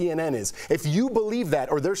mistake what CNN is. If you believe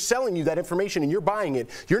that, or they're selling you that information and you're buying it,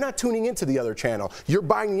 you're not tuning into the other channel. You're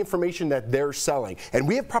buying the information that they're selling. And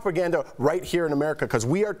we have propaganda right here in America because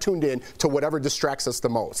we are tuned in to whatever distracts us the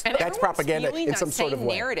most. And that's propaganda in some sort of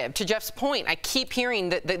way. Narrative. To Jeff's point, I keep hearing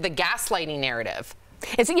the gaslighting narrative.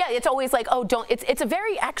 It's always like, oh, don't. It's a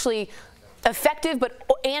very actually effective but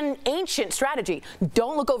ancient strategy.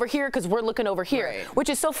 Don't look over here because we're looking over here, which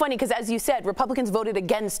is so funny because, as you said, Republicans voted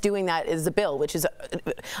against doing that as a bill, which is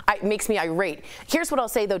makes me irate. Here's what I'll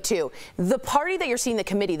say, though, too. The party that you're seeing, the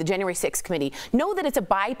committee, the January 6th committee, know that it's a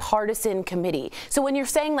bipartisan committee. So when you're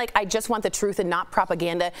saying, like, I just want the truth and not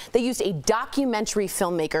propaganda, they used a documentary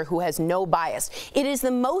filmmaker who has no bias. It is the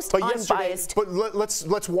most unbiased. But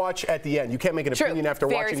let's watch at the end. You can't make an opinion after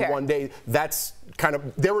watching one day. That's kind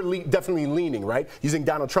of, they were definitely leaning, right? Using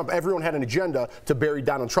Donald Trump. Everyone had an agenda to bury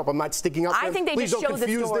Donald Trump. I'm not sticking up for him. I think they Please just don't show the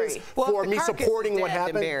confuse story. this for me supporting what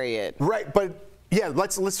happened. Bury it. Right, but yeah,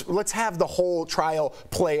 let's have the whole trial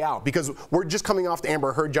play out because we're just coming off the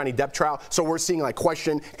Amber Heard Johnny Depp trial, so we're seeing like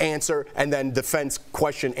question, answer, and then defense,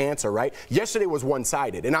 question, answer, right? Yesterday was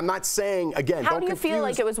one-sided, and I'm not saying, again, how do you feel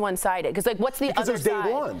like it was one-sided? Because like, what's the other side? Because it was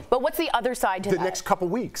day one. But what's the other side to that? The next couple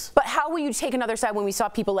weeks. But how will you take another side when we saw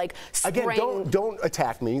people like spraying? Again, don't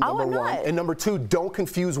attack me, number one. And number two, don't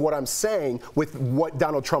confuse what I'm saying with what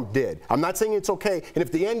Donald Trump did. I'm not saying it's okay, and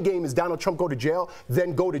if the end game is Donald Trump go to jail,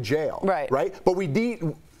 then go to jail. Right. But we need.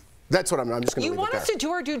 That's what I'm just going to leave it there. You want us to do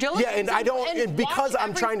our due diligence? Yeah, and I don't, and because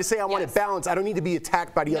I'm trying to say I want it balanced, I don't need to be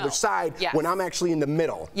attacked by the other side when I'm actually in the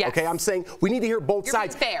middle. Okay, I'm saying we need to hear both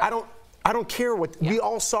sides. Fair. I don't care what, we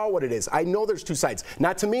all saw what it is. I know there's two sides.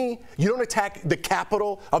 Not to me, you don't attack the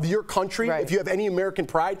capital of your country if you have any American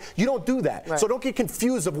pride. You don't do that. So don't get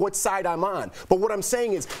confused of what side I'm on. But what I'm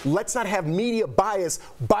saying is, let's not have media bias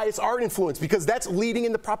our influence, because that's leading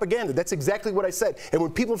into propaganda. That's exactly what I said. And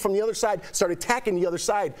when people from the other side start attacking the other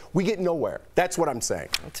side, we get nowhere. That's what I'm saying.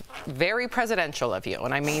 It's very presidential of you,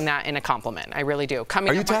 and I mean that in a compliment. I really do.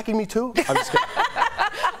 Are you attacking me too? I'm just kidding.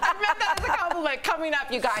 I meant that as a compliment. Coming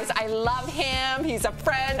up, you guys, I love him. He's a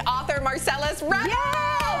friend, author Marcellus Reynolds.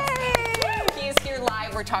 He is here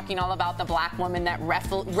live. We're talking all about the black woman that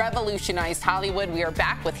revolutionized Hollywood. We are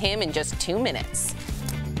back with him in just 2 minutes.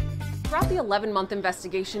 Throughout the 11-month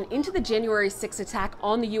investigation into the January 6th attack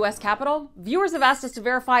on the U.S. Capitol, viewers have asked us to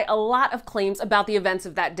verify a lot of claims about the events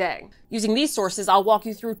of that day. Using these sources, I'll walk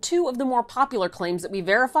you through 2 of the more popular claims that we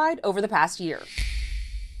verified over the past year.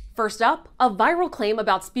 First up, a viral claim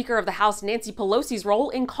about Speaker of the House Nancy Pelosi's role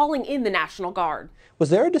in calling in the National Guard. Was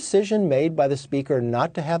there a decision made by the Speaker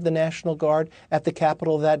not to have the National Guard at the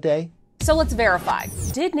Capitol that day? So let's verify.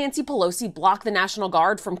 Did Nancy Pelosi block the National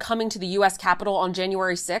Guard from coming to the U.S. Capitol on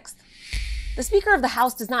January 6th? The Speaker of the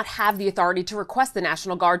House does not have the authority to request the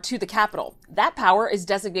National Guard to the Capitol. That power is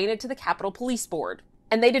designated to the Capitol Police Board.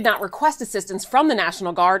 And they did not request assistance from the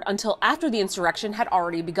National Guard until after the insurrection had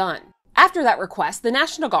already begun. After that request, the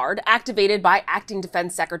National Guard, activated by Acting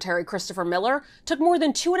Defense Secretary Christopher Miller, took more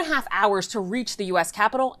than 2.5 hours to reach the U.S.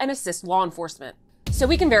 Capitol and assist law enforcement. So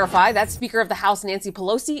we can verify that Speaker of the House Nancy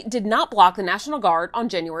Pelosi did not block the National Guard on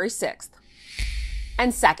January 6th.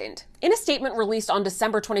 And second, in a statement released on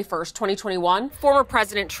December 21st, 2021, former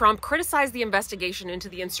President Trump criticized the investigation into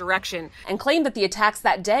the insurrection and claimed that the attacks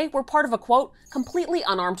that day were part of a, quote, completely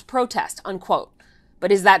unarmed protest, unquote.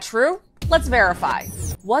 But is that true? Let's verify.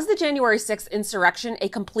 Was the January 6th insurrection a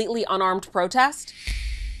completely unarmed protest?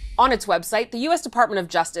 On its website, the U.S. Department of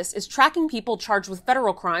Justice is tracking people charged with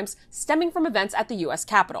federal crimes stemming from events at the U.S.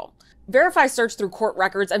 Capitol. Verify searched through court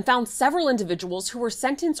records and found several individuals who were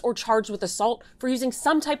sentenced or charged with assault for using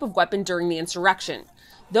some type of weapon during the insurrection.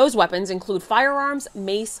 Those weapons include firearms,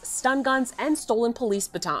 mace, stun guns, and stolen police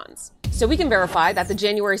batons. So we can verify that the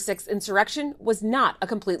January 6th insurrection was not a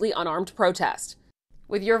completely unarmed protest.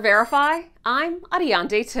 With your Verify, I'm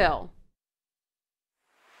Adiante Till.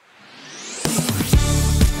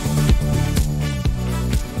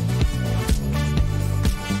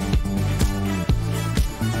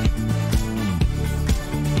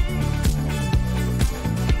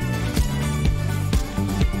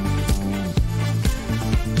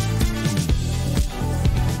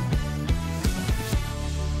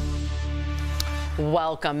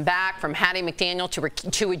 Welcome back. From Hattie McDaniel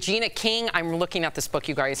to Regina King. I'm looking at this book,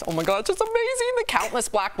 you guys. Oh my God, it's just amazing. The countless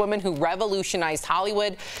black women who revolutionized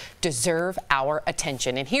Hollywood deserve our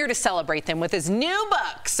attention. And here to celebrate them with his new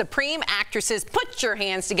book, Supreme Actresses, put your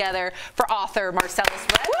hands together for author Marcellus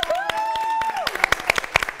Red.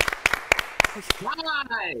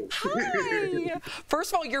 Hi. Hi.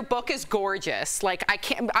 First of all, your book is gorgeous. Like,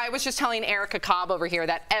 I was just telling Erica Cobb over here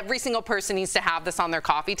that every single person needs to have this on their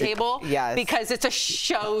coffee table. Yes. Because it's a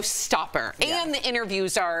showstopper. Yes. And the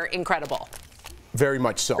interviews are incredible. Very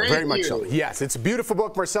much so. Thank Very much you. so. Yes, it's a beautiful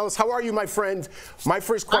book. Marcellus, how are you, my friend? My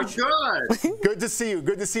first question. I'm good. Good to see you.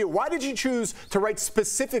 Good to see you. Why did you choose to write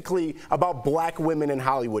specifically about black women in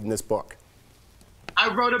Hollywood in this book?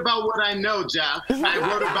 I wrote about what I know, Jeff. I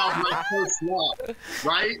wrote about my first love,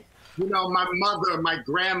 right? You know, my mother, my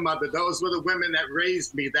grandmother, those were the women that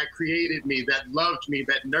raised me, that created me, that loved me,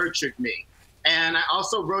 that nurtured me. And I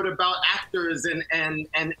also wrote about actors and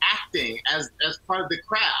acting as part of the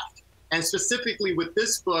craft. And specifically with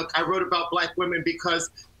this book, I wrote about black women because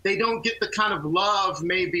they don't get the kind of love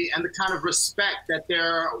maybe and the kind of respect that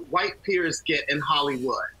their white peers get in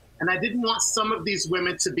Hollywood. And I didn't want some of these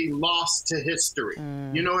women to be lost to history.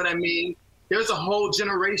 You know what I mean? There's a whole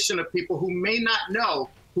generation of people who may not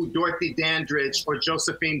know who Dorothy Dandridge or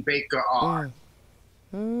Josephine Baker are.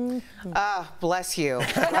 Bless you.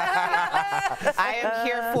 I am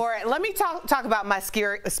here for it. Let me talk about my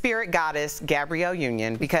spirit goddess, Gabrielle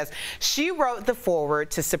Union, because she wrote the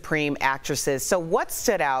foreword to Supreme Actresses. So what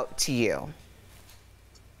stood out to you?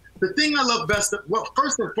 The thing I love best, well,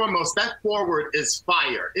 first and foremost, that foreword is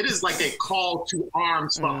fire. It is like a call to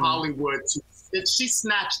arms for Hollywood. She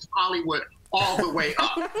snatched Hollywood all the way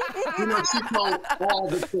up. You know, she told all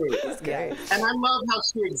the truth. Okay. And I love how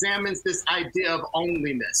she examines this idea of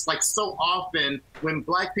onlyness. Like, so often when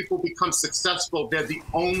black people become successful, they're the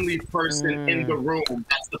only person in the room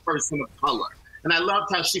that's the person of color. And I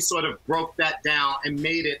loved how she sort of broke that down and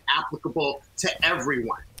made it applicable to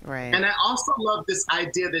everyone. Right. And I also love this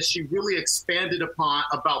idea that she really expanded upon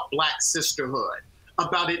about black sisterhood,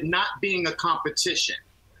 about it not being a competition,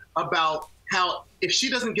 about how if she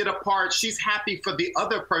doesn't get a part, she's happy for the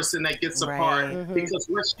other person that gets a part, because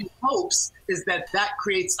what she hopes is that that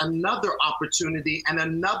creates another opportunity and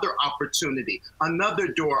another opportunity, another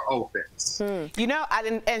door opens. You know,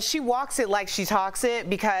 and she walks it like she talks it,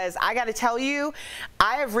 because I got to tell you,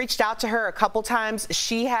 I have reached out to her a couple times.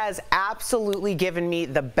 She has absolutely given me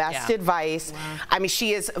the best advice. I mean,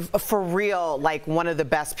 she is for real, like one of the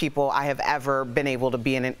best people I have ever been able to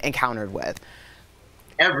be encountered with.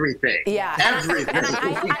 Everything. Yeah. Everything. And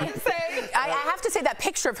I have to say that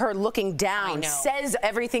picture of her looking down says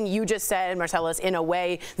everything you just said, Marcellus, in a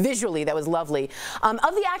way visually that was lovely. Of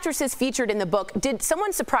the actresses featured in the book, did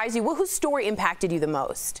someone surprise you? Whose story impacted you the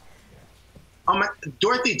most?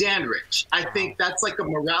 Dorothy Dandridge. I think that's like a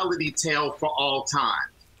morality tale for all time.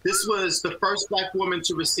 This was the first black woman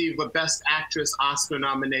to receive a Best Actress Oscar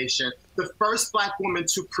nomination, the first black woman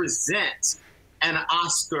to present an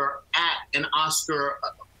Oscar at an Oscar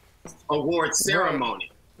award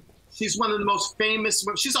ceremony. She's one of the most famous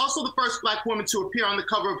women. She's also the first black woman to appear on the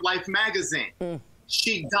cover of Life magazine.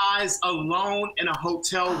 She dies alone in a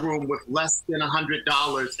hotel room with less than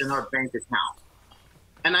 $100 in her bank account.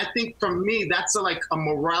 And I think for me, that's like a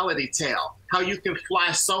morality tale, how you can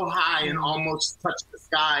fly so high and almost touch the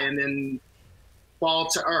sky and then fall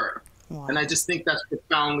to earth. And I just think that's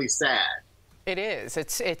profoundly sad. It is.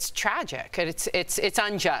 It's tragic. It's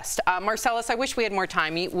unjust. Marcellus, I wish we had more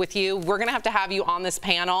time with you. We're going to have you on this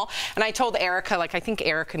panel. And I told Erica, like, I think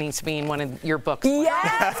Erica needs to be in one of your books.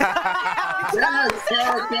 Yes! Yes,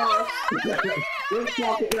 Erica. Let's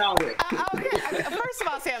talk about it. Okay. First of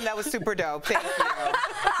all, Sam, that was super dope. Thank you.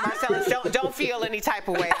 Marcellus, don't feel any type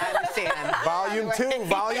of way. I understand. Volume 2,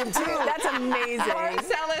 Volume 2. That's amazing.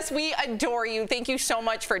 Marcellus, we adore you. Thank you so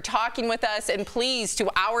much for talking with us. And please, to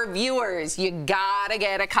our viewers, you gotta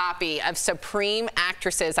get a copy of Supreme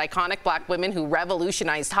Actresses, Iconic Black Women Who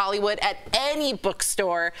Revolutionized Hollywood at any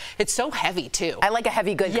bookstore. It's so heavy, too. I like a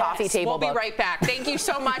heavy, good coffee table We'll book. be right back. Thank you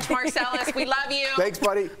so much, Marcellus. We love you. Thanks,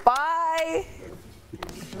 buddy. Bye.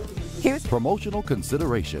 Promotional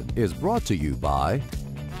consideration is brought to you by...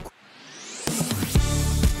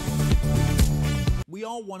 We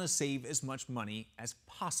all want to save as much money as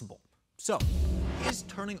possible. So, is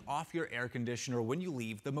turning off your air conditioner when you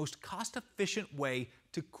leave the most cost-efficient way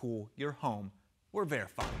to cool your home? We're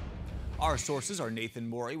verifying. Our sources are Nathan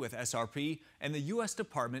Morey with SRP and the U.S.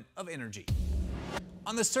 Department of Energy.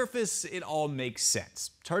 On the surface, it all makes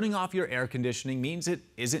sense. Turning off your air conditioning means it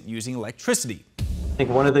isn't using electricity. I think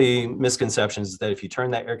one of the misconceptions is that if you turn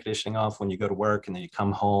that air conditioning off when you go to work and then you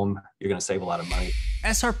come home, you're going to save a lot of money.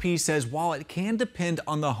 SRP says while it can depend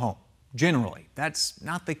on the home, generally that's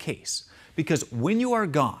not the case. Because when you are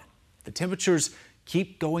gone, the temperatures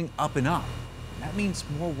keep going up and up. That means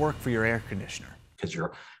more work for your air conditioner. Because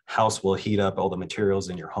your house will heat up, all the materials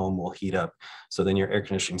in your home will heat up. So then your air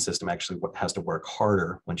conditioning system actually has to work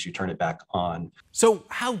harder once you turn it back on. So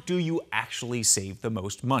how do you actually save the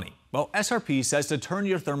most money? Well, SRP says to turn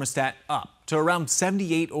your thermostat up to around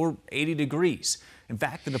 78 or 80 degrees. In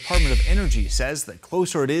fact, the Department of Energy says the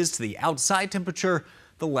closer it is to the outside temperature,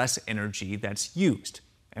 the less energy that's used.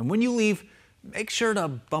 And when you leave, make sure to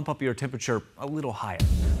bump up your temperature a little higher.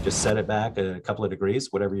 Just set it back a couple of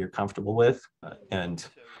degrees, whatever you're comfortable with, and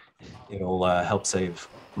it'll help save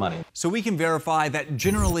money. So we can verify that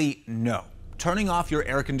generally, no. Turning off your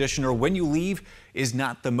air conditioner when you leave is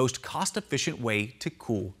not the most cost-efficient way to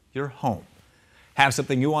cool your home. Have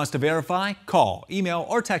something you want us to verify? Call, email,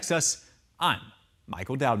 or text us. I'm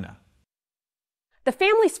Michael Doudna. The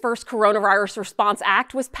Families First Coronavirus Response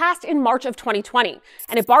Act was passed in March of 2020,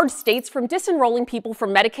 and it barred states from disenrolling people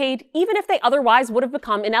from Medicaid, even if they otherwise would have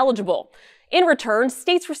become ineligible. In return,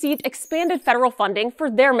 states received expanded federal funding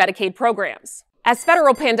for their Medicaid programs. As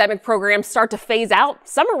federal pandemic programs start to phase out,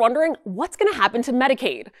 some are wondering what's going to happen to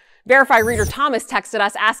Medicaid. Verify reader Thomas texted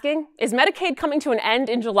us asking, is Medicaid coming to an end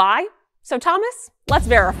in July? So Thomas, let's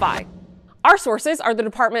verify. Our sources are the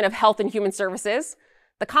Department of Health and Human Services,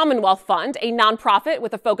 the Commonwealth Fund, a nonprofit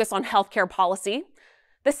with a focus on healthcare policy,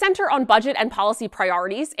 the Center on Budget and Policy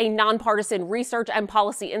Priorities, a nonpartisan research and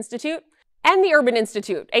policy institute, and the Urban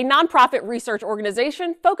Institute, a nonprofit research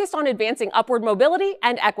organization focused on advancing upward mobility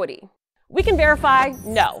and equity. We can verify,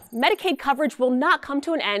 no, Medicaid coverage will not come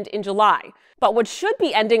to an end in July. But what should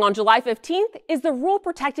be ending on July 15th is the rule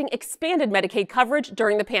protecting expanded Medicaid coverage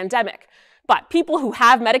during the pandemic. But people who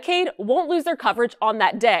have Medicaid won't lose their coverage on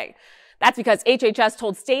that day. That's because HHS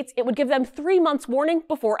told states it would give them 3 months warning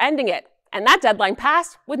before ending it. And that deadline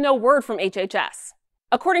passed with no word from HHS.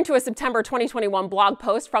 According to a September 2021 blog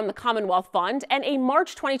post from the Commonwealth Fund and a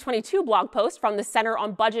March 2022 blog post from the Center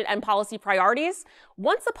on Budget and Policy Priorities,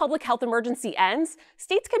 once the public health emergency ends,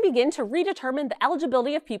 states can begin to redetermine the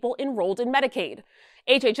eligibility of people enrolled in Medicaid.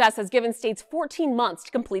 HHS has given states 14 months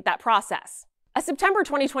to complete that process. A September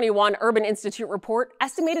 2021 Urban Institute report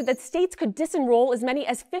estimated that states could disenroll as many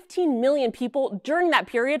as 15 million people during that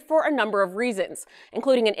period for a number of reasons,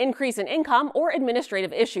 including an increase in income or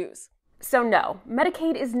administrative issues. So no,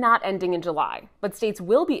 Medicaid is not ending in July, but states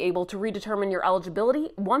will be able to redetermine your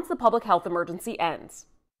eligibility once the public health emergency ends.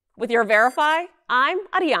 With your Verify, I'm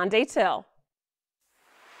Ariane Till.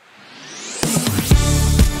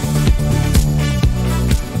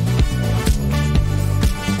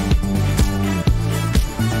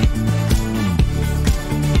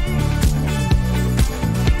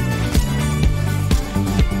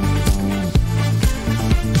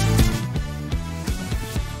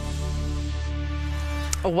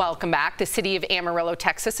 Welcome back. The city of Amarillo,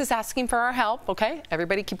 Texas is asking for our help, okay?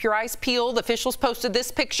 Everybody keep your eyes peeled. Officials posted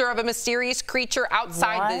this picture of a mysterious creature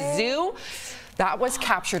outside the zoo that was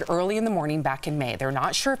captured early in the morning back in May. They're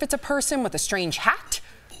not sure if it's a person with a strange hat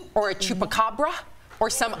or a chupacabra or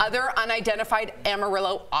some other unidentified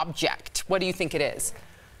Amarillo object. What do you think it is?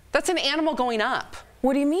 That's an animal going up.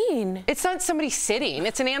 What do you mean? It's not somebody sitting.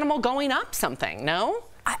 It's an animal going up something, no?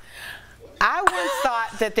 I once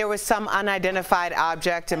thought that there was some unidentified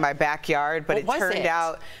object in my backyard, but it turned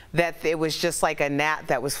out that it was just like a gnat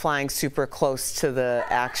that was flying super close to the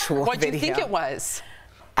actual What do video. you think it was?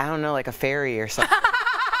 I don't know, like a fairy or something.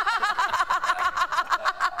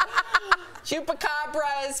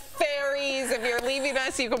 chupacabras, fairies. If you're leaving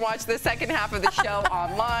us, you can watch the second half of the show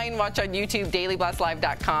online. Watch on YouTube,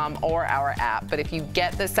 dailyblastlive.com, or our app. But if you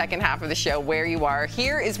get the second half of the show where you are,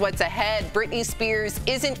 here is what's ahead. Britney Spears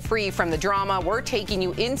isn't free from the drama. We're taking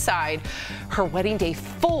you inside her wedding day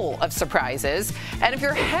full of surprises. And if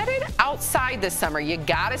you're headed outside this summer, you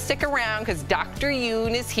gotta stick around because Dr.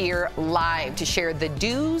 Yoon is here live to share the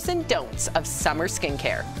do's and don'ts of summer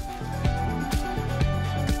skincare.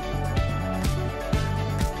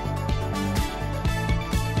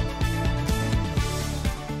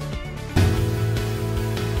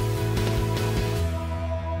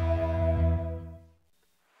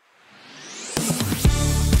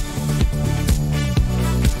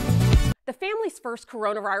 The Families First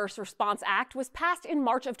Coronavirus Response Act was passed in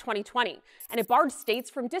March of 2020, and it barred states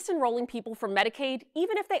from disenrolling people from Medicaid,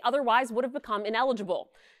 even if they otherwise would have become ineligible.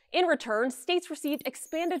 In return, states received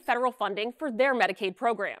expanded federal funding for their Medicaid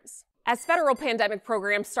programs. As federal pandemic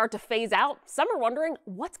programs start to phase out, some are wondering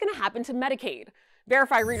what's going to happen to Medicaid.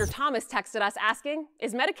 Verify reader Thomas texted us asking,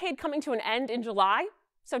 is Medicaid coming to an end in July?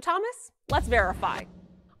 So Thomas, let's verify.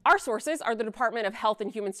 Our sources are the Department of Health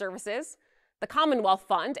and Human Services, the Commonwealth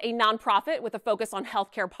Fund, a nonprofit with a focus on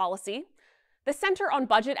healthcare policy, the Center on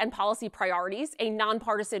Budget and Policy Priorities, a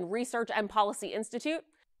nonpartisan research and policy institute,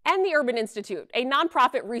 and the Urban Institute, a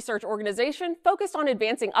nonprofit research organization focused on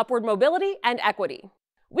advancing upward mobility and equity.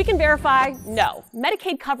 We can verify, no,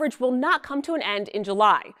 Medicaid coverage will not come to an end in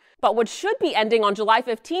July. But what should be ending on July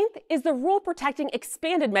 15th is the rule protecting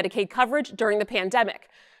expanded Medicaid coverage during the pandemic.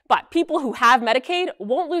 But people who have Medicaid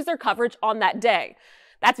won't lose their coverage on that day.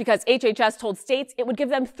 That's because HHS told states it would give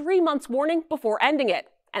them 3 months warning before ending it.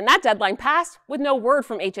 And that deadline passed with no word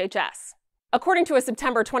from HHS. According to a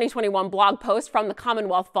September 2021 blog post from the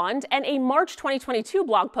Commonwealth Fund and a March 2022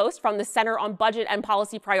 blog post from the Center on Budget and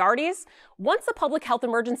Policy Priorities, once the public health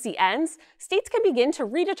emergency ends, states can begin to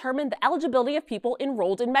redetermine the eligibility of people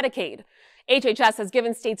enrolled in Medicaid. HHS has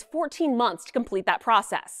given states 14 months to complete that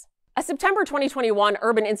process. A September 2021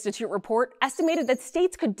 Urban Institute report estimated that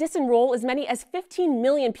states could disenroll as many as 15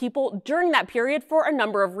 million people during that period for a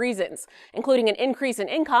number of reasons, including an increase in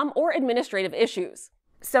income or administrative issues.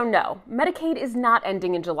 So no, Medicaid is not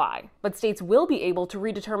ending in July, but states will be able to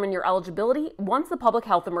redetermine your eligibility once the public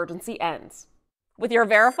health emergency ends. With your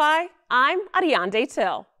Verify, I'm Ariane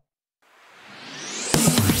Till.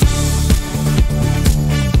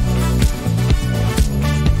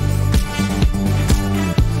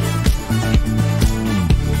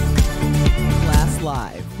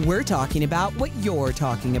 Live, we're talking about what you're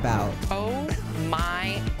talking about. Oh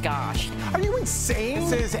my gosh. Are you insane?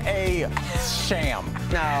 This is a sham.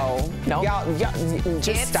 No. No. Y'all,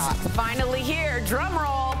 just stop. Finally here. Drum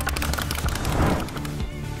roll.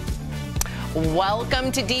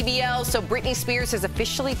 Welcome to DBL. So Britney Spears has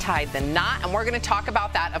officially tied the knot, and we're going to talk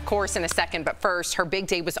about that, of course, in a second. But first, her big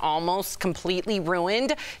day was almost completely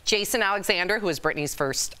ruined. Jason Alexander, who was Britney's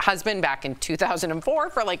first husband back in 2004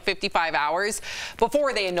 for like 55 hours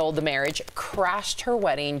before they annulled the marriage, crashed her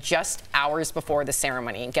wedding just hours before the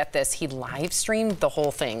ceremony. And get this, he live streamed the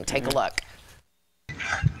whole thing. Take a look.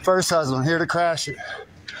 First husband, here to crash it.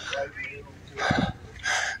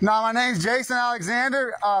 No, my name's Jason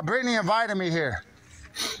Alexander. Britney invited me here.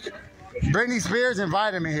 Britney Spears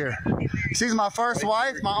invited me here. She's my first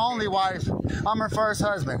wife, my only wife. I'm her first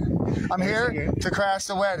husband. I'm here to crash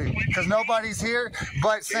the wedding because nobody's here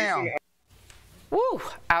but Sam. Woo!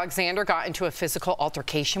 Alexander got into a physical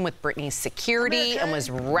altercation with Britney's security and was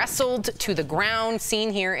wrestled to the ground,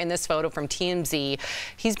 seen here in this photo from TMZ.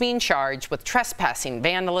 He's being charged with trespassing,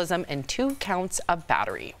 vandalism, and 2 counts of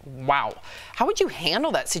battery. Wow. How would you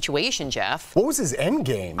handle that situation, Jeff? What was his end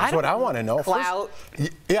game? That's what I want to know. Clout.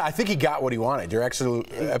 Yeah, I think he got what he wanted. You're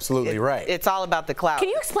absolutely right. It's all about the clout. Can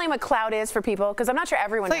you explain what clout is for people? Because I'm not sure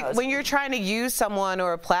everyone knows. Like when you're trying to use someone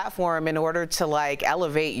or a platform in order to like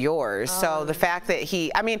elevate yours. So the fact that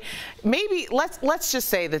I mean, maybe let's just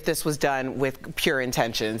say that this was done with pure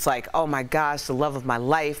intentions. Like, oh my gosh, the love of my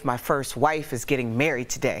life, my first wife is getting married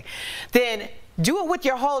today. Then do it with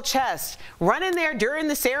your whole chest. Run in there during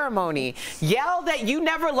the ceremony. Yell that you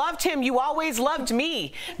never loved him, you always loved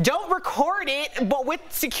me. Don't record it, but with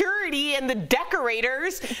security and the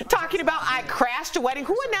decorators talking about I crashed a wedding.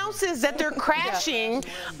 Who announces that they're crashing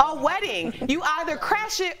a wedding? You either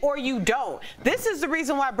crash it or you don't. This is the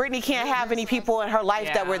reason why Britney can't have any people in her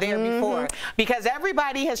life that were there before. Because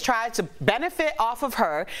everybody has tried to benefit off of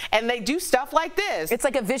her, and they do stuff like this. It's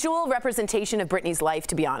like a visual representation of Britney's life,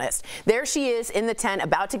 to be honest. There she is in the tent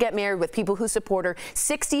about to get married with people who support her.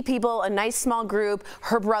 60 people, a nice small group,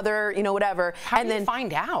 her brother, you know, whatever. How did you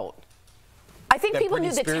find out? I think that people Britney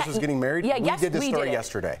knew Spears was getting married? Yeah, we did this story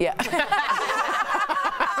yesterday. Yeah.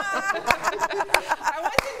 I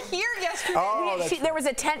wasn't here yesterday. Oh, there was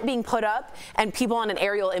a tent being put up, and people on an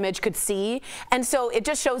aerial image could see, and so it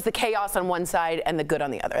just shows the chaos on one side and the good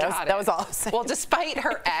on the other. That was all I was saying. Well, despite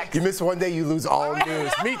her ex. You miss one day, you lose all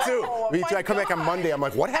news. Me too. Me too. I come back on Monday. I'm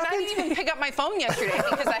like, what happened? And I didn't even pick up my phone yesterday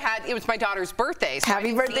because it was my daughter's birthday. So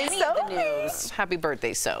Happy birthday, Soph. Happy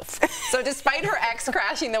birthday, Soph. So despite her ex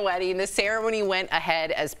crashing the wedding, the ceremony went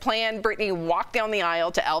ahead as planned. Britney walked down the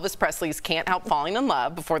aisle to Elvis Presley's Can't Help Falling in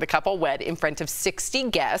Love before the couple wed in front of 60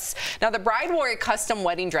 guests. Now, the bride wore a custom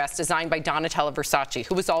wedding dress designed by Donatella Versace,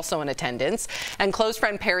 who was also in attendance, and close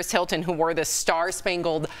friend Paris Hilton, who wore the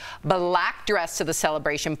star-spangled black dress to the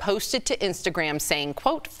celebration, posted to Instagram saying,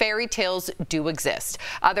 quote, fairy tales do exist.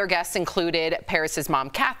 Other guests included Paris's mom,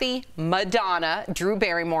 Kathy, Madonna, Drew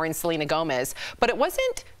Barrymore, and Selena Gomez. But it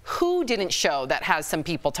wasn't who didn't show that has some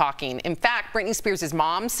people talking. In fact, Britney Spears'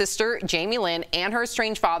 mom, sister, Jamie Lynn, and her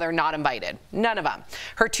estranged father not invited. None of them.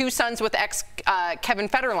 Her two sons with ex Kevin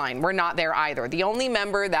Federline were not there either. The only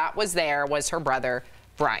member that was there was her brother,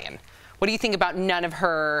 Brian. What do you think about none of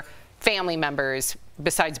her family members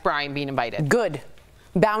besides Brian being invited? Good.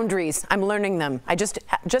 Boundaries. I'm learning them. I just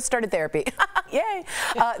started therapy. Yay.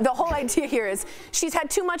 The whole idea here is she's had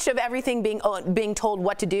too much of everything being told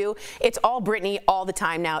what to do. It's all Britney all the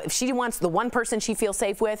time now. If she wants the one person she feels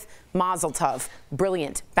safe with, mazel tov.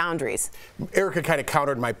 Brilliant. Boundaries. Erica kind of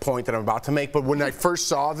countered my point that I'm about to make, but when I first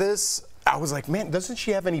saw this, I was like, man, doesn't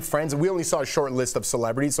she have any friends? And we only saw a short list of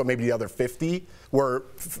celebrities, so maybe the other 50 were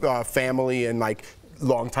family and like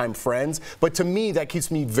longtime friends. But to me, that keeps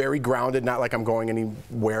me very grounded, not like I'm going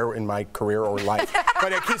anywhere in my career or life,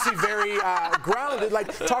 but it keeps me very grounded,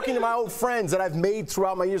 like talking to my old friends that I've made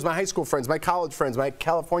throughout my years, my high school friends, my college friends, my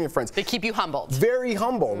California friends. They keep you humbled. Very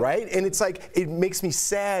humble, right? And it's like, it makes me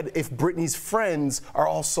sad if Britney's friends are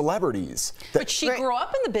all celebrities. But she grew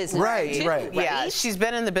up in the business. Right, too, right. Yeah, she's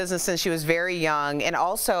been in the business since she was very young. And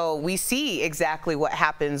also, we see exactly what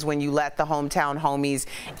happens when you let the hometown homies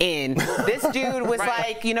in. This dude was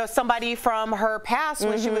like, you know, somebody from her past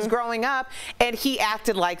when she was growing up, and he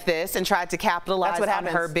acted like this and tried to capitalize on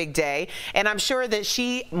her big day. And I'm sure that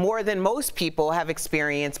she, more than most people, have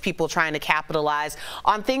experienced people trying to capitalize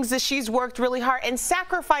on things that she's worked really hard and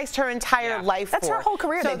sacrificed her entire life for. That's her whole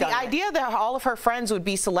career. So the idea that all of her friends would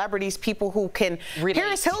be celebrities, people who can relate.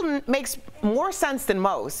 Paris Hilton makes more sense than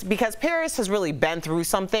most, because Paris has really been through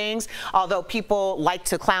some things, although people like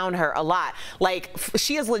to clown her a lot. Like,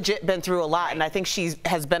 she has legit been through a lot, and I think she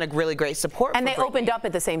has been a really great support. And for they Britney. opened up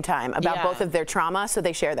at the same time about both of their trauma, so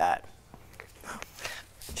they share that.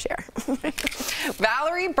 Share.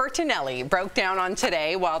 Valerie Bertinelli broke down on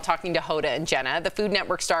Today while talking to Hoda and Jenna. The Food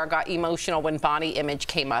Network star got emotional when body image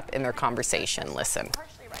came up in their conversation. Listen.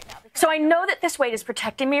 So I know that this weight is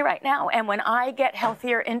protecting me right now, and when I get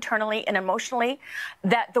healthier internally and emotionally,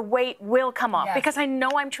 that the weight will come off, because I know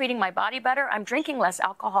I'm treating my body better. I'm drinking less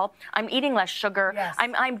alcohol. I'm eating less sugar.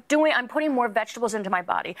 I'm putting more vegetables into my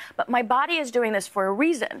body. But my body is doing this for a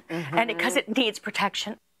reason, and because it needs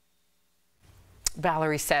protection.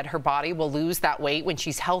 Valerie said her body will lose that weight when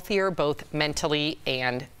she's healthier, both mentally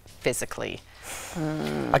and physically.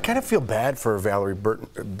 I kind of feel bad for Valerie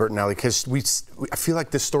Bertinelli, because I feel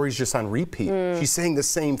like this story's just on repeat. She's saying the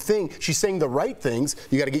same thing. She's saying the right things.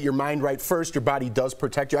 You got to get your mind right first. Your body does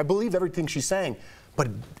protect you. I believe everything she's saying, but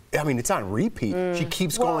I mean, it's on repeat. She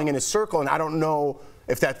keeps going in a circle, and I don't know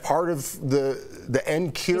if that's part of the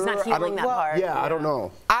end cure. She's not healing that part. Yeah, I don't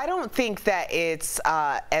know. I don't think that it's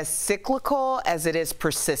as cyclical as it is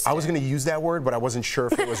persistent. I was going to use that word, but I wasn't sure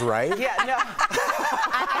if it was right. Yeah, no.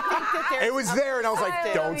 I think that it was there, and I was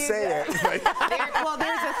like, don't say it. Well,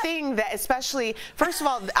 there's a thing that, especially, first of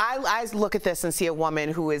all, I look at this and see a woman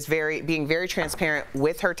who is being very transparent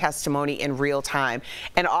with her testimony in real time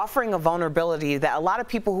and offering a vulnerability that a lot of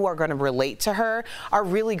people who are going to relate to her are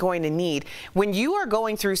really going to need. When you are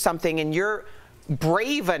going through something and you're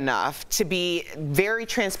brave enough to be very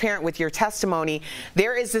transparent with your testimony,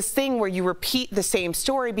 there is this thing where you repeat the same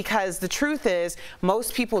story, because the truth is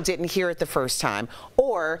most people didn't hear it the first time,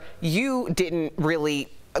 or you didn't really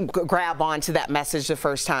grab onto that message the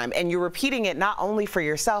first time, and you're repeating it not only for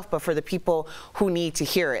yourself but for the people who need to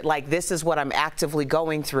hear it. Like, this is what I'm actively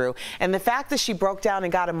going through. And the fact that she broke down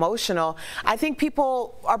and got emotional, I think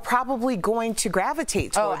people are probably going to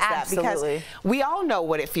gravitate towards that, because we all know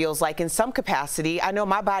what it feels like in some capacity. I know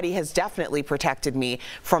my body has definitely protected me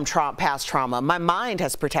from past trauma. My mind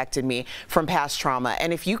has protected me from past trauma.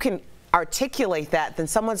 And if you can articulate that, then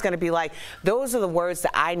someone's going to be like, those are the words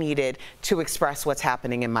that I needed to express what's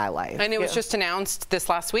happening in my life. And it was just announced this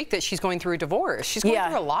last week that she's going through a divorce. She's going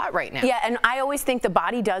through a lot right now. Yeah, and I always think the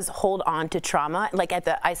body does hold on to trauma, like at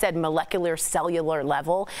the, I said, molecular, cellular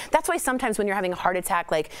level. That's why sometimes when you're having a heart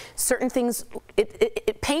attack, like certain things,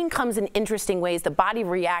 pain comes in interesting ways. The body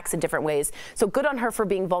reacts in different ways. So good on her for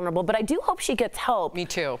being vulnerable, but I do hope she gets help. Me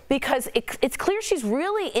too. Because it's clear she's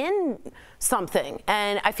really in something,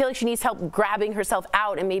 and I feel like she needs help grabbing herself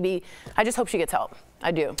out, and maybe I just hope she gets help.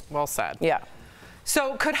 I do. Well said. Yeah.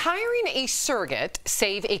 So could hiring a surrogate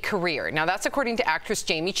save a career? Now that's according to actress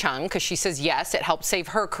Jamie Chung, because she says yes, it helped save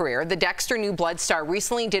her career. The Dexter New Blood star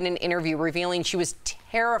recently did an interview revealing she was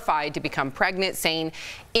terrified to become pregnant, saying,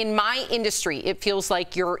 "In my industry, it feels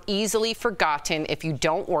like you're easily forgotten if you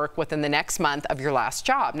don't work within the next month of your last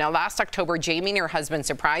job." Now last October, Jamie and her husband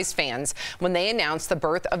surprised fans when they announced the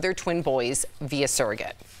birth of their twin boys via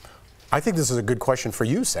surrogate. I think this is a good question for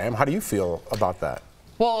you, Sam. How do you feel about that?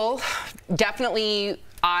 Well, definitely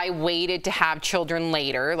I waited to have children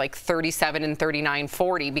later, like 37 and 39,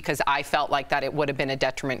 40, because I felt like that it would have been a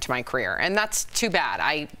detriment to my career. And that's too bad.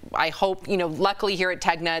 I hope, you know, luckily here at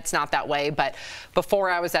Tegna, it's not that way. But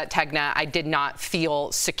before I was at Tegna, I did not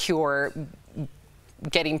feel secure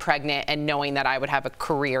getting pregnant and knowing that I would have a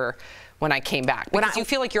career when I came back. Because you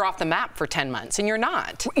feel like you're off the map for 10 months, and you're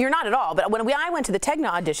not. You're not at all. But when I went to the Tegna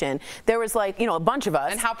audition, there was like, you know, a bunch of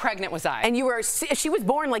us. And how pregnant was I? And you were, she was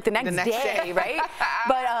born like the next day, right?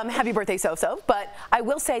 But happy birthday, So-So. But I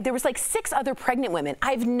will say there was like 6 other pregnant women.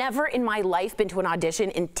 I've never in my life been to an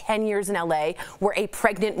audition in 10 years in LA where a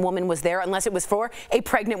pregnant woman was there, unless it was for a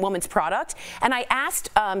pregnant woman's product. And I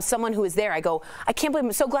asked someone who was there, I go, I can't believe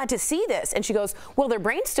I'm so glad to see this. And she goes, well, their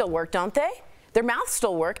brains still work, don't they? Their mouths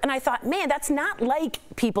still work. And I thought, man, that's not like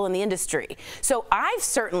people in the industry. So I've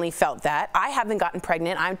certainly felt that. I haven't gotten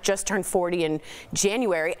pregnant. I just turned 40 in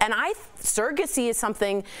January. And surrogacy is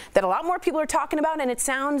something that a lot more people are talking about, and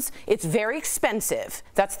it's very expensive.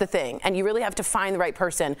 That's the thing. And you really have to find the right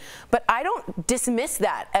person. But I don't dismiss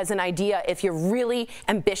that as an idea if you're really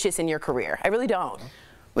ambitious in your career. I really don't.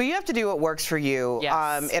 Well, you have to do what works for you.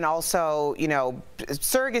 Yes. And also, you know,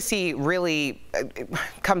 surrogacy really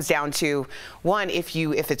comes down to, one, if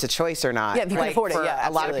it's a choice or not. Yeah, if you can afford it, yeah, absolutely.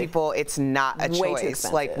 A lot of people, it's not a Way too choice.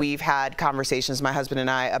 expensive. Like, we've had conversations, my husband and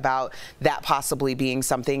I, about that possibly being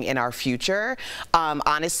something in our future.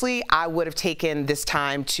 Honestly, I would have taken this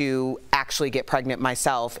time to actually get pregnant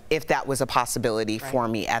myself if that was a possibility for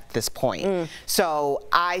me at this point. So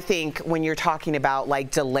I think when you're talking about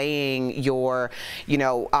like delaying your, you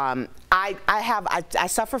know, I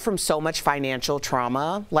suffer from so much financial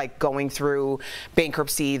trauma, like going through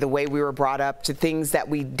bankruptcy, the way we were brought up, to things that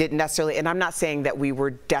we didn't necessarily, and I'm not saying that we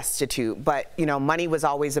were destitute, but you know, money was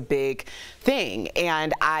always a big thing.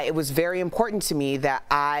 And it was very important to me that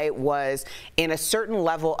I was in a certain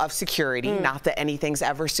level of security, not that anything's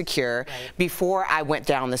ever secure, before I went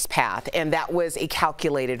down this path. And that was a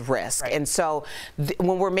calculated risk. And so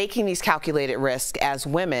when we're making these calculated risks as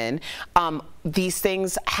women, these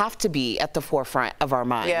things have to be at the forefront of our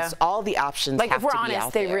minds. Yeah. All the options like, have to be if we're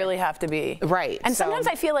honest, they really have to be. Right. And sometimes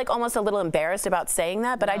I feel like almost a little embarrassed about saying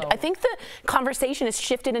that, but I think the conversation has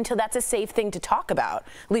shifted until that's a safe thing to talk about.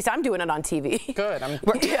 At least I'm doing it on TV. Good. I'm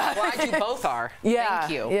glad you both are. Yeah.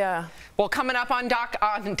 Thank you. Yeah. Well, coming up on Dr.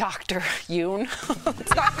 Yoon.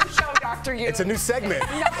 It's not your show, Dr. Yoon. It's a new segment.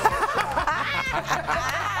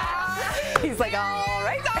 He's like, all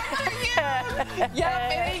right.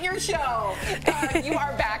 Yep, it ain't your show. You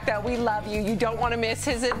are back, though. We love you. You don't want to miss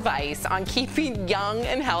his advice on keeping young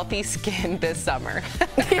and healthy skin this summer.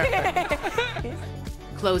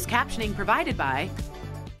 Closed captioning provided by...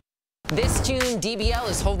 This June, DBL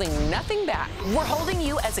is holding nothing back. We're holding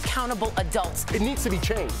you as accountable adults. It needs to be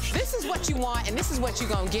changed. This is what you want, and this is what you're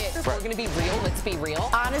going to get. If we're going to be real, let's be real.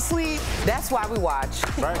 Honestly, that's why we watch.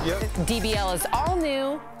 Right, yep. DBL is all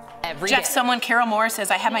new every day. Someone, Carol Moore,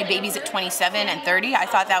 says, I had my babies at 27 and 30. I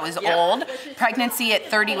thought that was old. Pregnancy at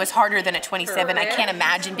 30 was harder than at 27. I can't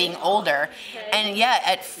imagine being older. And yeah,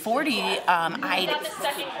 at 40,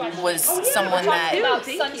 I was someone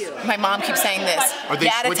that, my mom keeps saying this,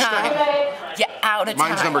 out of time. Yeah, out of time.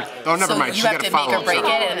 Mine's number, oh, never mind. You have to make or break it,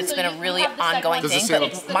 and it's been a really ongoing thing.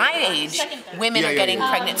 But my age, women are getting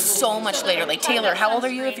pregnant so much later. Like Taylor, how old are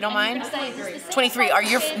you, if you don't mind? 23.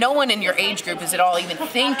 No one in your age group is at all even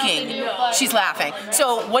thinking. She's laughing.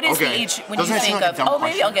 So what is the age when you think of, oh,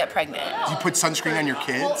 maybe I'll get pregnant? Do you put sunscreen on your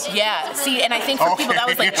kids? Yeah. See, and I think for people that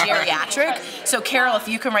was like geriatric. So Carol, if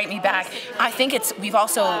you can write me back, I think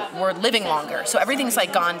we're living longer. So everything's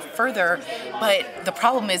like gone further. But the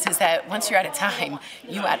problem is that once you're out of time.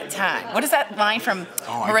 You out of time. What is that line from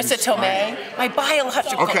Marissa Tomei? My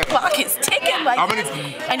biological clock is ticking like this.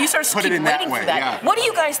 And you sort of keep waiting for that. Yeah. What do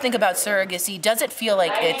you guys think about surrogacy? Does it feel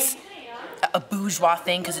like it's a bourgeois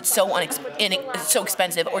thing because it's so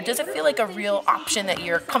expensive, or does it feel like a real option that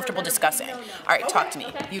you're comfortable discussing? All right, talk to me.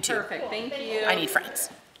 You two. Perfect. Thank you. I need friends.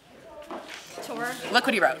 Tor, look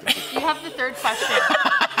what he wrote. You have the third question.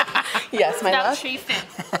 Yes, my love. Chafing.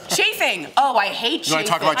 Chafing. Oh, I hate chafing. You want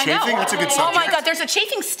to talk about chafing? That's a good subject. Oh my God, there's a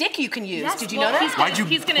chafing stick you can use. Yes, Did you know that? Why'd you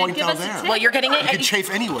point out there? Well, you're getting it. You can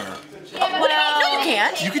chafe anywhere. Yeah, no, you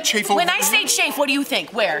can't. You can chafe over. When I say chafe, what do you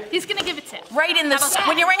think? Where? He's gonna give it to. Right in the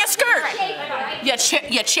when you're wearing a skirt.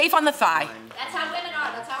 Yeah, chafe on the thigh. That's how women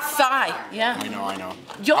are. That's how thigh. Yeah. I know. I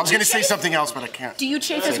Don't was gonna say something else, but I can't. Do you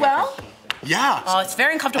chafe as well? Yeah. Oh, it's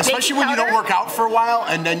very uncomfortable. Especially when you don't work out for a while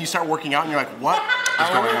and then you start working out and you're like, what is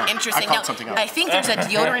going on? Interesting. I caught something else. I think there's a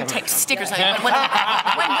deodorant type stick or something. When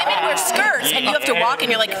women wear skirts and you have to walk and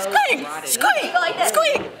you're like, squeak, squeak,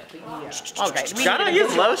 squeak. Okay. Should I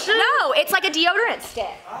use lotion? No, it's like a deodorant stick.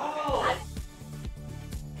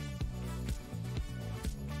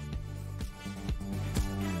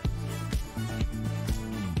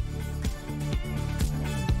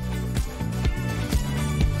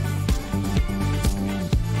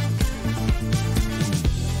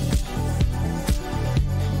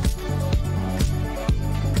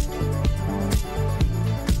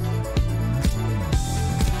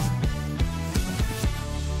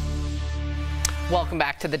 Welcome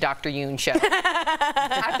back to the Dr. Yoon Show.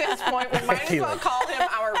 At this point, we might as well call him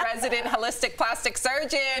our resident holistic plastic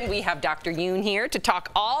surgeon. We have Dr. Yoon here to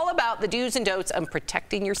talk all about the do's and don'ts of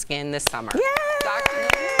protecting your skin this summer. Yay! Dr.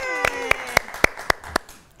 Yoon.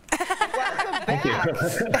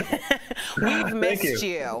 Welcome back. We've missed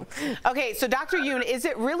you. Okay, so Dr. Yoon, is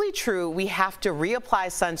it really true we have to reapply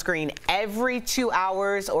sunscreen every 2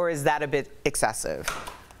 hours, or is that a bit excessive?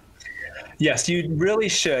 Yes, you really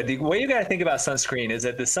should. The way you got to think about sunscreen is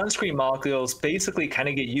that the sunscreen molecules basically kind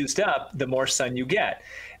of get used up the more sun you get.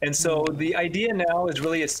 And so the idea now is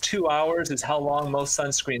really it's 2 hours is how long most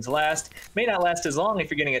sunscreens last. May not last as long if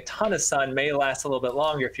you're getting a ton of sun, may last a little bit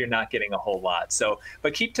longer if you're not getting a whole lot. So,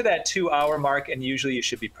 but keep to that 2 hour mark and usually you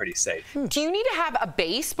should be pretty safe. Do you need to have a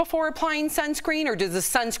base before applying sunscreen, or does the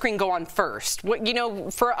sunscreen go on first? What, you know,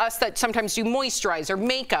 for us that sometimes do moisturizer,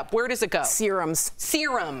 makeup, where does it go? Serums.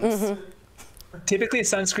 Serums. Typically,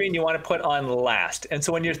 sunscreen you want to put on last. And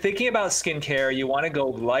so when you're thinking about skincare, you want to go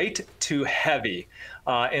light to heavy.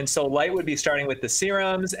 And so light would be starting with the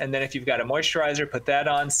serums, and then if you've got a moisturizer, put that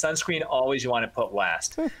on. Sunscreen, always you want to put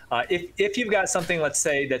last. If you've got something, let's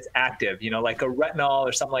say, that's active, you know, like a retinol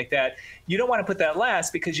or something like that, you don't want to put that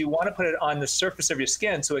last because you want to put it on the surface of your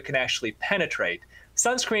skin so it can actually penetrate.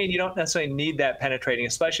 Sunscreen, you don't necessarily need that penetrating,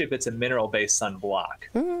 especially if it's a mineral-based sunblock.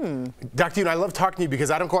 Dr. Yoon, I love talking to you because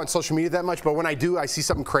I don't go on social media that much, but when I do, I see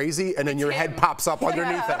something crazy, and then your head pops up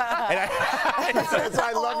underneath it. And so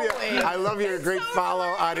I love you. I love your great follow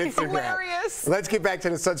on Instagram. Hilarious. Let's get back to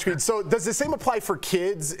the sunscreen. So does the same apply for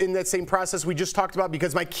kids in that same process we just talked about?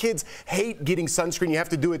 Because my kids hate getting sunscreen. You have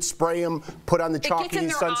to do it, spray them, put on the chalky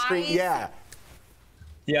sunscreen. Yeah.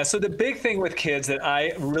 Yeah, so the big thing with kids that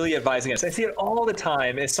I really advise against, I see it all the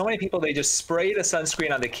time, is so many people, they just spray the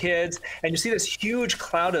sunscreen on the kids, and you see this huge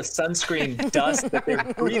cloud of sunscreen dust that they're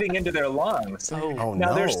breathing into their lungs.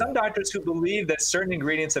 Now, there's some doctors who believe that certain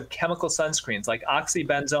ingredients of chemical sunscreens, like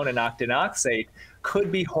oxybenzone and octinoxate,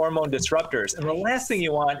 could be hormone disruptors. And the last thing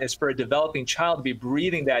you want is for a developing child to be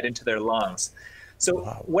breathing that into their lungs. So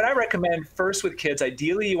what I recommend first with kids,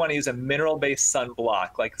 ideally you want to use a mineral-based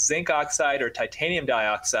sunblock like zinc oxide or titanium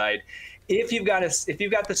dioxide. If you've got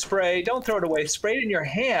the spray, don't throw it away. Spray it in your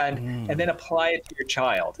hand and then apply it to your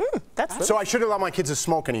child. So I shouldn't allow my kids to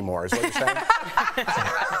smoke anymore, is what you're saying?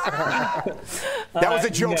 That was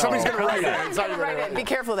a joke. No. Somebody's going to write it. Be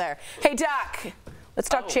careful there. Hey, Doc. Let's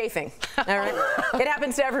talk chafing, all right? It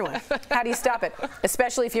happens to everyone. How do you stop it?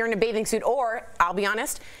 Especially if you're in a bathing suit, or, I'll be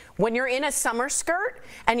honest, when you're in a summer skirt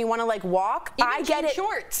and you want to, like, walk, I get it.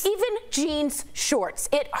 Shorts. Even jeans shorts.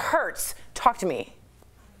 It hurts. Talk to me.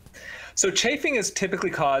 So chafing is typically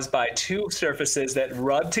caused by two surfaces that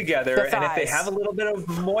rub together, and if they have a little bit of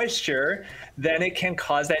moisture, then it can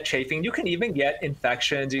cause that chafing. You can even get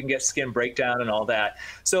infections, you can get skin breakdown and all that.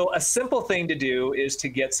 So a simple thing to do is to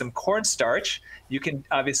get some cornstarch. You can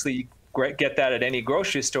obviously get that at any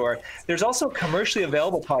grocery store. There's also a commercially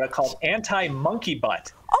available product called anti-monkey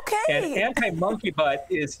butt. Okay. And anti-monkey butt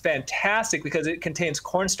is fantastic because it contains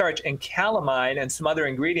cornstarch and calamine and some other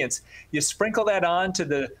ingredients. You sprinkle that onto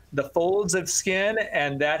the folds of skin,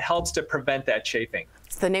 and that helps to prevent that chafing.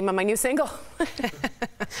 It's the name of my new single.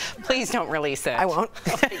 Please don't release it. I won't.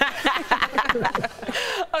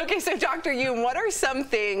 Okay, so Dr. Yoon, what are some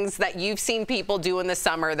things that you've seen people do in the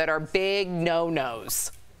summer that are big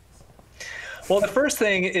no-nos? Well, the first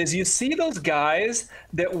thing is you see those guys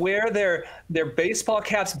that wear their baseball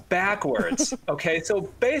caps backwards. Okay, so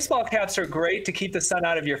baseball caps are great to keep the sun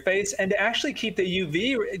out of your face and to actually keep the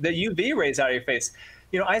UV rays out of your face.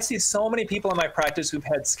 You know, I see so many people in my practice who've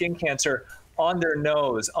had skin cancer on their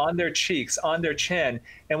nose, on their cheeks, on their chin,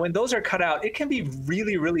 and when those are cut out, it can be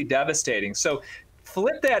really, really devastating. So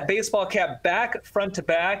flip that baseball cap back, front to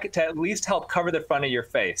back, to at least help cover the front of your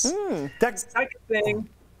face. That's second thing.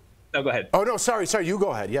 No, go ahead. Oh, no, sorry. You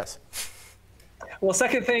go ahead. Yes. Well,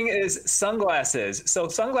 second thing is sunglasses. So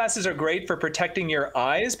sunglasses are great for protecting your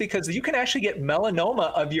eyes because you can actually get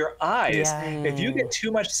melanoma of your eyes. Yeah. If you get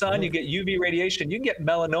too much sun, you get UV radiation, you can get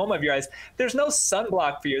melanoma of your eyes. There's no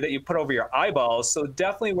sunblock for you that you put over your eyeballs, so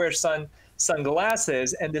definitely wear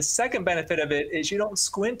sunglasses. And the second benefit of it is you don't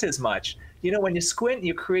squint as much. You know, when you squint,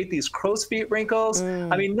 you create these crow's feet wrinkles.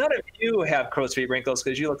 I mean, none of you have crow's feet wrinkles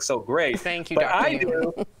because you look so great. Thank you, but Dr. I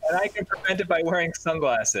do, and I can prevent it by wearing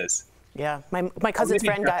sunglasses. Yeah, my cousin's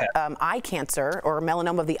friend got eye cancer or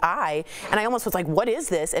melanoma of the eye, and I almost was like, what is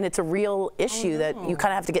this? And it's a real issue that you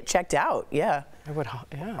kind of have to get checked out. Yeah. I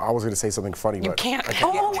was going to say something funny, but you can't.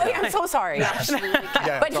 Oh, wait, I'm so sorry. But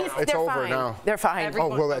it's they're over fine. now. They're fine. Oh,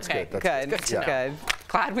 well, that's good. That's good.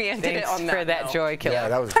 Glad we ended it on that for that note. joy killer. Yeah,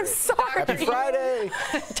 that was great. I'm sorry. Happy Friday.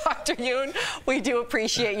 Dr. Yoon, we do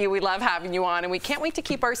appreciate you. We love having you on, and we can't wait to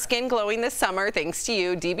keep our skin glowing this summer. Thanks to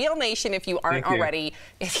you. DBL Nation, if you aren't already,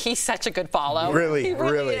 he's such a good follow. Really, he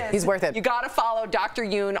really is. He's worth it. You got to follow Dr.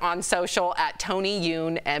 Yoon on social at Tony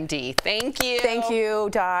Yoon MD. Thank you. Thank you,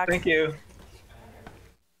 Doc. Thank you.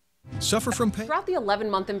 Suffer from pain? Throughout the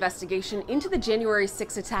 11-month investigation into the January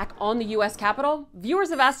 6th attack on the U.S. Capitol, viewers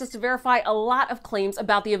have asked us to verify a lot of claims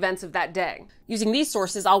about the events of that day. Using these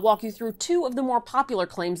sources, I'll walk you through two of the more popular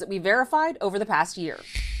claims that we verified over the past year.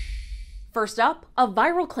 First up, a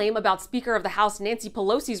viral claim about Speaker of the House Nancy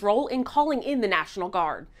Pelosi's role in calling in the National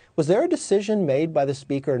Guard. Was there a decision made by the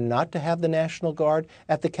Speaker not to have the National Guard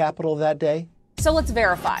at the Capitol that day? So let's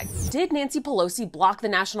verify. Did Nancy Pelosi block the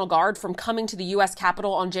National Guard from coming to the U.S.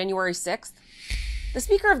 Capitol on January 6th? The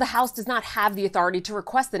Speaker of the House does not have the authority to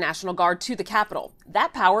request the National Guard to the Capitol.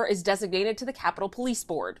 That power is designated to the Capitol Police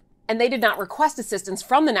Board. And they did not request assistance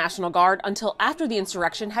from the National Guard until after the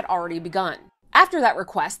insurrection had already begun. After that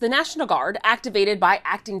request, the National Guard, activated by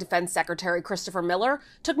Acting Defense Secretary Christopher Miller,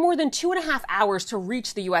 took more than 2.5 hours to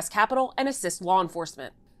reach the U.S. Capitol and assist law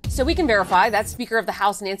enforcement. So we can verify that Speaker of the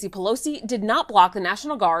House Nancy Pelosi did not block the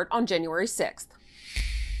National Guard on January 6th.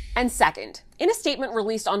 And second, in a statement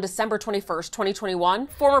released on December 21st, 2021,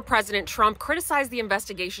 former President Trump criticized the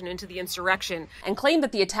investigation into the insurrection and claimed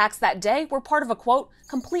that the attacks that day were part of a, quote,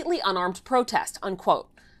 completely unarmed protest, unquote.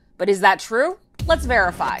 But is that true? Let's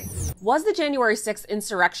verify. Was the January 6th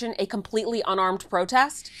insurrection a completely unarmed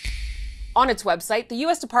protest? On its website, the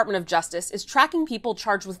U.S. Department of Justice is tracking people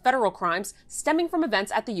charged with federal crimes stemming from events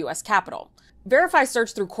at the U.S. Capitol. Verify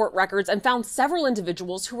searched through court records and found several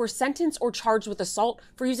individuals who were sentenced or charged with assault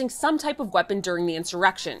for using some type of weapon during the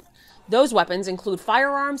insurrection. Those weapons include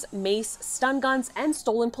firearms, mace, stun guns, and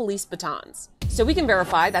stolen police batons. So we can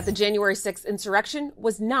verify that the January 6th insurrection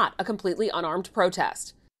was not a completely unarmed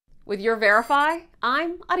protest. With your Verify,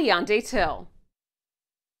 I'm Ariante Till.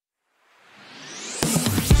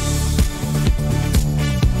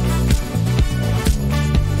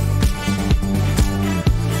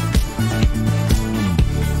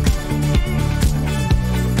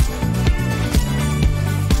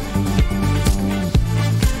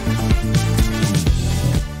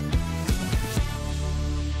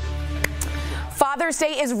 Father's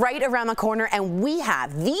Day is right around the corner, and we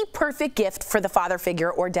have the perfect gift for the father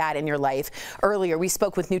figure or dad in your life. Earlier, we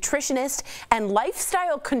spoke with nutritionist and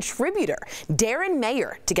lifestyle contributor Darren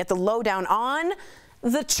Mayer to get the lowdown on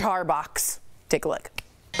the Char Box. Take a look.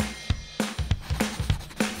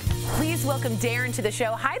 Please welcome Darren to the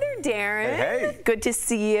show. Hi there, Darren. Hey. Good to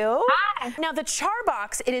see you. Hi. Now, the Char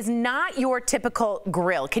Box, it is not your typical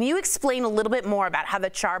grill. Can you explain a little bit more about how the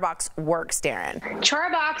Char Box works, Darren?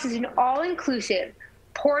 Char Box is an all-inclusive,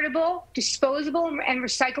 portable, disposable, and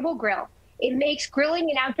recyclable grill. It makes grilling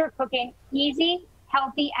and outdoor cooking easy,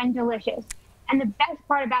 healthy, and delicious. And the best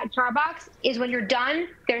part about Char Box is when you're done,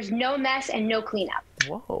 there's no mess and no cleanup.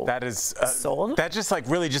 Whoa. That is sold. That just like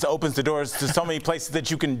really just opens the doors to so many places that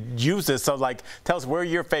you can use this. So like, tell us where are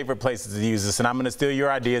your favorite places to use this, and I'm going to steal your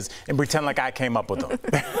ideas and pretend like I came up with them.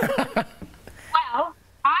 Well,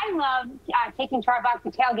 I love taking Char Box to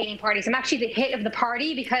tailgating parties. I'm actually the hit of the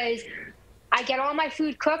party because I get all my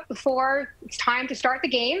food cooked before it's time to start the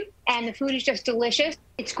game, and the food is just delicious.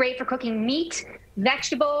 It's great for cooking meat,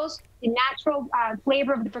 vegetables, the natural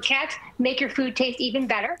flavor of the briquettes make your food taste even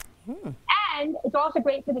better. And it's also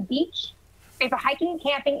great for the beach, great for hiking and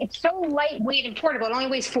camping. It's so lightweight and portable. It only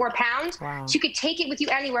weighs 4 pounds. Wow. So you could take it with you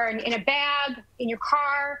anywhere in a bag, in your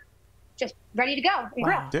car, just ready to go and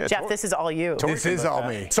grill. Yeah, Jeff, this is all you. This is all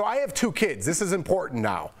me. So I have 2 kids. This is important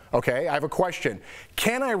now. Okay, I have a question.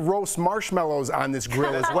 Can I roast marshmallows on this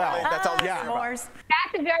grill as well? That's all. Yeah.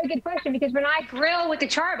 That's a very good question, because when I grill with the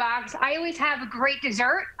char box, I always have a great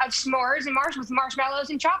dessert of s'mores and marshmallows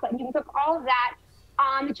and chocolate. And you can cook all of that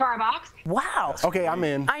on the char box. Wow. Okay, I'm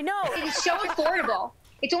in. I know. It is so affordable.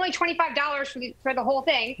 It's only $25 for the whole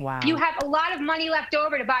thing. Wow. You have a lot of money left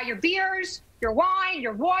over to buy your beers, your wine,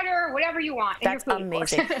 your water, whatever you want. That's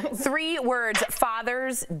amazing. 3 words: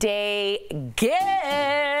 Father's Day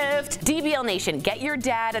gift. DBL Nation, get your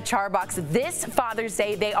dad a Charbox this Father's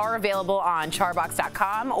Day. They are available on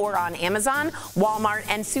charbox.com or on Amazon, Walmart,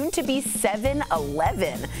 and soon to be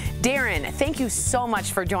 7-Eleven. Darren, thank you so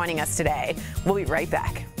much for joining us today. We'll be right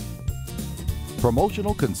back.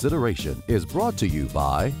 Promotional consideration is brought to you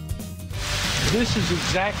by... This is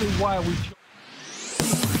exactly why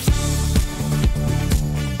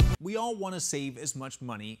We all want to save as much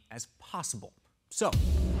money as possible. So,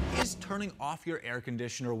 is turning off your air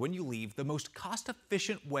conditioner when you leave the most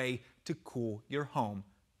cost-efficient way to cool your home?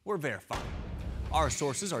 We're verifying. Our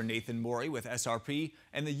sources are Nathan Morey with SRP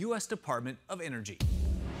and the U.S. Department of Energy.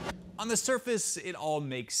 On the surface, it all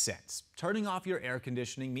makes sense. Turning off your air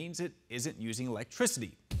conditioning means it isn't using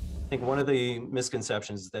electricity. I think one of the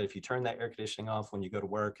misconceptions is that if you turn that air conditioning off when you go to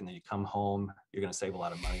work and then you come home, you're going to save a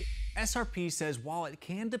lot of money. SRP says while it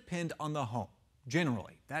can depend on the home,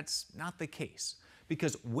 generally that's not the case,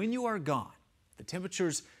 because when you are gone, the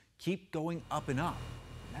temperatures keep going up and up.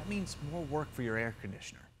 That means more work for your air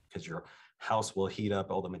conditioner. Because your house will heat up,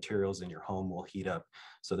 all the materials in your home will heat up.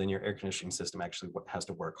 So then your air conditioning system actually has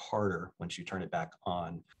to work harder once you turn it back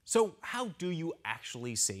on. So how do you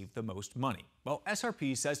actually save the most money? Well,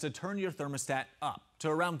 SRP says to turn your thermostat up to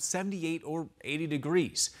around 78 or 80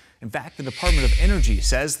 degrees. In fact, the Department of Energy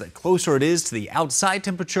says the closer it is to the outside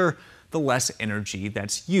temperature, the less energy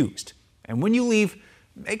that's used. And when you leave,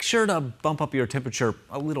 make sure to bump up your temperature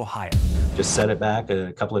a little higher. Just set it back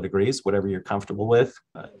a couple of degrees, whatever you're comfortable with,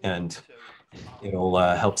 and it'll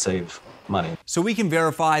help save money. So we can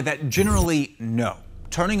verify that generally, no.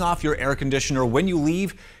 Turning off your air conditioner when you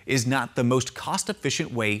leave is not the most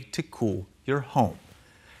cost-efficient way to cool your home.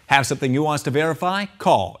 Have something you want us to verify?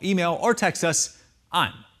 Call, email, or text us.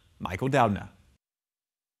 I'm Michael Doudna.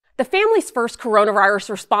 The Families First Coronavirus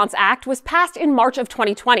Response Act was passed in March of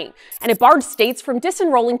 2020, and it barred states from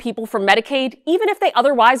disenrolling people from Medicaid, even if they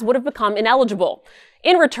otherwise would have become ineligible.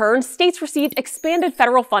 In return, states received expanded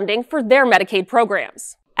federal funding for their Medicaid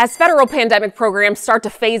programs. As federal pandemic programs start to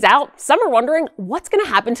phase out, some are wondering what's going to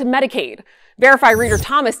happen to Medicaid. Verify reader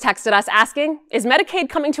Thomas texted us asking, is Medicaid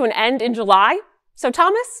coming to an end in July? So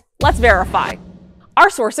Thomas, let's verify. Our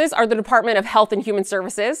sources are the Department of Health and Human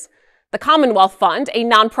Services, the Commonwealth Fund, a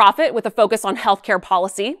nonprofit with a focus on healthcare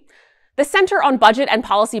policy, the Center on Budget and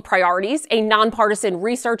Policy Priorities, a nonpartisan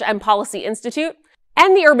research and policy institute,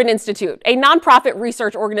 and the Urban Institute, a nonprofit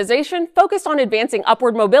research organization focused on advancing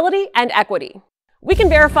upward mobility and equity. We can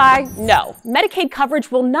verify, no, Medicaid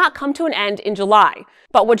coverage will not come to an end in July.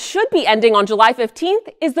 But what should be ending on July 15th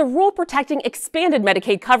is the rule protecting expanded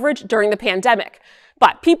Medicaid coverage during the pandemic.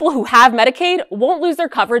 But people who have Medicaid won't lose their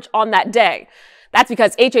coverage on that day. That's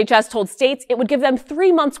because HHS told states it would give them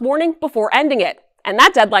 3 months warning before ending it. And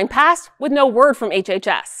that deadline passed with no word from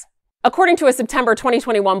HHS. According to a September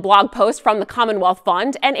 2021 blog post from the Commonwealth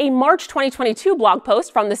Fund and a March 2022 blog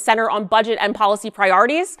post from the Center on Budget and Policy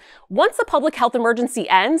Priorities, once the public health emergency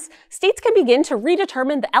ends, states can begin to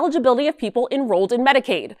redetermine the eligibility of people enrolled in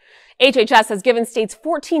Medicaid. HHS has given states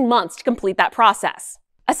 14 months to complete that process.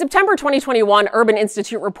 A September 2021 Urban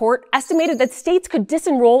Institute report estimated that states could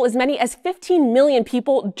disenroll as many as 15 million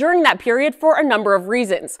people during that period for a number of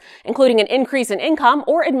reasons, including an increase in income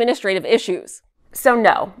or administrative issues. So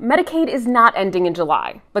no, Medicaid is not ending in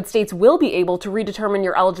July, but states will be able to redetermine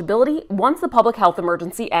your eligibility once the public health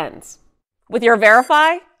emergency ends. With your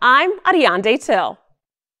Verify, I'm Ariane Till.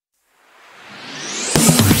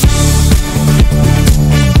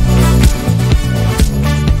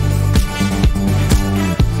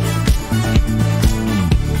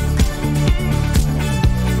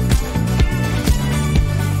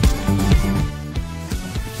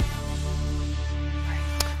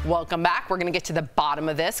 Welcome back. We're going to get to the bottom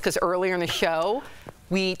of this because earlier in the show,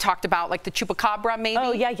 we talked about like the chupacabra, maybe.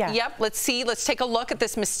 Oh, yeah. Yep. Let's see. Let's take a look at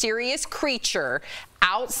this mysterious creature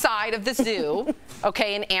outside of the zoo.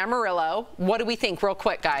 Okay, in Amarillo. What do we think, real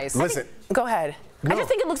quick, guys? Listen. Go ahead. No. I just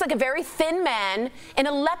think it looks like a very thin man in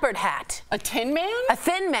a leopard hat. A tin man? A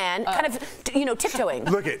thin man, kind of, tiptoeing.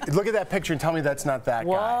 Look at that picture and tell me that's not that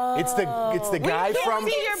guy. It's the guy from.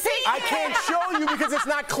 I can't show you because it's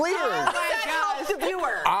not clear. Oh my gosh, the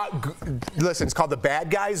viewer. Listen, it's called The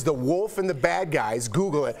Bad Guys, The Wolf and the Bad Guys.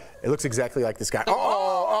 Google it. It looks exactly like this guy.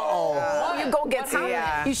 You go get some.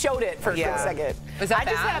 Yeah. You showed it for a quick second. Was that I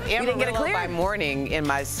just have Amarillo by morning in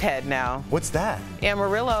my head now. What's that?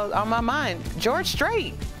 Amarillo on my mind. George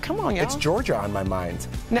Strait. Come on, y'all. It's Georgia on my mind.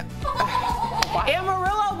 No.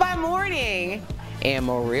 Amarillo by morning.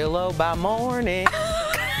 Amarillo by morning.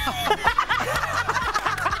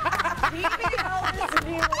 DBL is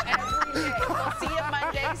new every day. We'll see you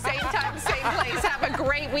Monday, same time, same place. Have a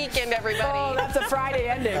great weekend, everybody. Oh, that's a Friday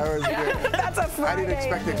ending. That was good. That's a Friday I didn't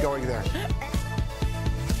expect it going there.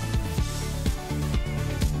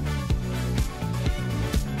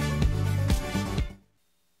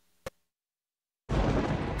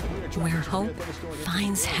 Where hope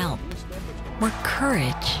finds help. Where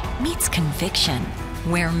courage meets conviction.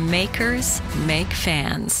 Where makers make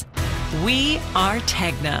fans. We are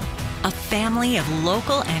Tegna, a family of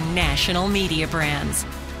local and national media brands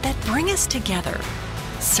that bring us together,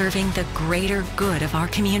 serving the greater good of our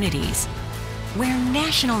communities. Where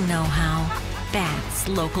national know-how backs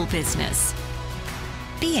local business.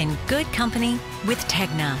 Be in good company with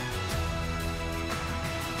Tegna.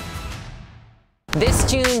 This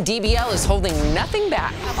June, DBL is holding nothing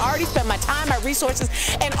back. I've already spent my time, my resources,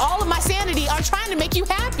 and all of my sanity on trying to make you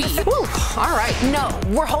happy. Whew, all right. No,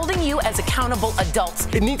 we're holding you as accountable adults.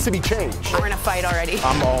 It needs to be changed. We're in a fight already.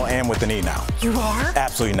 I'm all in with the knee now. You are?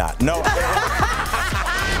 Absolutely not. No.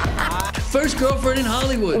 First girlfriend in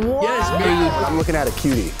Hollywood. What? Yes, baby. I'm looking at a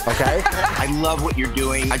cutie, okay? I love what you're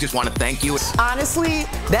doing. I just want to thank you. Honestly,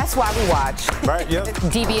 that's why we watch. Right, yep.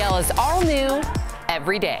 DBL is all new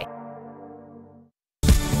every day.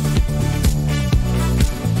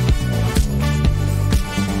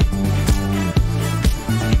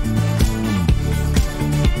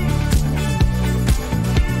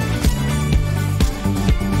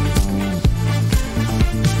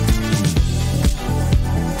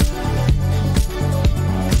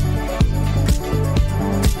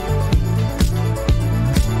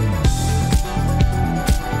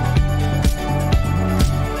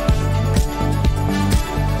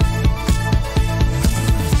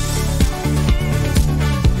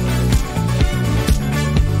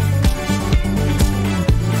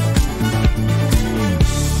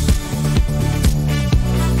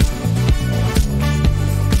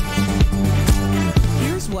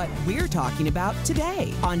 Talking about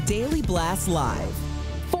today on Daily Blast Live.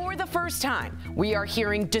 For the first time, we are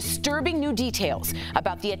hearing disturbing new details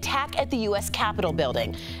about the attack at the U.S. Capitol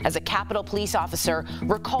building as a Capitol police officer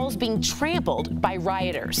recalls being trampled by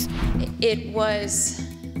rioters. It was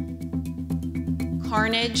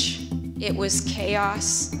carnage. It was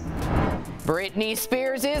chaos. Britney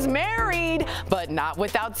Spears is married, but not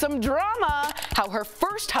without some drama. How her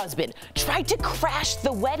first husband tried to crash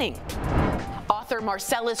the wedding. Author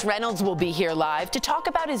Marcellus Reynolds will be here live to talk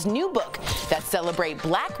about his new book that celebrates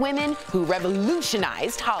Black women who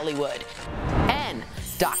revolutionized Hollywood. And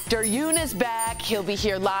Dr. Yoon is back. He'll be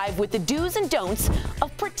here live with the do's and don'ts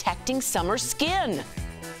of protecting summer skin.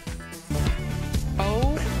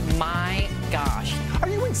 Oh my gosh. Are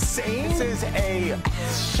you insane? This is a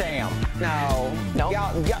sham. No. Nope.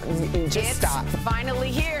 Y'all, just stop.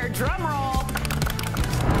 Finally here. Drum roll.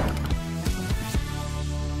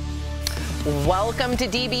 Welcome to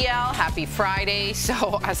DBL. Happy Friday.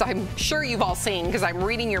 So, as I'm sure you've all seen, because I'm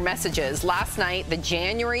reading your messages, last night the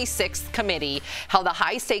January 6th committee held a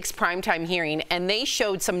high-stakes primetime hearing, and they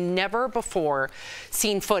showed some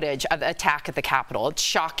never-before-seen footage of the attack at the Capitol. It's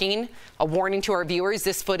shocking. A warning to our viewers,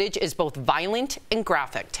 this footage is both violent and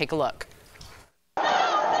graphic. Take a look. We're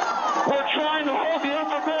trying to hold the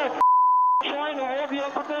upper deck. Trying to hold the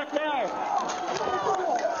upper deck now.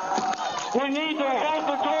 We need to hold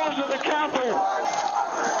the doors of the Capitol.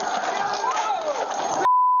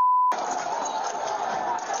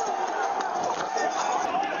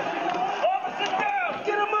 Officers down!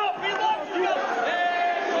 Get him up! He loves you!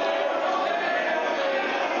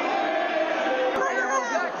 Bring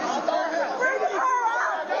her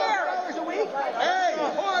out here! Hey!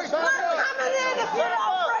 We're coming in if you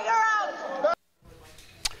don't bring her out!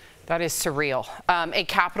 That is surreal. A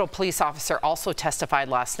Capitol police officer also testified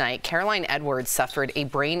last night. Caroline Edwards suffered a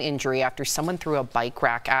brain injury after someone threw a bike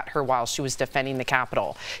rack at her while she was defending the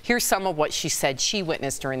Capitol. Here's some of what she said she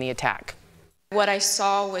witnessed during the attack. What I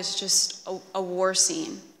saw was just a war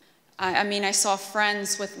scene. I mean, I saw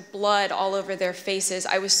friends with blood all over their faces.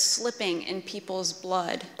 I was slipping in people's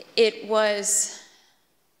blood. It was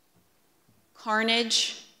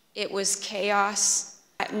carnage. It was chaos.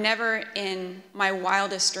 Never in my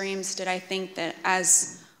wildest dreams did I think that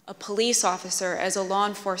as a police officer, as a law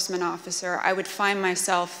enforcement officer, I would find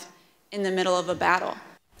myself in the middle of a battle.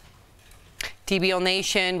 DBL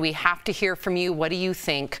Nation, we have to hear from you. What do you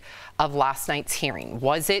think of last night's hearing?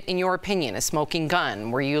 Was it, in your opinion, a smoking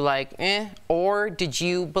gun? Were you like, or did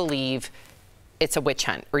you believe it's a witch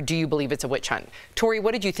hunt, or do you believe it's a witch hunt? Tori,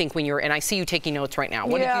 what did you think when you were, and I see you taking notes right now.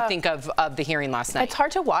 What did you think of the hearing last night? It's hard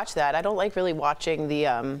to watch that. I don't like really watching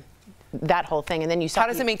the that whole thing, and then you saw. How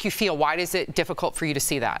does it make you feel? Why is it difficult for you to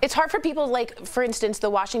see that? It's hard for people, like, for instance, the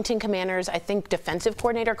Washington Commanders, I think defensive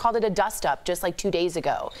coordinator called it a dust-up just like 2 days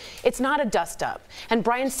ago. It's not a dust-up. And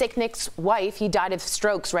Brian Sicknick's wife, he died of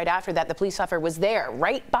strokes right after that. The police officer was there,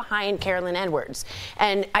 right behind Caroline Edwards.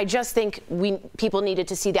 And I just think people needed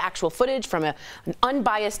to see the actual footage from an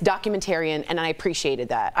unbiased documentarian, and I appreciated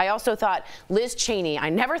that. I also thought Liz Cheney, I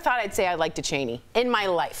never thought I'd say I liked a Cheney in my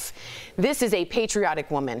life. This is a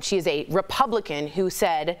patriotic woman. She is a Republican who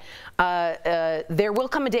said, there will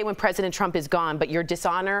come a day when President Trump is gone, but your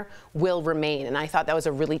dishonor will remain. And I thought that was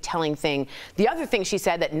a really telling thing. The other thing she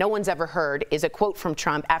said that no one's ever heard is a quote from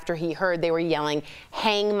Trump after he heard they were yelling,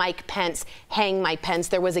 "Hang Mike Pence, hang Mike Pence."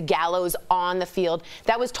 There was a gallows on the field.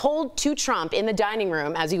 That was told to Trump in the dining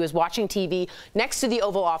room as he was watching TV next to the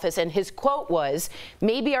Oval Office. And his quote was,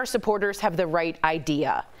 "Maybe our supporters have the right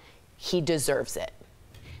idea. He deserves it."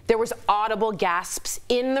 There was audible gasps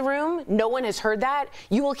in the room. No one has heard that.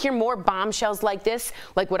 You will hear more bombshells like this,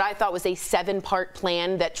 like what I thought was a 7-part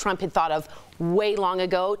plan that Trump had thought of way long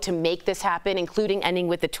ago to make this happen, including ending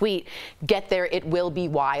with the tweet, "Get there, it will be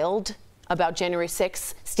wild," about January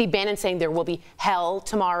 6th. Steve Bannon saying there will be hell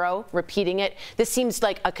tomorrow, repeating it. This seems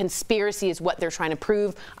like a conspiracy is what they're trying to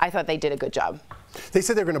prove. I thought they did a good job. They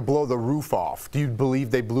said they're going to blow the roof off. Do you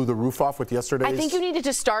believe they blew the roof off with yesterday's? I think you needed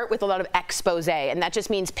to start with a lot of expose, and that just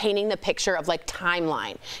means painting the picture of, like,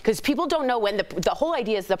 timeline. Because people don't know when the whole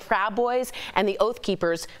idea is the Proud Boys and the Oath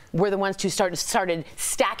Keepers were the ones who started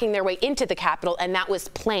stacking their way into the Capitol, and that was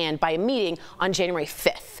planned by a meeting on January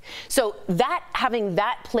 5th. So having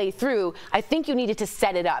that play through, I think you needed to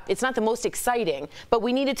set it up. It's not the most exciting, but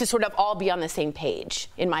we needed to sort of all be on the same page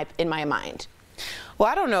in my mind. Well,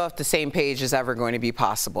 I don't know if the same page is ever going to be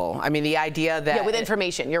possible. I mean, the idea that... Yeah, with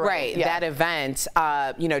information, you're right. Yeah. That event,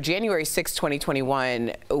 you know, January 6,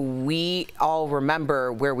 2021, we all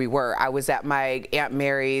remember where we were. I was at my Aunt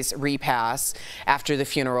Mary's repast after the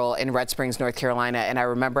funeral in Red Springs, North Carolina, and I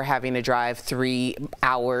remember having to drive 3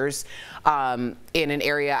 hours in an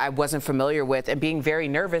area I wasn't familiar with and being very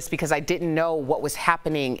nervous because I didn't know what was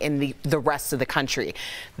happening in the rest of the country.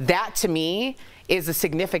 That, to me, is a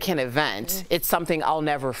significant event. It's something I'll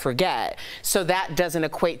never forget. So that doesn't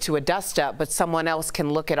equate to a dust-up, but someone else can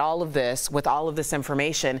look at all of this with all of this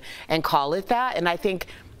information and call it that. And I think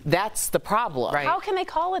that's the problem. Right. How can they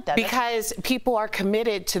call it that? Because people are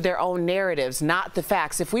committed to their own narratives, not the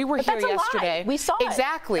facts. If we were here yesterday, we saw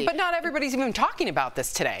exactly. But not everybody's even talking about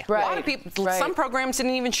this today. Right. A lot of people, some programs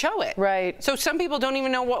didn't even show it. Right. So some people don't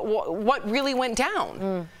even know what really went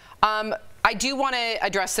down. I do want to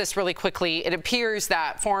address this really quickly. It appears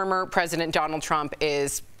that former President Donald Trump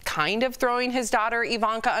is kind of throwing his daughter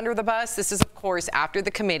Ivanka under the bus. This is, of course, after the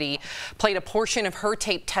committee played a portion of her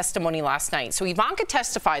taped testimony last night. So Ivanka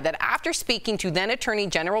testified that after speaking to then Attorney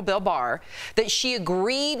General Bill Barr, that she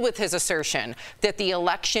agreed with his assertion that the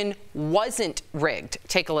election wasn't rigged.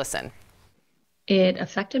 Take a listen. It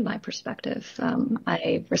affected my perspective.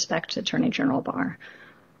 I respect Attorney General Barr.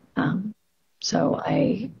 So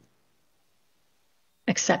I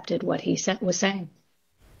accepted what he was saying.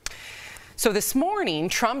 So this morning,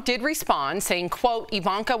 Trump did respond saying, quote,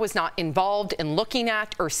 Ivanka was not involved in looking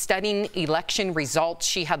at or studying election results.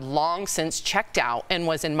 She had long since checked out and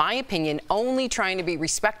was, in my opinion, only trying to be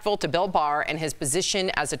respectful to Bill Barr and his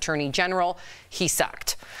position as Attorney General. He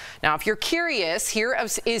sucked. Now, if you're curious, here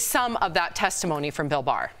is some of that testimony from Bill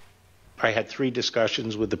Barr. I had 3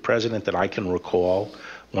 discussions with the president that I can recall.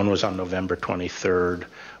 One was on November 23rd,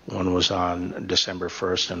 one was on December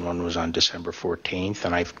 1st, and one was on December 14th.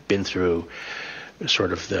 And I've been through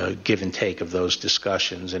sort of the give and take of those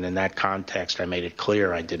discussions. And in that context, I made it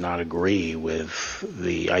clear I did not agree with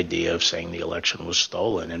the idea of saying the election was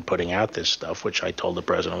stolen and putting out this stuff, which I told the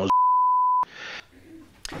president was.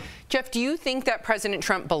 Jeff, do you think that President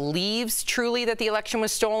Trump believes truly that the election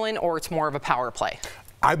was stolen, or it's more of a power play?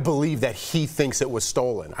 I believe that he thinks it was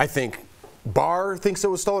stolen. I think Barr thinks it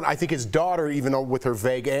was stolen. I think his daughter, even though with her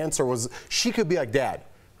vague answer, she could be like, Dad,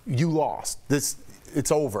 you lost. It's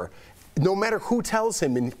over. No matter who tells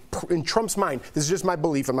him, in Trump's mind, this is just my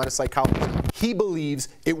belief, I'm not a psychologist, he believes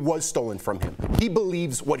it was stolen from him. He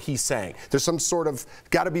believes what he's saying. There's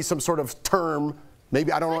got to be some sort of term.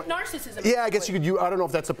 Maybe, I don't know. Narcissism. Yeah, I guess you could. I don't know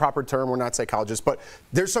if that's a proper term. We're not psychologists, but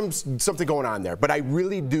there's something going on there. But I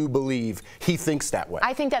really do believe he thinks that way.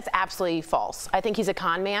 I think that's absolutely false. I think he's a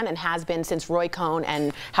con man and has been since Roy Cohn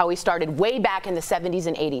and how he started way back in the 70s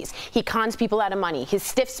and 80s. He cons people out of money. He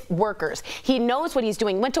stiffs workers. He knows what he's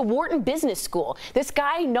doing. Went to Wharton Business School. This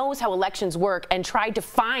guy knows how elections work and tried to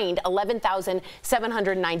find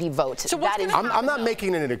 11,790 votes. So I'm not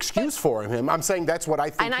making it an excuse for him. I'm saying that's what I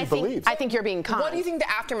think he believes. I think you're being conned. What do you think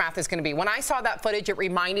the aftermath is going to be? When I saw that footage, it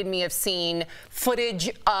reminded me of seeing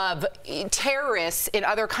footage of terrorists in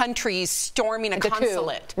other countries storming a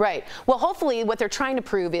consulate. Right. Well, hopefully what they're trying to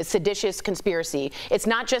prove is seditious conspiracy. It's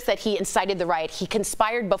not just that he incited the riot. He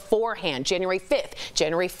conspired beforehand, January 5th,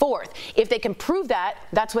 January 4th. If they can prove that,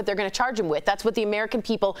 that's what they're going to charge him with. That's what the American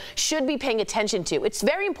people should be paying attention to. It's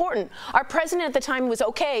very important. Our president at the time was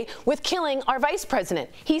okay with killing our vice president.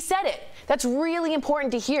 He said it. That's really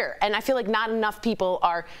important to hear. And I feel like not enough people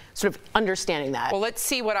are sort of understanding that. Well, let's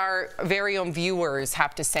see what our very own viewers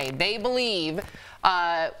have to say. They believe,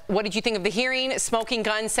 what did you think of the hearing? Smoking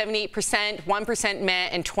gun, 78%, 1%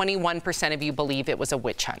 met, and 21% of you believe it was a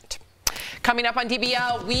witch hunt. Coming up on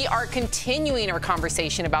DBL, we are continuing our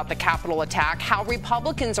conversation about the Capitol attack, how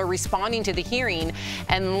Republicans are responding to the hearing,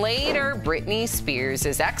 and later, Britney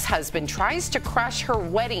Spears' ex-husband tries to crash her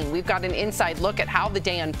wedding. We've got an inside look at how the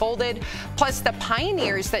day unfolded, plus the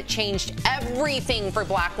pioneers that changed everything for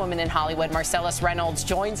black women in Hollywood. Marcellus Reynolds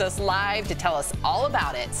joins us live to tell us all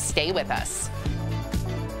about it. Stay with us.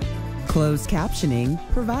 Closed captioning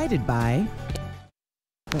provided by...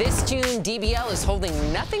 This June, DBL is holding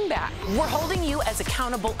nothing back. We're holding you as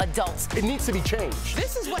accountable adults. It needs to be changed.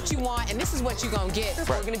 This is what you want, and this is what you're gonna get. If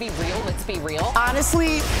we're gonna be real, let's be real.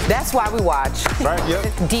 Honestly, that's why we watch. Right, yep.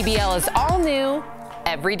 DBL is all new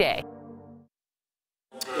every day.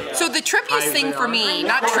 So the trippiest thing for me,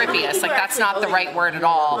 not trippiest, like that's not the right word at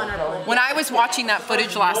all. When I was watching that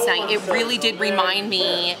footage last night, it really did remind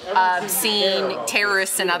me of seeing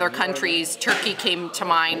terrorists in other countries. Turkey came to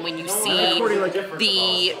mind when you see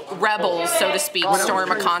the rebels, so to speak,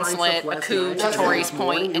 storm a consulate, a coup to Tory's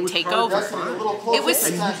point, and take over. It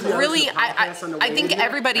was really, I think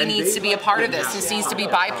everybody needs to be a part of this. This needs to be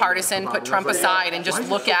bipartisan, put Trump aside, and just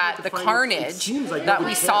look at the carnage that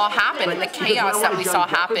we saw happen and the chaos that we saw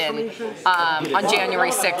happen on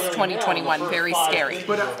January 6th, 2021. Very scary.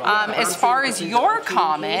 As far as your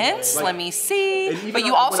comments, let me see. But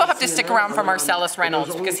you also have to stick around for Marcellus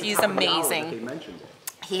Reynolds because he's amazing.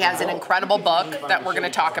 He has an incredible book that we're going to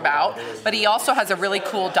talk about, but he also has a really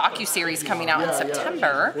cool docuseries coming out in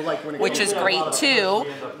September, which is great too.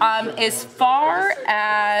 As far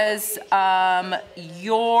as I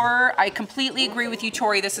completely agree with you,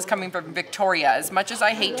 Tori. This is coming from Victoria. As much as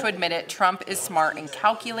I hate to admit it, Trump is smart and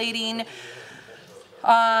calculating.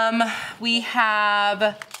 We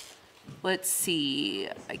have... Let's see.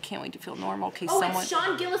 I can't wait to feel normal. Okay, it's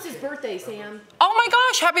Sean Gillis's birthday, Sam. Oh my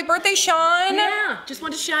gosh! Happy birthday, Sean! Yeah, just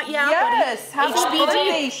wanted to shout you out, yes, buddy. Happy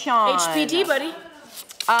birthday, Sean. HBD, buddy.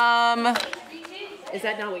 Is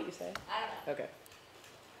that not what you said? Okay.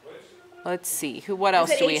 Let's see. What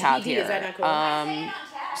else do we have here? Is that not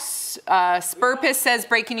cool? Spurpus says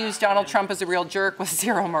breaking news: Donald Trump is a real jerk with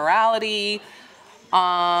zero morality.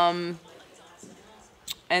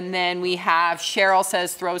 And then we have Cheryl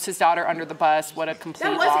says throws his daughter under the bus. What a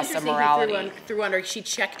complete loss of morality. He threw under. She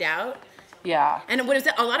checked out. Yeah. And what is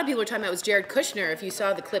that? A lot of people are talking about was Jared Kushner. If you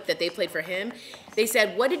saw the clip that they played for him, they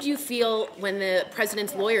said, "What did you feel when the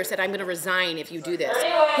president's lawyer said, 'I'm going to resign if you do this'?"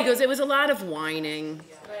 He goes, "It was a lot of whining."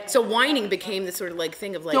 So whining became this sort of like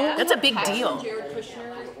thing of like that's a big deal. Jared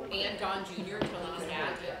Kushner and Don Jr. telling his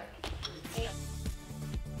dad.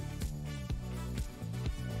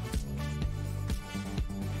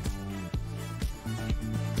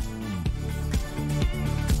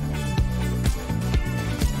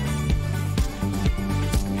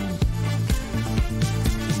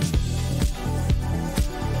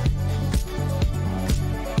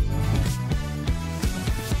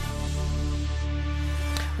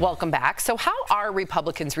 Welcome back. So how are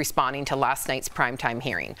Republicans responding to last night's primetime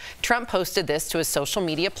hearing? Trump posted this to his social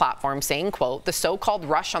media platform saying, quote, "The so-called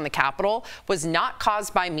rush on the Capitol was not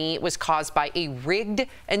caused by me. It was caused by a rigged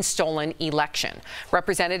and stolen election."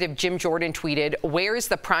 Representative Jim Jordan tweeted, "Where's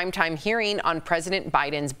the primetime hearing on President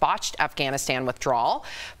Biden's botched Afghanistan withdrawal?"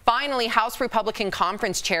 Finally, House Republican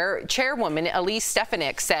Conference Chairwoman Elise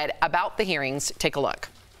Stefanik said about the hearings, take a look.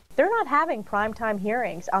 They're not having primetime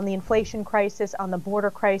hearings on the inflation crisis, on the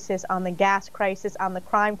border crisis, on the gas crisis, on the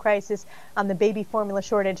crime crisis, on the baby formula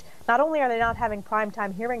shortage. Not only are they not having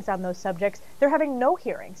primetime hearings on those subjects, they're having no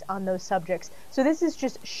hearings on those subjects. So this is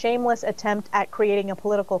just shameless attempt at creating a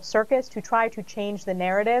political circus to try to change the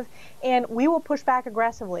narrative, and we will push back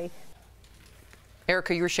aggressively.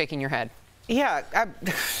 Erica, you were shaking your head. Yeah.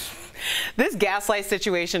 This gaslight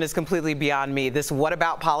situation is completely beyond me. This what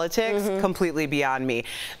about politics, completely beyond me.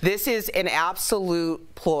 This is an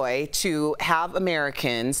absolute ploy to have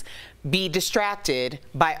Americans be distracted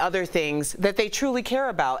by other things that they truly care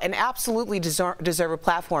about and absolutely deserve a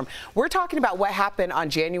platform. We're talking about what happened on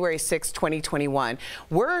January 6, 2021.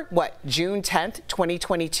 We're, what, June 10th,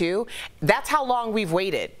 2022? That's how long we've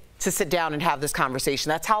waited to sit down and have this conversation.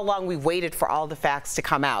 That's how long we've waited for all the facts to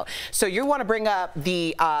come out. So you want to bring up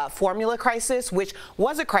the formula crisis, which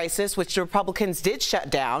was a crisis, which the Republicans did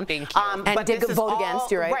shut down. Thank you. And did vote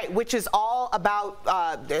against, you're right. Right, which is all about,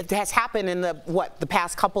 it has happened in the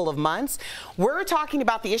past couple of months. We're talking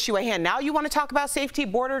about the issue at hand. Now you want to talk about safety,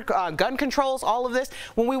 border, gun controls, all of this.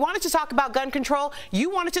 When we wanted to talk about gun control,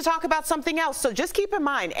 you wanted to talk about something else. So just keep in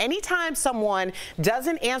mind, anytime someone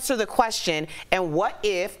doesn't answer the question, and what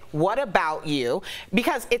if, what about you?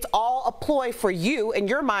 Because it's all a ploy for you in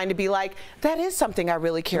your mind to be like, that is something I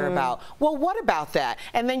really care about. Well, what about that?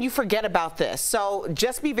 And then you forget about this. So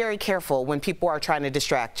just be very careful when people are trying to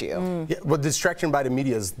distract you. Yeah, well, distraction by the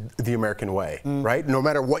media is the American way, right? No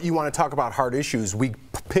matter what you want to talk about hard issues, we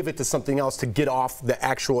pivot to something else to get off the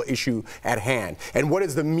actual issue at hand. And what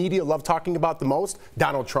does the media love talking about the most?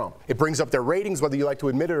 Donald Trump. It brings up their ratings, whether you like to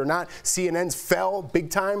admit it or not. CNN's fell big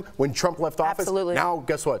time when Trump left office. Absolutely. Now,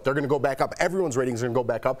 guess what? They're going to go back up. Everyone's ratings are going to go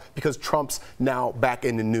back up because Trump's now back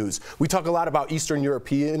in the news. We talk a lot about Eastern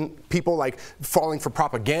European people like falling for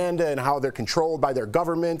propaganda and how they're controlled by their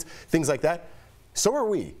government, things like that. So are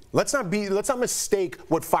we. Let's not mistake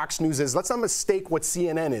what Fox News is. Let's not mistake what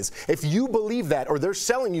CNN is. If you believe that, or they're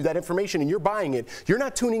selling you that information and you're buying it, you're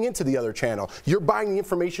not tuning into the other channel. You're buying the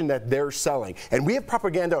information that they're selling. And we have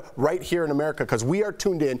propaganda right here in America because we are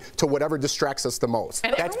tuned in to whatever distracts us the most.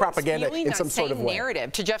 And that's propaganda in some sort of way.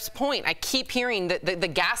 Narrative. To Jeff's point, I keep hearing the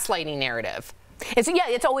gaslighting narrative.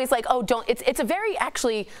 It's always like, oh, don't. It's a very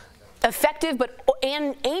actually effective but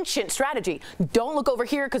an ancient strategy. Don't look over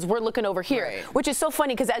here because we're looking over here, which is so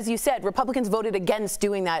funny because, as you said, Republicans voted against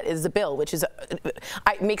doing that as a bill, which is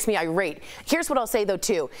makes me irate. Here's what I'll say, though,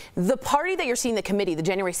 too. The party that you're seeing, the committee, the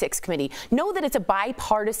January 6th committee, know that it's a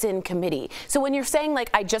bipartisan committee. So when you're saying, like,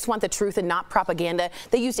 I just want the truth and not propaganda,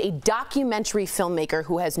 they used a documentary filmmaker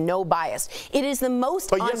who has no bias. It is the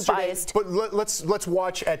most unbiased. But let's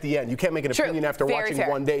watch at the end. You can't make an opinion after watching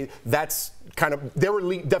one day. That's kind of, they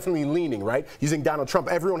were definitely leaning, right? Using Donald Trump.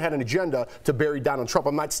 Everyone had an agenda to bury Donald Trump.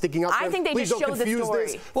 I'm not sticking up for him. I think they Please just don't showed the confuse story.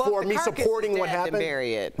 this for me supporting what happened.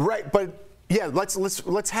 Bury it. Right, but yeah,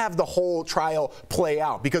 let's have the whole trial play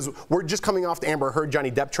out because we're just coming off the Amber Heard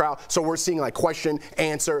Johnny Depp trial, so we're seeing like question,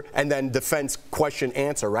 answer, and then defense, question,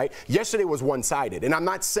 answer, right? Yesterday was one-sided, and I'm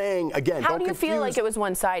not saying, again, How do you feel like it was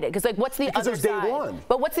one-sided? Because, like, what's the other side? Because it was day one.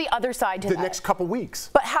 But what's the other side to that? The next couple weeks.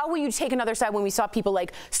 But how will you take another side when we saw people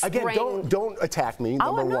like spraying? Again, don't attack me,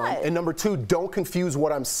 number one. And number two, don't confuse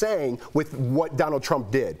what I'm saying with what Donald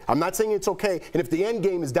Trump did. I'm not saying it's okay, and if the end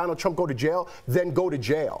game is Donald Trump go to jail, then go to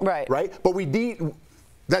jail. Right. But we need.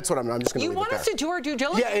 That's what I'm just going to leave it there. You want us to do our due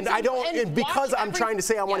diligence. Yeah, and I don't, and because I'm trying to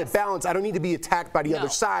say I want it balanced, I don't need to be attacked by the other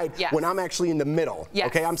side when I'm actually in the middle.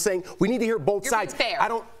 Okay, I'm saying we need to hear both sides. Being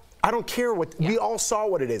fair. I don't care what, we all saw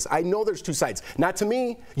what it is. I know there's two sides. Not to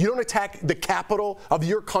me, you don't attack the capital of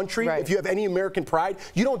your country if you have any American pride.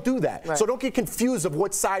 You don't do that. So don't get confused of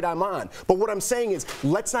what side I'm on. But what I'm saying is,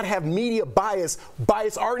 let's not have media bias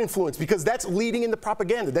our influence, because that's leading into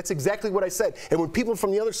propaganda. That's exactly what I said. And when people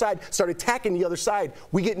from the other side start attacking the other side,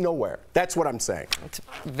 we get nowhere. That's what I'm saying. It's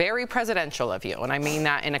very presidential of you, and I mean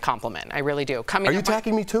that in a compliment. I really do. Are you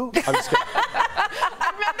attacking me too? I'm just kidding.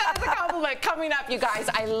 I meant that as a compliment. Coming up, you guys,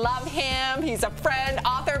 I love him. He's a friend,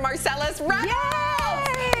 author Marcellus Reynolds.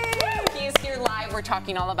 He is here live. We're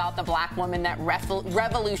talking all about the black woman that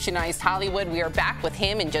revolutionized Hollywood. We are back with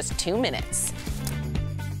him in just 2 minutes.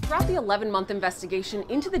 Throughout the 11-month investigation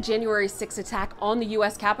into the January 6th attack on the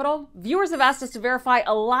U.S. Capitol, viewers have asked us to verify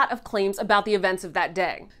a lot of claims about the events of that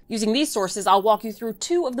day. Using these sources, I'll walk you through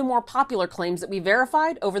two of the more popular claims that we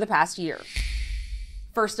verified over the past year.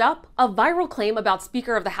 First up, a viral claim about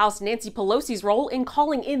Speaker of the House Nancy Pelosi's role in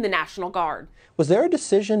calling in the National Guard. Was there a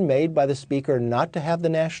decision made by the Speaker not to have the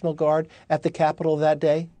National Guard at the Capitol that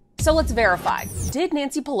day? So let's verify. Did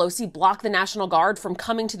Nancy Pelosi block the National Guard from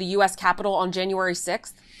coming to the U.S. Capitol on January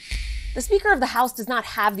 6th? The Speaker of the House does not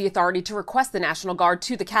have the authority to request the National Guard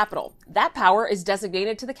to the Capitol. That power is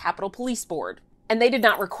designated to the Capitol Police Board. And they did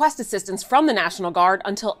not request assistance from the National Guard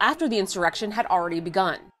until after the insurrection had already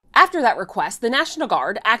begun. After that request, the National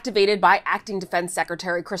Guard, activated by Acting Defense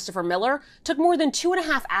Secretary Christopher Miller, took more than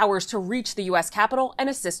 2.5 hours to reach the U.S. Capitol and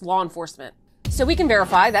assist law enforcement. So we can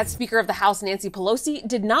verify that Speaker of the House Nancy Pelosi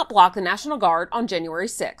did not block the National Guard on January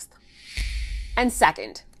 6th. And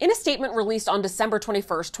second, in a statement released on December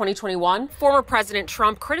 21st, 2021, former President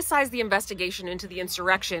Trump criticized the investigation into the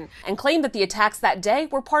insurrection and claimed that the attacks that day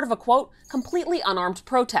were part of a, quote, completely unarmed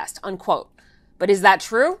protest, unquote. But is that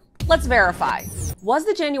true? Let's verify. Was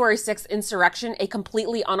the January 6th insurrection a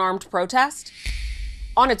completely unarmed protest?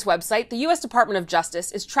 On its website, the U.S. Department of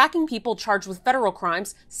Justice is tracking people charged with federal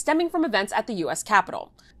crimes stemming from events at the U.S.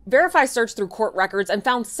 Capitol. Verify searched through court records and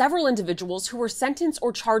found several individuals who were sentenced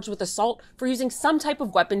or charged with assault for using some type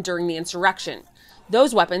of weapon during the insurrection.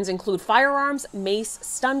 Those weapons include firearms, mace,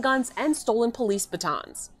 stun guns, and stolen police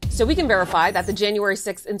batons. So we can verify that the January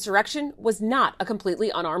 6th insurrection was not a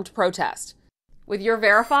completely unarmed protest. With your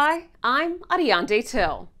Verify, I'm Adiante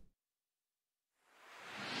Till.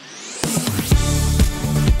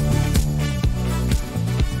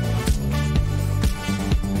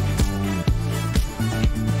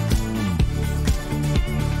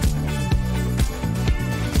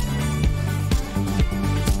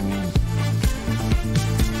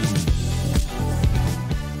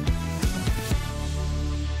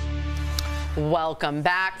 Welcome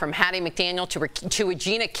back. From Hattie McDaniel to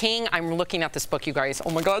Regina King. I'm looking at this book, you guys. Oh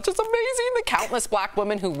my God, it's amazing. The countless black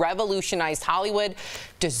women who revolutionized Hollywood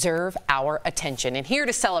deserve our attention. And here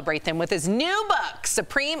to celebrate them with his new book,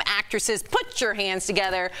 Supreme Actresses, put your hands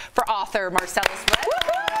together for author Marcellus Webb.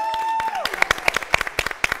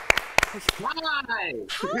 Hi.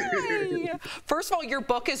 Hi. First of all, your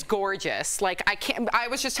book is gorgeous. Like I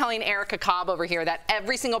was just telling Erica Cobb over here that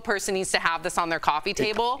every single person needs to have this on their coffee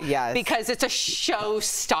table. Yes. Because it's a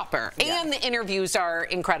showstopper. Yes. And the interviews are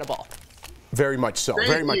incredible. Very much so. Thank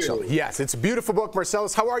Very much you. so. Yes, it's a beautiful book.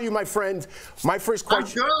 Marcellus, how are you, my friend? My first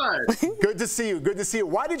question. I'm good. Good to see you. Good to see you.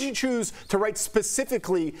 Why did you choose to write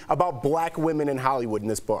specifically about black women in Hollywood in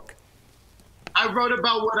this book? I wrote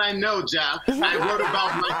about what I know, Jeff. I wrote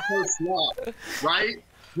about my first love, right?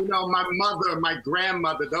 You know, my mother, my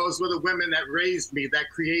grandmother, those were the women that raised me, that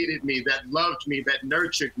created me, that loved me, that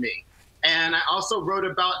nurtured me. And I also wrote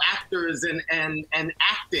about actors and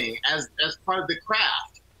acting as part of the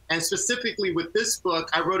craft. And specifically with this book,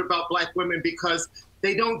 I wrote about black women because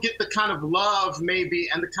they don't get the kind of love maybe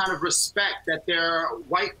and the kind of respect that their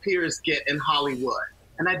white peers get in Hollywood.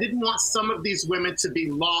 And I didn't want some of these women to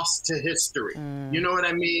be lost to history. You know what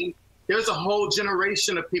I mean? There's a whole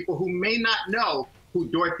generation of people who may not know who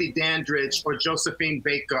Dorothy Dandridge or Josephine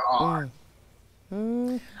Baker are.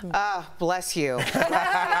 Bless you.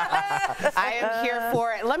 I am here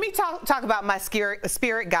for it. Let me talk about my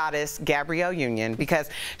spirit goddess, Gabrielle Union,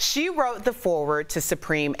 because she wrote the foreword to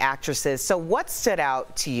Supreme Actresses. So what stood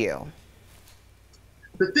out to you?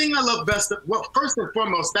 The thing I love best, well, first and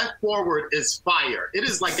foremost, that foreword is fire. It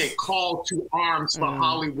is like a call to arms for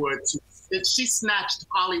Hollywood. She snatched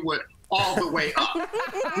Hollywood all the way up.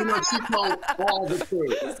 You know, she told all the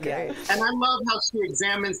truth. And I love how she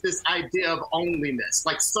examines this idea of onlyness.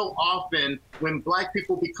 Like so often when black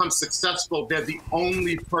people become successful, they're the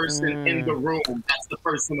only person in the room that's the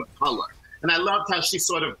person of color. And I loved how she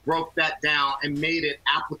sort of broke that down and made it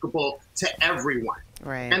applicable to everyone.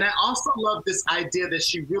 Right. And I also love this idea that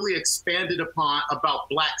she really expanded upon about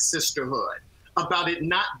black sisterhood, about it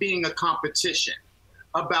not being a competition,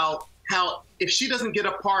 about how if she doesn't get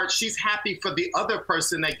a part, she's happy for the other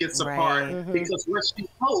person that gets a part, because what she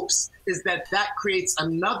hopes is that that creates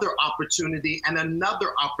another opportunity and another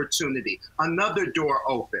opportunity, another door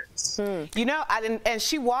opens. You know, and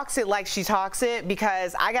she walks it like she talks it,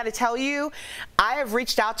 because I got to tell you, I have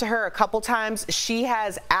reached out to her a couple times. She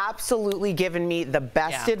has absolutely given me the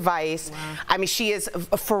best advice. I mean, she is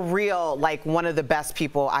for real like one of the best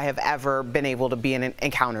people I have ever been able to be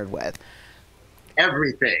encountered with.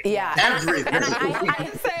 Everything. Yeah. Everything. And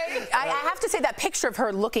I say, I have to say that picture of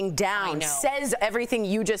her looking down says everything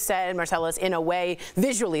you just said, Marcellus, in a way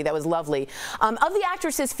visually that was lovely. Of the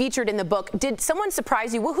actresses featured in the book, did someone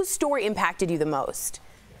surprise you? Whose story impacted you the most?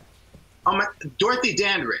 Dorothy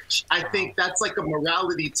Dandridge. I think that's like a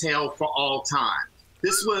morality tale for all time.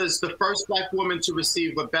 This was the first Black woman to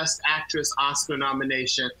receive a Best Actress Oscar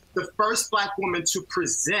nomination, the first Black woman to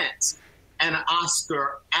present an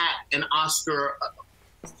Oscar at an Oscar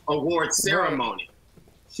award ceremony.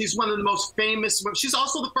 She's one of the most famous women. She's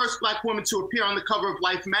also the first Black woman to appear on the cover of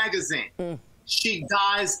Life magazine. She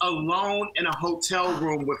dies alone in a hotel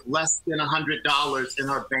room with less than $100 in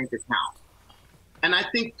her bank account. And I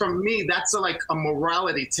think for me, that's like a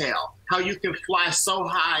morality tale, how you can fly so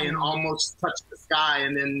high and almost touch the sky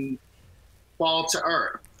and then fall to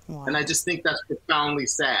earth. Wow. And I just think that's profoundly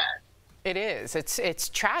sad. It is. It's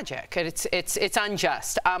tragic. It's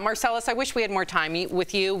unjust. Marcellus, I wish we had more time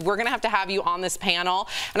with you. We're going to have you on this panel.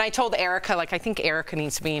 And I told Erica, like, I think Erica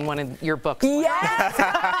needs to be in one of your books. Yes!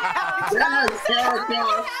 Yes,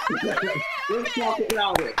 Erica. Let's talk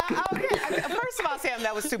about it. Okay. First of all, Sam,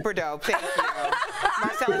 that was super dope. Thank you.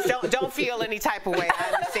 Marcellus, don't feel any type of way.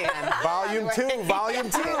 I understand. Volume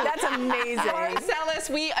 2. That's amazing. Marcellus,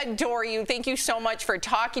 we adore you. Thank you so much for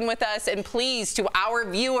talking with us. And please, to our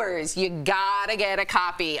viewers, you gotta get a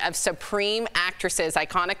copy of Supreme Actresses,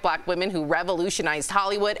 Iconic Black Women Who Revolutionized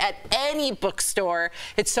Hollywood at any bookstore.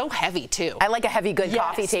 It's so heavy, too. I like a heavy, good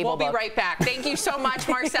coffee table book. We'll be right back. Thank you so much,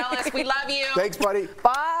 Marcellus. We love you. Thanks, buddy.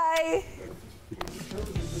 Bye.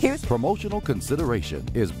 Promotional consideration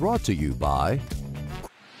is brought to you by...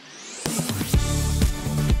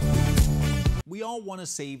 We all want to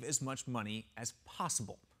save as much money as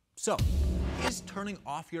possible. So, is turning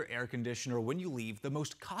off your air conditioner when you leave the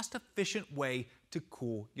most cost-efficient way to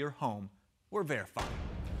cool your home? We're verifying.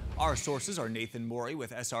 Our sources are Nathan Morey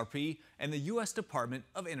with SRP and the U.S. Department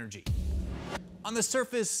of Energy. On the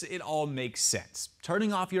surface, it all makes sense.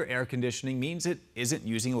 Turning off your air conditioning means it isn't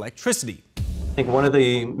using electricity. I think one of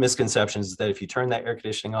the misconceptions is that if you turn that air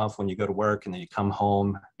conditioning off when you go to work and then you come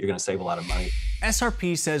home, you're going to save a lot of money.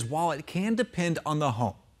 SRP says while it can depend on the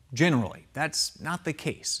home, generally, that's not the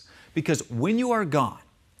case. Because when you are gone,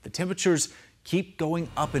 the temperatures keep going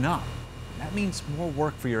up and up. That means more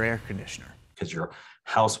work for your air conditioner. Because your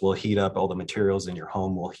house will heat up, all the materials in your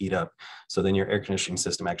home will heat up. So then your air conditioning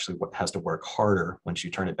system actually has to work harder once you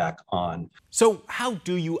turn it back on. So how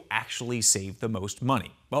do you actually save the most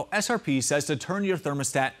money? Well, SRP says to turn your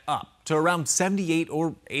thermostat up to around 78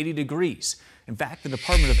 or 80 degrees. In fact, the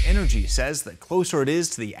Department of Energy says the closer it is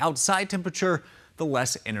to the outside temperature, the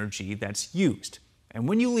less energy that's used. And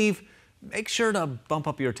when you leave, make sure to bump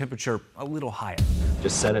up your temperature a little higher.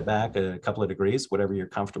 Just set it back a couple of degrees, whatever you're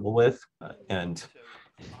comfortable with, and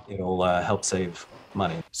it'll help save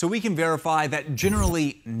money. So we can verify that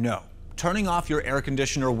generally, no. Turning off your air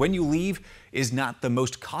conditioner when you leave is not the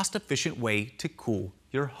most cost-efficient way to cool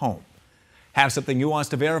your home. Have something you want us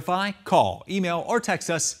to verify? Call, email, or text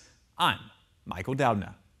us. I'm Michael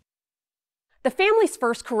Doudna. The Families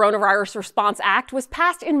First Coronavirus Response Act was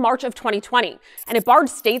passed in March of 2020, and it barred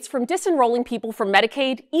states from disenrolling people from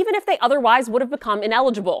Medicaid, even if they otherwise would have become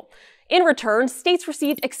ineligible. In return, states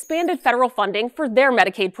received expanded federal funding for their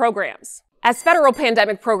Medicaid programs. As federal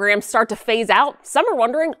pandemic programs start to phase out, some are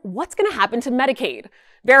wondering what's going to happen to Medicaid.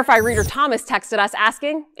 Verify reader Thomas texted us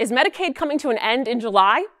asking, is Medicaid coming to an end in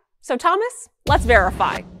July? So Thomas, let's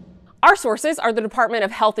verify. Our sources are the Department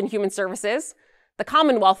of Health and Human Services, the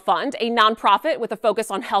Commonwealth Fund, a nonprofit with a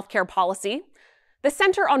focus on healthcare policy, the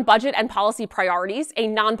Center on Budget and Policy Priorities, a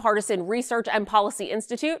nonpartisan research and policy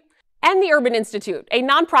institute, and the Urban Institute, a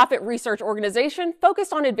nonprofit research organization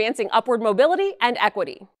focused on advancing upward mobility and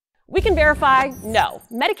equity. We can verify, no,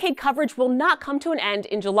 Medicaid coverage will not come to an end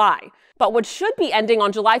in July. But what should be ending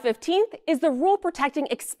on July 15th is the rule protecting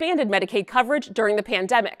expanded Medicaid coverage during the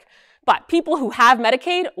pandemic. But people who have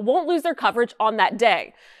Medicaid won't lose their coverage on that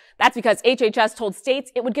day. That's because HHS told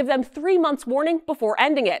states it would give them 3 months warning before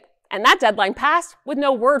ending it. And that deadline passed with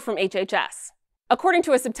no word from HHS. According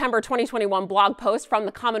to a September 2021 blog post from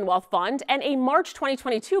the Commonwealth Fund and a March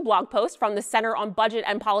 2022 blog post from the Center on Budget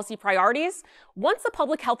and Policy Priorities, once the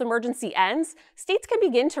public health emergency ends, states can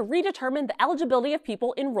begin to redetermine the eligibility of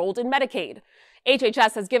people enrolled in Medicaid.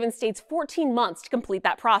 HHS has given states 14 months to complete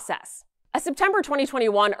that process. A September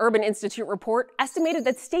 2021 Urban Institute report estimated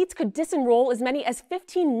that states could disenroll as many as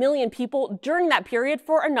 15 million people during that period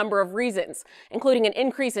for a number of reasons, including an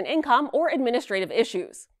increase in income or administrative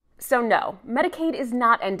issues. So no, Medicaid is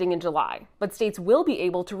not ending in July, but states will be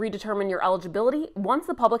able to redetermine your eligibility once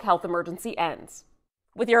the public health emergency ends.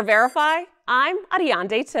 With your Verify, I'm Ariane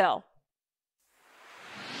Till.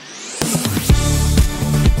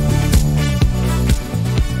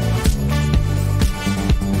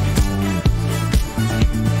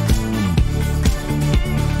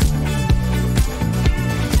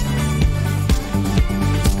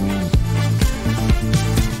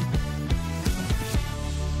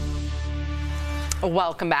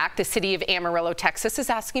 Welcome back. The city of Amarillo, Texas is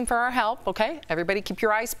asking for our help. Okay, everybody keep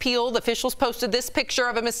your eyes peeled. Officials posted this picture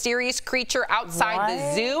of a mysterious creature outside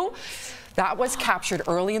the zoo. That was captured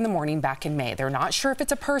early in the morning back in May. They're not sure if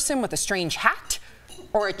it's a person with a strange hat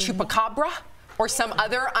or a chupacabra or some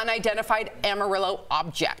other unidentified Amarillo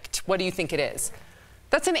object. What do you think it is?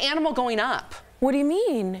 That's an animal going up. What do you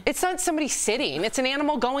mean? It's not somebody sitting. It's an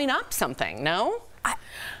animal going up something, no?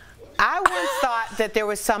 I once thought that there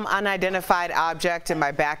was some unidentified object in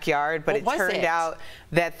my backyard, but it turned out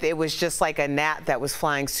that it was just like a gnat that was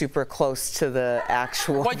flying super close to the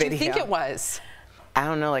actual What do video. you think it was? I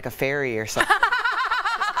don't know, like a fairy or something.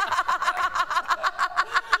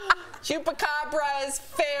 Chupacabras,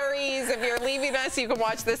 fairies. If you're leaving us, you can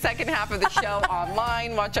watch the second half of the show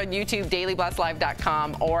online. Watch on YouTube,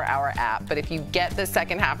 dailyblastlive.com, or our app. But if you get the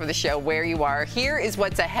second half of the show where you are, here is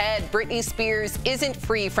what's ahead. Britney Spears isn't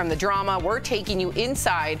free from the drama. We're taking you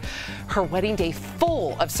inside her wedding day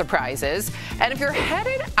full of surprises. And if you're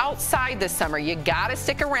headed outside this summer, you gotta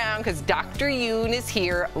stick around because Dr. Yoon is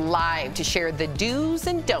here live to share the do's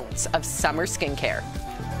and don'ts of summer skincare.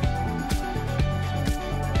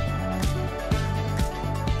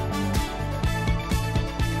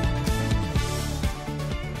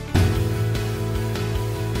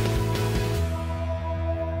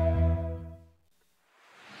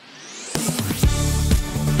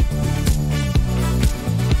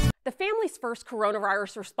 The Families First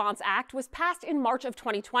Coronavirus Response Act was passed in March of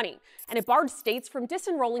 2020, and it barred states from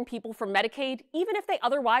disenrolling people from Medicaid, even if they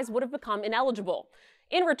otherwise would have become ineligible.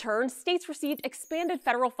 In return, states received expanded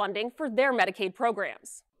federal funding for their Medicaid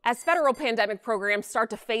programs. As federal pandemic programs start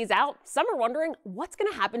to phase out, some are wondering what's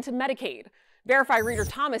going to happen to Medicaid. Verify reader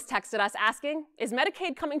Thomas texted us asking, is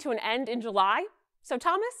Medicaid coming to an end in July? So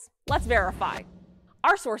Thomas, let's verify.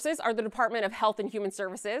 Our sources are the Department of Health and Human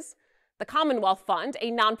Services, the Commonwealth Fund,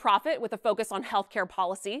 a nonprofit with a focus on healthcare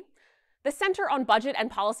policy, the Center on Budget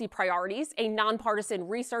and Policy Priorities, a nonpartisan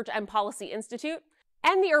research and policy institute,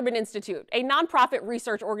 and the Urban Institute, a nonprofit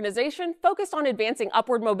research organization focused on advancing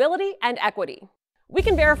upward mobility and equity. We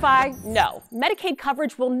can verify, no, Medicaid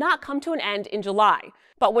coverage will not come to an end in July.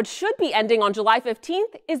 But what should be ending on July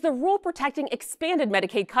 15th is the rule protecting expanded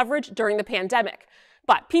Medicaid coverage during the pandemic.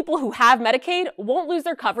 But people who have Medicaid won't lose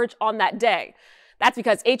their coverage on that day. That's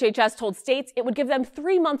because HHS told states it would give them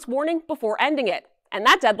 3 months warning before ending it. And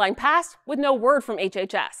that deadline passed with no word from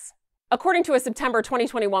HHS. According to a September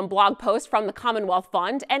 2021 blog post from the Commonwealth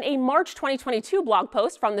Fund and a March 2022 blog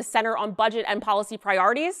post from the Center on Budget and Policy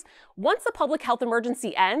Priorities, once the public health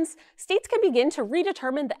emergency ends, states can begin to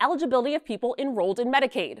redetermine the eligibility of people enrolled in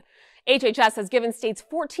Medicaid. HHS has given states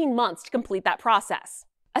 14 months to complete that process.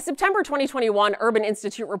 A September 2021 Urban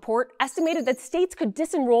Institute report estimated that states could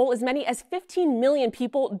disenroll as many as 15 million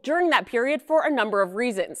people during that period for a number of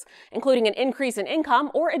reasons, including an increase in income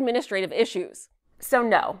or administrative issues. So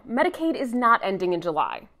no, Medicaid is not ending in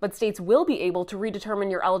July, but states will be able to redetermine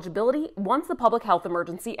your eligibility once the public health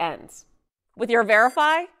emergency ends. With your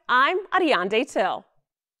Verify, I'm Ariane Till.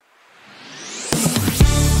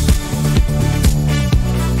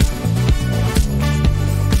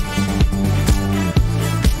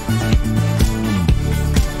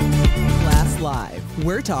 Live.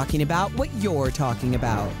 We're talking about what you're talking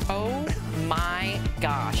about. Oh my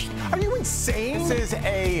gosh. Are you insane? This is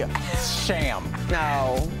a sham.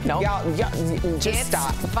 No. Nope. Y'all, just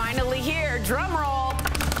stop. Finally here. Drum roll.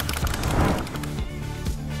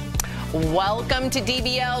 Welcome to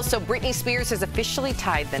DBL. So Britney Spears has officially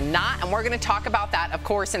tied the knot, and we're going to talk about that, of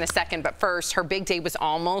course, in a second. But first, her big day was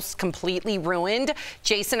almost completely ruined.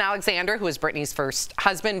 Jason Alexander, who was Britney's first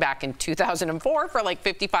husband back in 2004 for like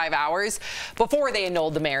 55 hours before they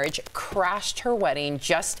annulled the marriage, crashed her wedding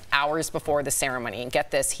just hours before the ceremony. And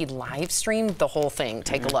get this, he live streamed the whole thing.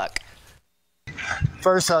 Take a look.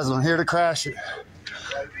 First husband, here to crash it.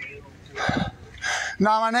 No,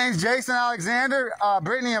 my name's Jason Alexander.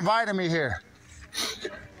 Britney invited me here.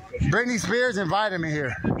 Britney Spears invited me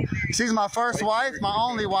here. She's my first wife, my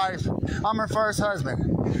only wife. I'm her first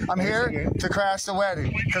husband. I'm here to crash the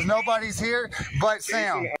wedding because nobody's here but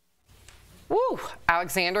Sam. Woo!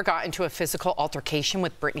 Alexander got into a physical altercation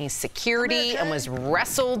with Britney's security and was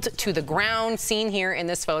wrestled to the ground, seen here in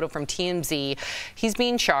this photo from TMZ. He's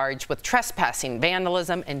being charged with trespassing,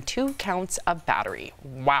 vandalism, and 2 counts of battery.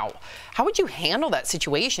 Wow. How would you handle that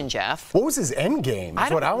situation, Jeff? What was his end game?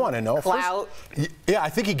 That's what I want to know. Clout. Yeah, I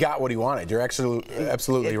think he got what he wanted. You're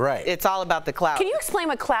absolutely right. It's all about the clout. Can you explain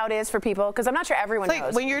what clout is for people? Because I'm not sure everyone knows.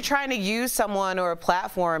 knows. When you're trying to use someone or a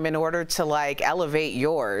platform in order to like elevate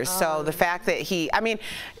yours. So the fact fact that I mean,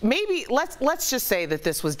 maybe let's just say that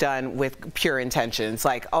this was done with pure intentions,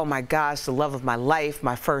 like, oh my gosh, the love of my life,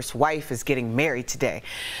 my first wife is getting married today.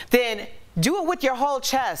 Then do it with your whole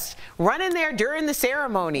chest. Run in there during the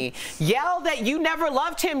ceremony. Yell that you never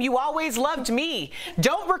loved him, you always loved me.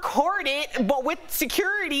 Don't record it, but with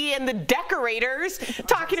security and the decorators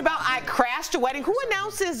talking about I crashed a wedding. Who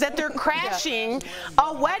announces that they're crashing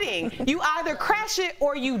a wedding? You either crash it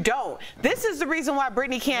or you don't. This is the reason why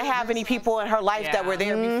Britney can't have any people in her life that were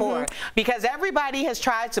there before. Because everybody has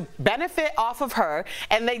tried to benefit off of her,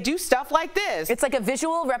 and they do stuff like this. It's like a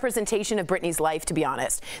visual representation of Britney's life, to be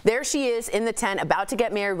honest. There she is in the tent about to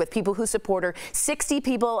get married with people who support her, 60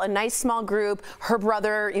 people, a nice small group, her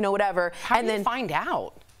brother, you know, whatever. How did you find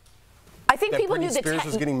out? I think that people Britney knew that Spears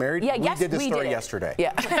was getting married? Yeah, we did this story yesterday.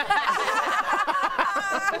 Yeah.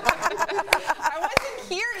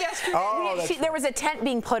 Here yesterday. Oh, there was a tent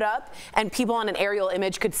being put up, and people on an aerial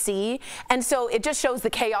image could see, and so it just shows the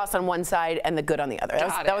chaos on one side and the good on the other.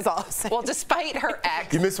 That was all I was saying. Well, despite her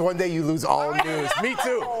ex. You miss one day, you lose all news. Me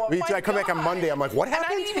too. Me too. I come back on Monday. I'm like, what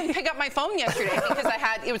happened? And I didn't even pick up my phone yesterday because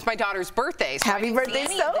it was my daughter's birthday. So Happy birthday,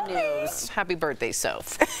 Soph. Happy birthday,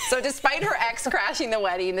 Soph. So despite her ex crashing the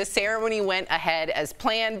wedding, the ceremony went ahead as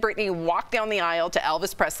planned. Britney walked down the aisle to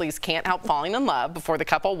Elvis Presley's Can't Help Falling in Love before the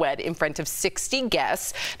couple wed in front of 60 guests.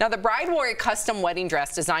 Now, the bride wore a custom wedding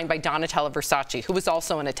dress designed by Donatella Versace, who was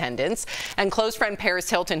also in attendance, and close friend Paris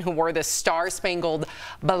Hilton, who wore the star-spangled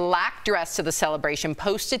black dress to the celebration,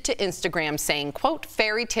 posted to Instagram saying, quote,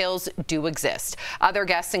 fairy tales do exist. Other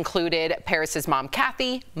guests included Paris's mom,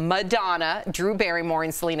 Kathy, Madonna, Drew Barrymore,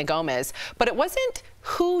 and Selena Gomez. But it wasn't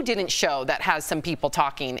who didn't show that has some people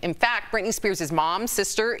talking. In fact, Britney Spears' mom,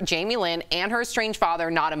 sister, Jamie Lynn, and her estranged father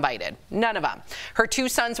not invited. None of them. Her two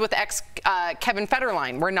sons with ex Kevin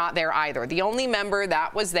Federline were not there either. The only member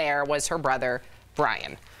that was there was her brother,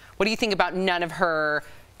 Brian. What do you think about none of her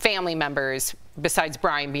family members besides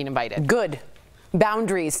Brian being invited? Good.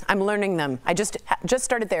 Boundaries. I'm learning them. I just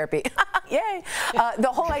started therapy. Yay. The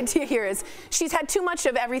whole idea here is she's had too much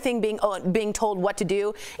of everything being told what to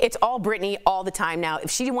do. It's all Britney all the time now.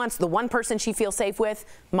 If she wants the one person she feels safe with,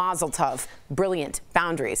 mazel tov. Brilliant.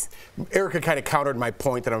 Boundaries. Erica kind of countered my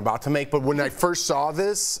point that I'm about to make, but when I first saw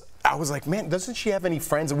this, I was like, man, doesn't she have any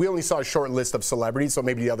friends? And we only saw a short list of celebrities, so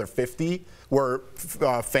maybe the other 50 were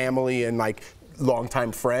family and like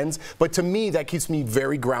longtime friends. But to me, that keeps me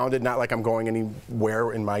very grounded, not like I'm going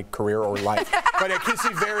anywhere in my career or life, but it keeps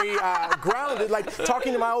me very grounded, like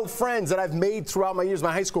talking to my old friends that I've made throughout my years,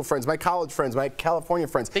 my high school friends, my college friends, my California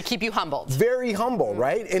friends. They keep you humbled. Very humble,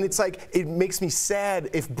 right? And it's like, it makes me sad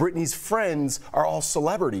if Britney's friends are all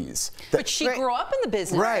celebrities. But she grew up in the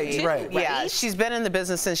business. Right. Yeah, she's been in the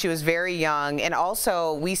business since she was very young. And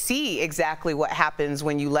also, we see exactly what happens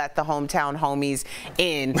when you let the hometown homies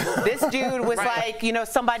in. This dude was like, you know,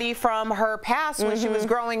 somebody from her past when she was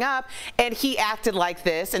growing up, and he acted like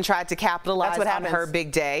this and tried to capitalize on her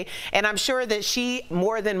big day. And I'm sure that she,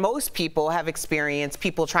 more than most people, have experienced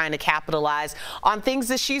people trying to capitalize on things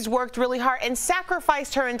that she's worked really hard and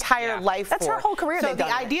sacrificed her entire life for. That's her whole career. So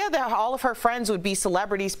the idea that all of her friends would be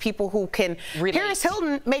celebrities, people who can relate. Paris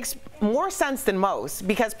Hilton makes more sense than most,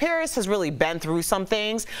 because Paris has really been through some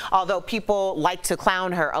things, although people like to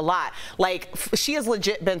clown her a lot. Like, she has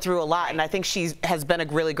legit been through a lot, and I think she has been a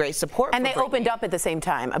really great support. And for they Britney. opened up at the same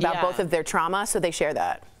time about both of their trauma, so they share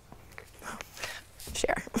that.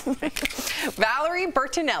 Share. Valerie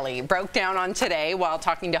Bertinelli broke down on Today while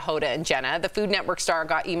talking to Hoda and Jenna. The Food Network star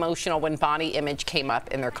got emotional when body image came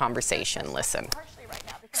up in their conversation. Listen.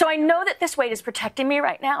 So I know that this weight is protecting me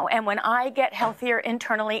right now, and when I get healthier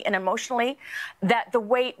internally and emotionally, that the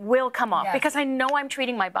weight will come off, because I know I'm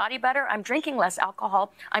treating my body better. I'm drinking less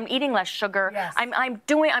alcohol. I'm eating less sugar.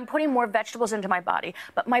 I'm putting more vegetables into my body.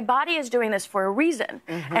 But my body is doing this for a reason,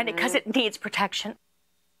 and because it needs protection.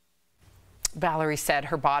 Valerie said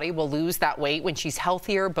her body will lose that weight when she's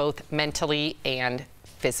healthier, both mentally and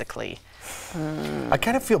physically. I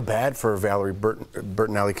kind of feel bad for Valerie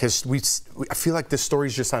Bertinelli, because I feel like this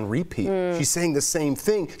story's just on repeat. She's saying the same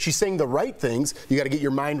thing. She's saying the right things. You got to get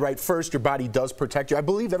your mind right first. Your body does protect you. I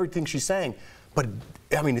believe everything she's saying, but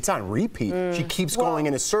I mean, it's on repeat. She keeps going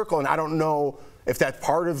in a circle, and I don't know if that's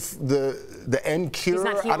part of the end cure. She's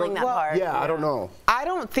not healing that part. Yeah, I don't know. I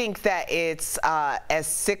don't think that it's as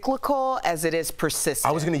cyclical as it is persistent.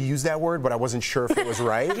 I was going to use that word, but I wasn't sure if it was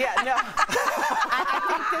right. No.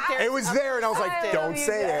 I think that it was there, and I was like, don't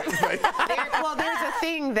say it. Well, there's a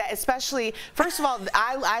thing that, especially, first of all,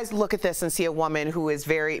 I look at this and see a woman who is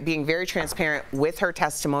being very transparent with her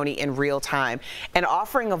testimony in real time and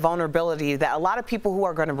offering a vulnerability that a lot of people who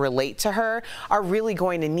are going to relate to her are really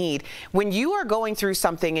going to need. When you are going through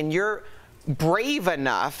something and you're brave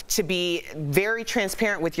enough to be very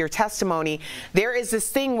transparent with your testimony, there is this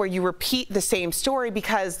thing where you repeat the same story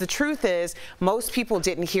because the truth is most people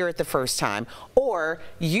didn't hear it the first time, or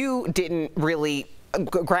you didn't really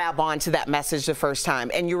grab onto that message the first time,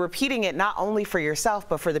 and you're repeating it not only for yourself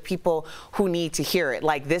but for the people who need to hear it.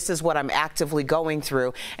 Like, this is what I'm actively going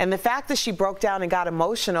through. And the fact that she broke down and got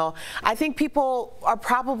emotional, I think people are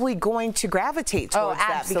probably going to gravitate towards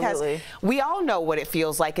that, because we all know what it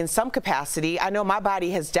feels like in some capacity. I know my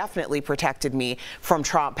body has definitely protected me from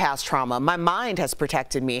past trauma. My mind has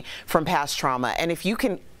protected me from past trauma. And if you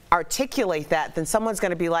can articulate that, then someone's going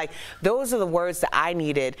to be like, those are the words that I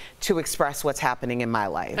needed to express what's happening in my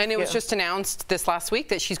life. And it was just announced this last week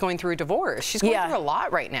that she's going through a divorce. She's going through a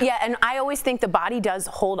lot right now. Yeah, and I always think the body does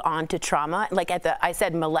hold on to trauma, like at the, I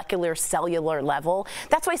said, molecular, cellular level.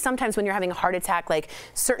 That's why sometimes when you're having a heart attack, like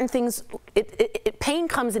certain things, pain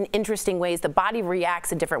comes in interesting ways. The body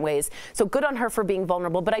reacts in different ways. So good on her for being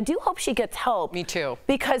vulnerable, but I do hope she gets help. Me too.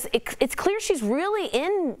 Because it's clear she's really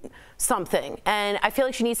in something, and I feel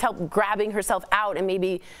like she needs help grabbing herself out, and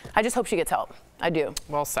maybe I just hope she gets help. I do.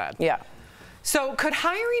 Well said. Yeah. So could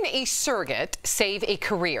hiring a surrogate save a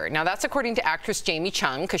career? Now, that's according to actress Jamie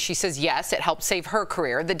Chung, because she says yes, it helped save her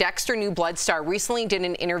career. The Dexter New Blood star recently did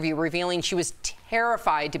an interview revealing she was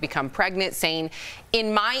terrified to become pregnant, saying,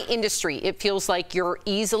 "In my industry, it feels like you're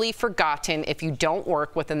easily forgotten if you don't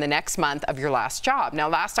work within the next month of your last job." Now,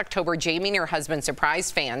 last October, Jamie and her husband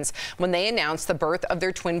surprised fans when they announced the birth of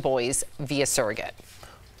their twin boys via surrogate.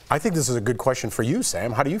 I think this is a good question for you,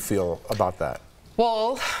 Sam. How do you feel about that?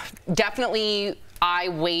 Well, definitely I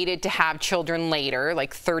waited to have children later,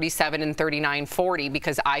 like 37 and 39, 40,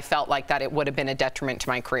 because I felt like that it would have been a detriment to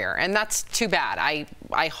my career. And that's too bad.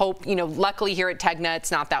 I hope, you know, luckily here at Tegna,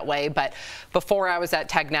 it's not that way. But before I was at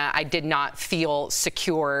Tegna, I did not feel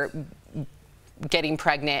secure getting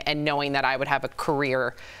pregnant and knowing that I would have a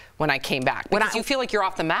career when I came back, because you feel like you're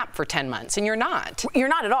off the map for 10 months, and you're not. You're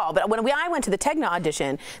not at all. But when I went to the Tegna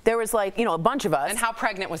audition, there was like, you know, a bunch of us. And how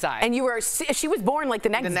pregnant was I? And you were, she was born like the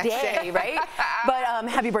next day, right? But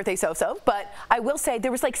happy birthday, So-So. But I will say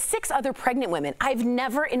there was like 6 other pregnant women. I've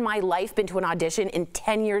never in my life been to an audition in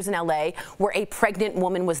 10 years in LA where a pregnant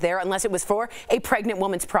woman was there, unless it was for a pregnant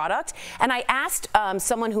woman's product. And I asked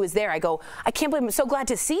someone who was there, I go, I can't believe I'm so glad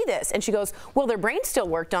to see this. And she goes, well, their brains still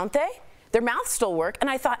work, don't they? Their mouths still work. And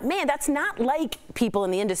I thought, man, that's not like people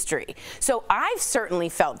in the industry. So I've certainly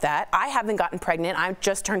felt that. I haven't gotten pregnant. I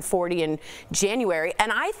just turned 40 in January.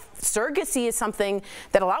 And surrogacy is something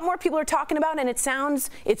that a lot more people are talking about, and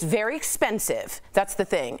it's very expensive. That's the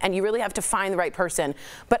thing. And you really have to find the right person.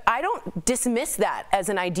 But I don't dismiss that as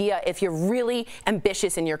an idea if you're really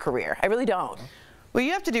ambitious in your career. I really don't. Well,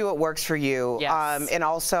 you have to do what works for you. Yes. And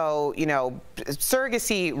also, you know,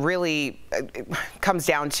 surrogacy really comes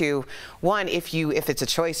down to, one, if it's a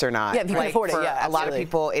choice or not. Yeah, if you can afford it, yeah, absolutely. A lot of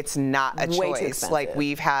people, it's not a Way too choice. expensive. Like,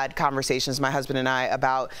 we've had conversations, my husband and I,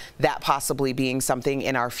 about that possibly being something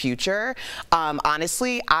in our future.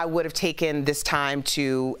 Honestly, I would have taken this time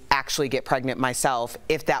to actually get pregnant myself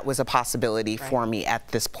if that was a possibility for me at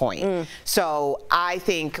this point. So I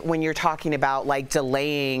think when you're talking about like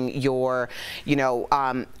delaying your, you know,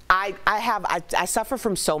 I suffer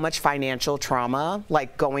from so much financial trauma,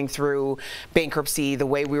 like going through bankruptcy, the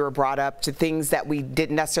way we were brought up, to things that we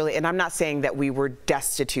didn't necessarily, and I'm not saying that we were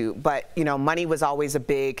destitute, but, you know, money was always a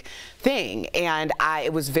big thing. And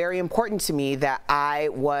it was very important to me that I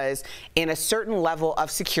was in a certain level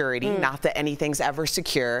of security, not that anything's ever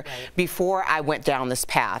secure, before I went down this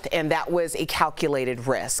path. And that was a calculated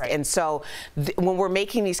risk. And so when we're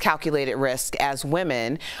making these calculated risks as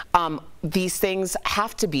women, these things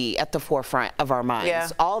have to be at the forefront of our minds. Yeah.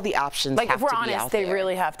 All the options like, have if we're to be honest, out they there.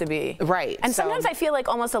 really have to be. Right. And sometimes I feel like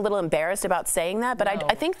almost a little embarrassed about saying that, but I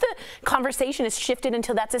think the conversation has shifted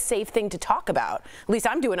until that's a safe thing to talk about. At least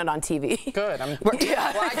I'm doing it on TV. Good. I'm glad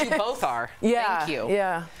you both are. Yeah. Thank you.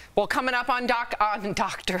 Yeah. Well, coming up on Dr.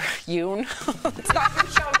 Yoon. It's not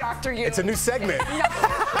your show, Dr. Yoon. It's a new segment.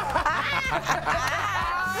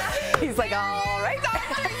 He's like, all right.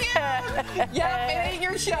 Yep, it ain't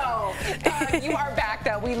your show. You are back,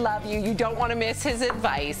 though. We love you. You don't want to miss his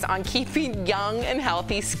advice on keeping young and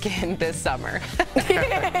healthy skin this summer.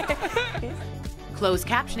 Closed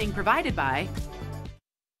captioning provided by...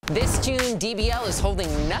 This June, DBL is holding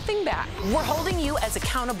nothing back. We're holding you as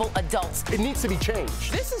accountable adults. It needs to be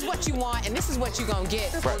changed. This is what you want, and this is what you're going to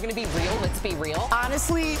get. If we're going to be real, let's be real.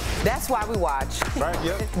 Honestly, that's why we watch. Right,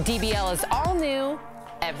 yep. DBL is all new,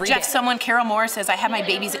 every Jeff, day. someone, Carol Moore, says, I had my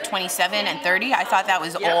babies at 27 and 30. I thought that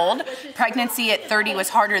was old. Pregnancy at 30 was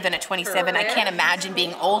harder than at 27. I can't imagine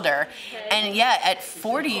being older. And yeah, at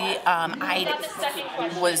 40,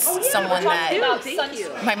 I was someone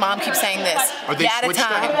that, my mom keeps saying this, Are they out of switched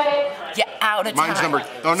time. now? Yeah, out of Mine's time. number,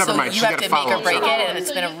 oh, never so mind. you She's have got to follow make or up, break it, sorry. and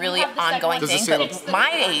it's been a really ongoing Does it thing. say But at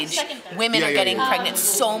my age, women are getting pregnant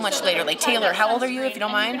so much later. Like Taylor, how old are you, if you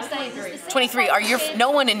don't mind? 23. Are you?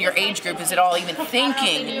 No one in your age group is at all even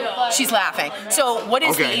thinking. She's laughing. So what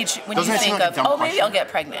is the age when Doesn't you that seem think like a of, dumb oh, maybe question? I'll get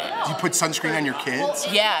pregnant? Do you put sunscreen on your kids?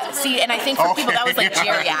 Yeah, see, and I think for people that was like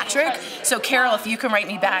geriatric. So Carol, if you can write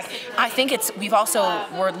me back, I think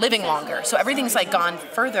we're living longer. So everything's like gone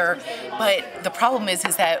further, but the problem is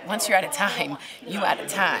that once you're out of time, you out of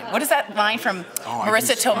time. What is that line from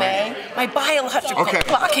Marissa Tomei? My biological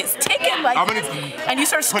clock is ticking like this. And you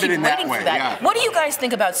sort of keep waiting for that. Yeah. What do you guys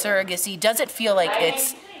think about surrogacy? Does it feel like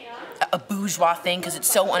it's a bourgeois thing because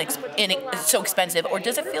it's so it's so expensive, or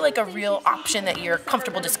does it feel like a real option that you're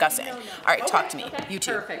comfortable discussing? All right, talk to me. You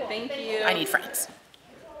two. Perfect, thank you. I need friends.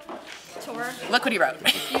 Tor, Look what he wrote.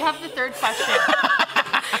 you have the third question.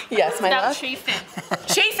 Yes, It's my about love. chafing.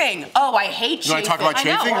 Chafing. Oh, I hate chafing. You want to talk about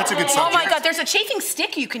chafing? That's a good Oh subject. my God, there's a chafing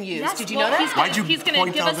stick you can use. Yes, Did you know that? Why'd you he's gonna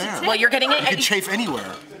point give out us a there? tip. Well, you're getting it. You can chafe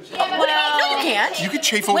anywhere. Well, no, you can't. You could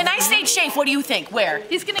chafe over When I say chafe, what do you think? Where?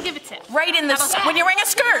 He's gonna give a tip. Right in the How about that? when you're wearing a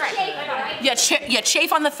skirt. Yeah,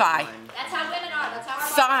 chafe on the thigh. That's how women are. That's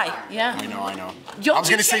how Thigh. Yeah. I know. Yo, I was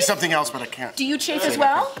do you going to say chafe? something else, but I can't. Do you chafe say as it.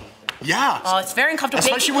 well? Yeah. Oh, it's very uncomfortable.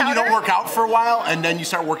 Especially when you don't work out for a while, and then you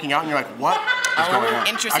start working out, and you're like, what is going on?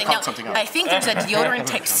 Interesting. I Now, found something else. I think there's a deodorant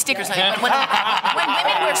type stick or something. But when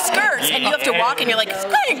women wear skirts and you have to walk and you're like,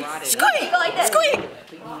 squeak, squeak, squeak.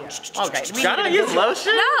 Okay. Gotta use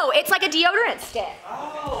lotion? No, it's like a deodorant stick.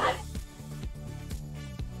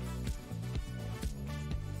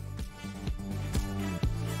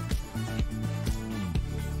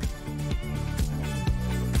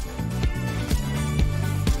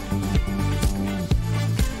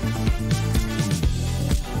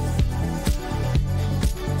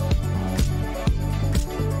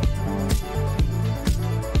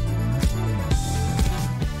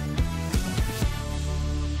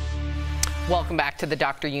 Welcome back to the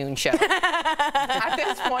Dr. Yoon Show. At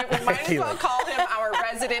this point, we might as well call him our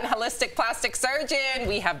resident holistic plastic surgeon.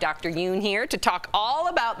 We have Dr. Yoon here to talk all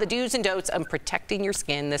about the do's and don'ts of protecting your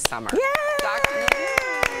skin this summer. Yay! Dr.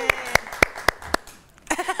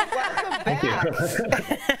 Welcome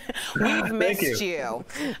back. We've missed you.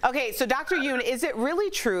 Okay, so Dr. Yoon, is it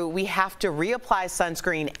really true we have to reapply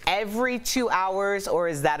sunscreen every 2 hours, or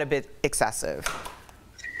is that a bit excessive?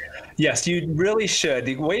 Yes, you really should.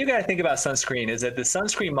 The way you got to think about sunscreen is that the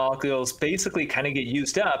sunscreen molecules basically kind of get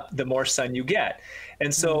used up the more sun you get.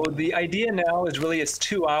 And so the idea now is really it's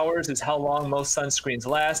 2 hours is how long most sunscreens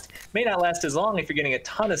last. May not last as long if you're getting a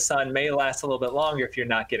ton of sun, may last a little bit longer if you're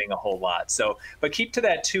not getting a whole lot. So, but keep to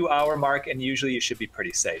that 2 hour mark and usually you should be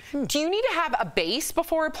pretty safe. Do you need to have a base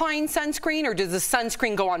before applying sunscreen, or does the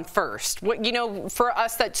sunscreen go on first? What, you know, for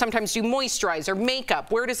us that sometimes do moisturizer, makeup,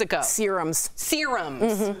 where does it go? Serums. Serums.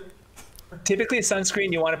 Mm-hmm. Typically,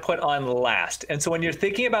 sunscreen you want to put on last. And so when you're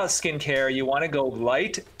thinking about skincare, you want to go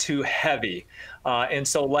light to heavy. And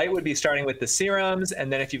so light would be starting with the serums, and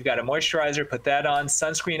then if you've got a moisturizer, put that on.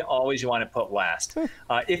 Sunscreen, always you want to put last.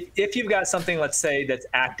 If you've got something, let's say, that's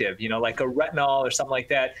active, you know, like a retinol or something like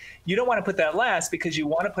that, you don't want to put that last because you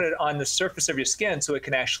want to put it on the surface of your skin so it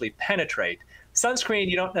can actually penetrate. Sunscreen,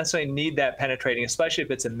 you don't necessarily need that penetrating, especially if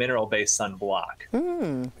it's a mineral-based sunblock.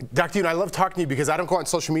 Dr. Yoon, I love talking to you because I don't go on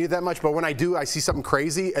social media that much, but when I do, I see something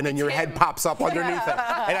crazy, and then your head pops up underneath it.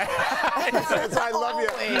 And so I love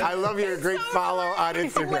you. I love your great follow on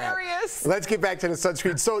Instagram. Hilarious. Let's get back to the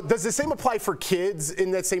sunscreen. So does the same apply for kids in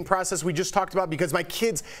that same process we just talked about? Because my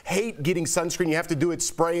kids hate getting sunscreen. You have to do it,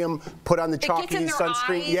 spray them, put on the chalky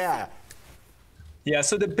sunscreen. Yeah. Yeah,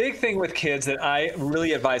 so the big thing with kids that I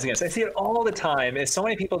really advise against, I see it all the time, is so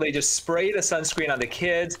many people, they just spray the sunscreen on the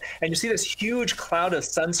kids, and you see this huge cloud of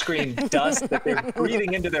sunscreen dust that they're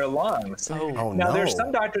breathing into their lungs. Now, there are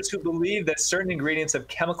some doctors who believe that certain ingredients of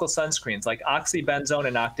chemical sunscreens, like oxybenzone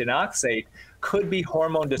and octinoxate, could be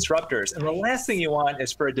hormone disruptors. And the last thing you want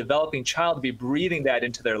is for a developing child to be breathing that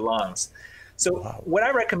into their lungs. So what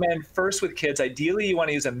I recommend first with kids, ideally you want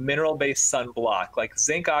to use a mineral-based sunblock like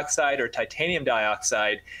zinc oxide or titanium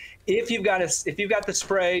dioxide. If you've got the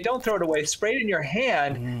spray, don't throw it away. Spray it in your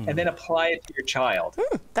hand and then apply it to your child.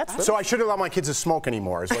 So I shouldn't allow my kids to smoke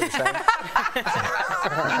anymore, is what you're saying?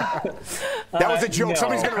 That was a joke. No.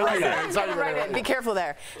 Somebody's going to write it. Be careful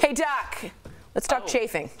there. Hey, Doc. Let's talk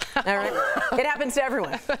chafing. All right. It happens to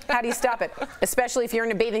everyone. How do you stop it? Especially if you're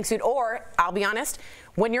in a bathing suit, or I'll be honest,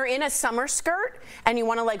 when you're in a summer skirt and you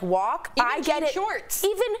want to like walk, I get it. Shorts.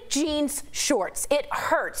 Even jeans shorts. It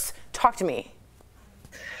hurts. Talk to me.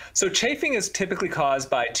 So chafing is typically caused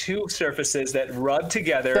by two surfaces that rub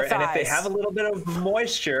together, and if they have a little bit of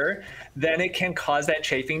moisture, then it can cause that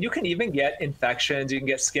chafing. You can even get infections, you can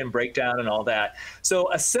get skin breakdown and all that.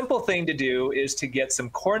 So a simple thing to do is to get some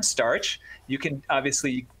cornstarch. You can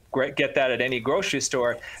obviously get that at any grocery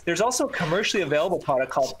store. There's also a commercially available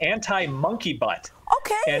product called anti-monkey butt.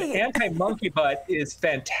 Okay. And anti-monkey butt is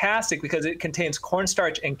fantastic because it contains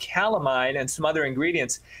cornstarch and calamine and some other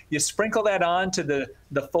ingredients. You sprinkle that onto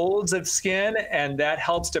the folds of skin, and that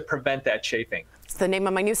helps to prevent that chafing. It's the name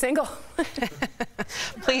of my new single.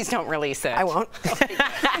 Please don't release it. I won't.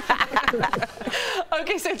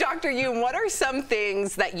 Okay, so Dr. Yoon, what are some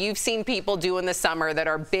things that you've seen people do in the summer that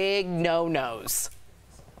are big no-nos?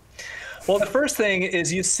 Well, the first thing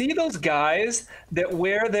is you see those guys that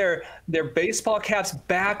wear their baseball caps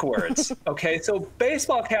backwards. Okay, so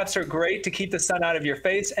baseball caps are great to keep the sun out of your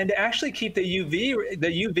face and to actually keep the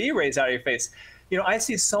UV rays out of your face. You know, I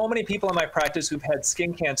see so many people in my practice who've had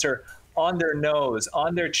skin cancer on their nose,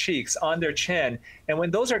 on their cheeks, on their chin, and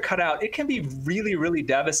when those are cut out, it can be really, really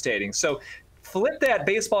devastating. So flip that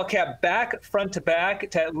baseball cap back, front to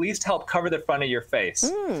back, to at least help cover the front of your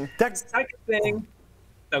face. That's the second thing.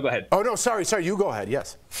 No, go ahead. Oh, no, sorry, you go ahead,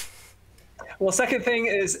 yes. Well, second thing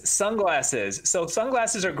is sunglasses. So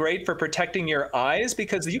sunglasses are great for protecting your eyes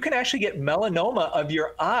because you can actually get melanoma of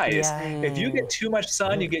your eyes. Yeah. If you get too much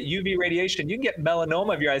sun, you get UV radiation, you can get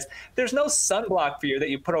melanoma of your eyes. There's no sunblock for you that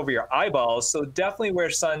you put over your eyeballs, so definitely wear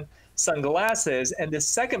sunglasses. And the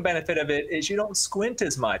second benefit of it is you don't squint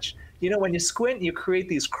as much. You know, when you squint, you create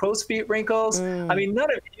these crow's feet wrinkles. I mean,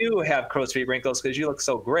 none of you have crow's feet wrinkles because you look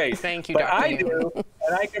so great. Thank you, but Dr. I do,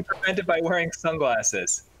 and I can prevent it by wearing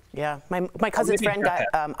sunglasses. Yeah, my cousin's friend got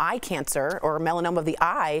eye cancer or melanoma of the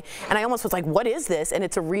eye, and I almost was like, what is this? And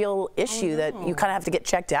it's a real issue that you kind of have to get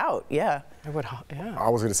checked out. Yeah. I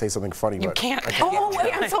was going to say something funny, but can't. Oh,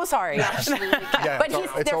 wait, I'm so sorry. Yeah, but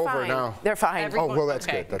it's they're over fine. now. They're fine. Oh, well, that's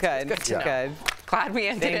good. Good. Glad we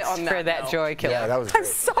ended it on that for that note. joy killer. Yeah, that was great.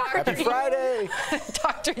 I'm sorry. Happy Friday.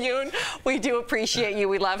 Dr. Yoon, we do appreciate you.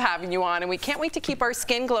 We love having you on, and we can't wait to keep our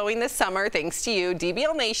skin glowing this summer thanks to you.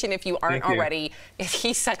 DBL Nation, if you aren't already,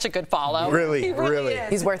 he's such a good follow. Really, he really is.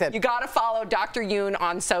 He's worth it. You got to follow Dr. Yoon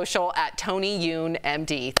on social at Tony Yoon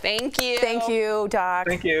MD. Thank you. Thank you, Doc.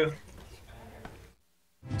 Thank you.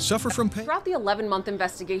 Suffer from pain? Throughout the 11-month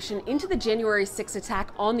investigation into the January 6th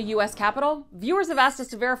attack on the U.S. Capitol, viewers have asked us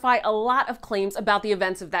to verify a lot of claims about the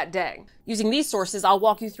events of that day. Using these sources, I'll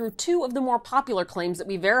walk you through two of the more popular claims that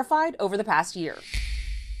we verified over the past year.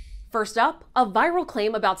 First up, a viral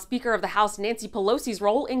claim about Speaker of the House Nancy Pelosi's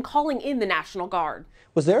role in calling in the National Guard.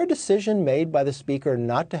 Was there a decision made by the Speaker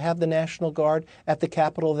not to have the National Guard at the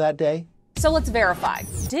Capitol that day? So let's verify.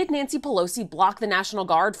 Did Nancy Pelosi block the National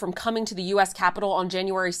Guard from coming to the U.S. Capitol on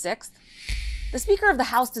January 6th? The Speaker of the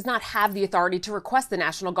House does not have the authority to request the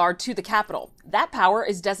National Guard to the Capitol. That power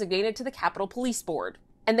is designated to the Capitol Police Board.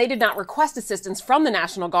 And they did not request assistance from the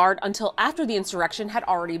National Guard until after the insurrection had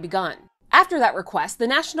already begun. After that request, the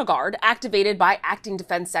National Guard, activated by Acting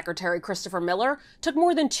Defense Secretary Christopher Miller, took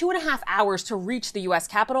more than 2.5 hours to reach the U.S.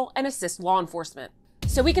 Capitol and assist law enforcement.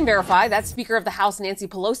 So we can verify that Speaker of the House Nancy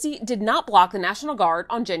Pelosi did not block the National Guard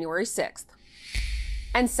on January 6th.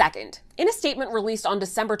 And second, in a statement released on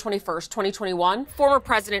December 21st, 2021, former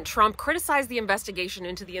President Trump criticized the investigation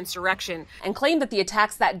into the insurrection and claimed that the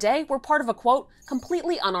attacks that day were part of a, quote,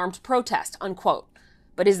 completely unarmed protest, unquote.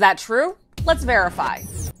 But is that true? Let's verify.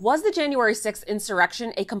 Was the January 6th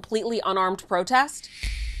insurrection a completely unarmed protest?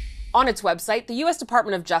 On its website, the U.S.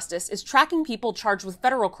 Department of Justice is tracking people charged with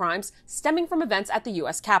federal crimes stemming from events at the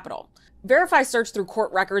U.S. Capitol. Verify searched through court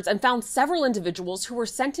records and found several individuals who were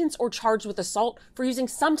sentenced or charged with assault for using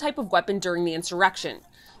some type of weapon during the insurrection.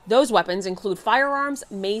 Those weapons include firearms,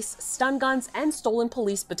 mace, stun guns, and stolen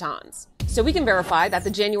police batons. So we can verify that the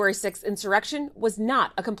January 6th insurrection was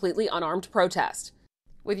not a completely unarmed protest.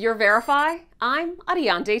 With your Verify, I'm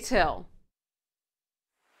Ariante Till.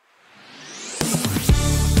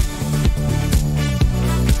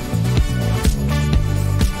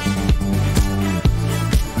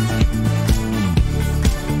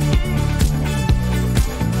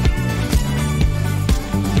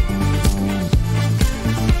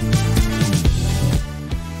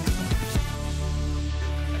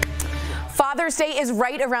 Father's Day is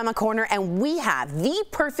right around the corner, and we have the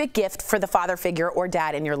perfect gift for the father figure or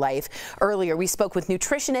dad in your life. Earlier, we spoke with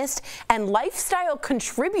nutritionist and lifestyle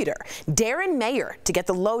contributor Darren Mayer to get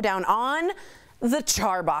the lowdown on the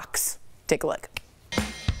char box. Take a look.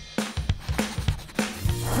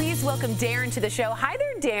 Please welcome Darren to the show. Hi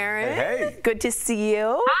there, Darren. Hey. Good to see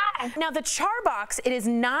you. Hi. Now, the char box, it is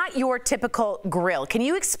not your typical grill. Can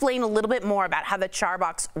you explain a little bit more about how the char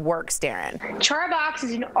box works, Darren? Char box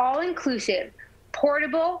is an all-inclusive,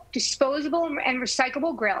 portable, disposable, and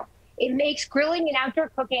recyclable grill. It makes grilling and outdoor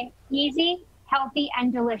cooking easy, healthy,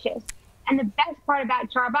 and delicious. And the best part about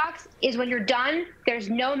char box is when you're done, there's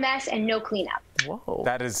no mess and no cleanup. Whoa.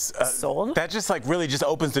 That is sold. That just like really just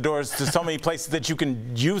opens the doors to so many places that you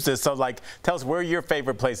can use this. So like, tell us where are your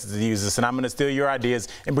favorite places to use this, and I'm going to steal your ideas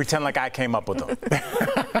and pretend like I came up with them.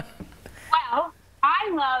 Well, I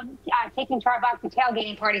love taking char box to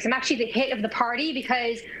tailgating parties. I'm actually the hit of the party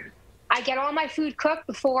because I get all my food cooked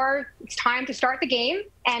before it's time to start the game,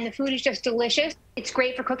 and the food is just delicious. It's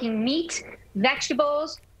great for cooking meat,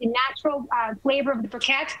 vegetables. The natural flavor of the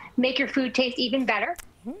briquettes make your food taste even better.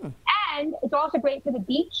 And it's also great for the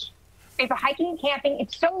beach, great for hiking and camping.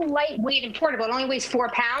 It's so lightweight and portable. It only weighs 4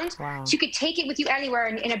 pounds. Wow. So you could take it with you anywhere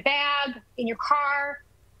in a bag, in your car,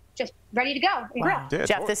 just ready to go and grill. Yeah,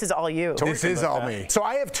 Jeff, this is all you. This is all me. So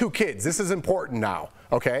I have 2 kids. This is important now.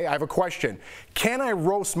 Okay, I have a question. Can I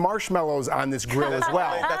roast marshmallows on this grill as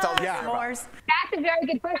well? That's all. Yeah. That's a very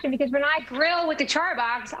good question, because when I grill with the char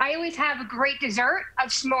box, I always have a great dessert of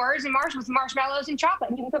s'mores and marshmallows and chocolate.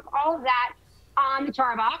 And you can cook all of that on the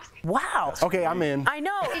char box. Wow. Okay, I'm in. I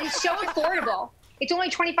know. It is so affordable. It's only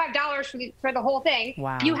 $25 for the whole thing.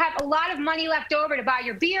 Wow. You have a lot of money left over to buy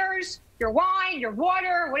your beers, your wine, your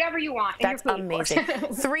water, whatever you want. That's amazing.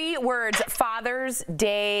 3 words: Father's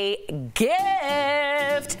Day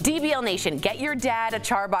gift. DBL Nation, get your dad a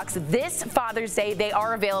char box this Father's Day. They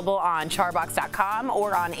are available on charbox.com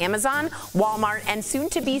or on Amazon, Walmart, and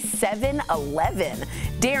soon to be 7-Eleven.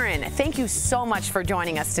 Darren, thank you so much for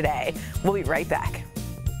joining us today. We'll be right back.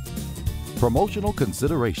 Promotional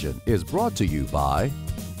consideration is brought to you by...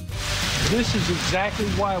 This is exactly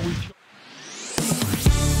why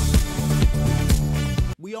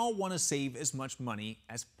We all want to save as much money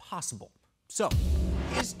as possible. So,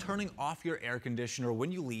 is turning off your air conditioner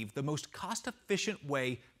when you leave the most cost-efficient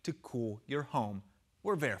way to cool your home?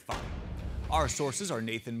 We're verifying. Our sources are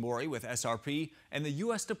Nathan Morey with SRP and the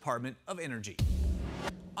U.S. Department of Energy.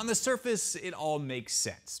 On the surface, it all makes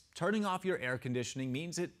sense. Turning off your air conditioning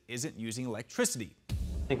means it isn't using electricity.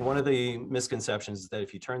 I think one of the misconceptions is that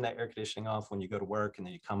if you turn that air conditioning off when you go to work and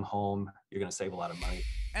then you come home, you're going to save a lot of money.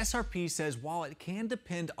 SRP says while it can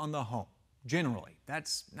depend on the home, generally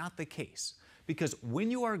that's not the case, because when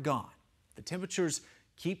you are gone, the temperatures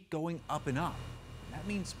keep going up and up. That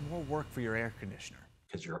means more work for your air conditioner.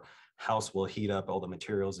 Because your house will heat up, all the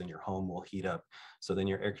materials in your home will heat up. So then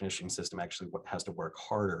your air conditioning system actually has to work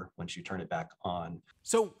harder once you turn it back on.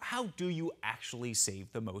 So how do you actually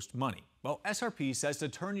save the most money? Well, SRP says to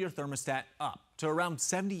turn your thermostat up to around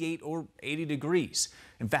 78 or 80 degrees.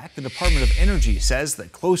 In fact, the Department of Energy says the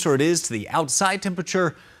closer it is to the outside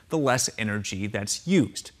temperature, the less energy that's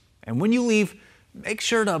used. And when you leave, make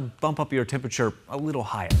sure to bump up your temperature a little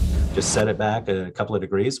higher. Just set it back a couple of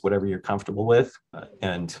degrees, whatever you're comfortable with,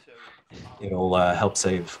 and it'll help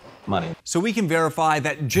save money. So we can verify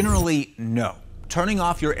that generally, no. Turning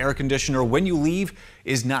off your air conditioner when you leave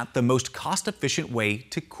is not the most cost-efficient way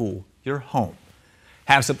to cool your home.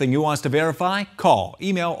 Have something you want us to verify? Call,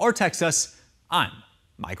 email, or text us. I'm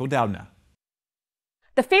Michael Doudna.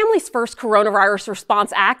 The Families First Coronavirus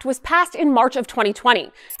Response Act was passed in March of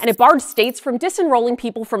 2020, and it barred states from disenrolling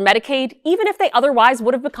people from Medicaid, even if they otherwise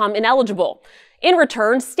would have become ineligible. In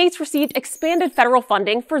return, states received expanded federal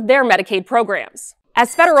funding for their Medicaid programs.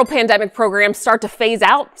 As federal pandemic programs start to phase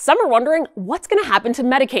out, some are wondering what's going to happen to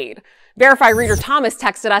Medicaid. Verify reader Thomas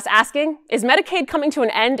texted us asking, is Medicaid coming to an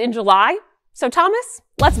end in July? So Thomas,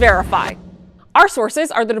 let's verify. Our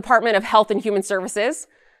sources are the Department of Health and Human Services,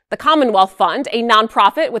 the Commonwealth Fund, a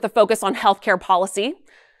nonprofit with a focus on healthcare policy,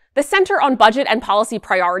 the Center on Budget and Policy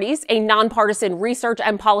Priorities, a nonpartisan research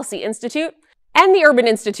and policy institute, and the Urban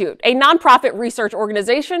Institute, a nonprofit research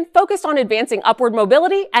organization focused on advancing upward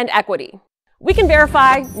mobility and equity. We can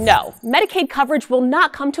verify, no, Medicaid coverage will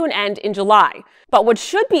not come to an end in July. But what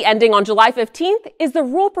should be ending on July 15th is the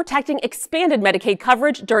rule protecting expanded Medicaid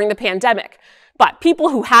coverage during the pandemic. But people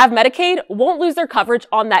who have Medicaid won't lose their coverage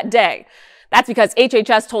on that day. That's because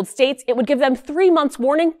HHS told states it would give them 3 months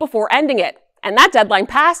warning before ending it. And that deadline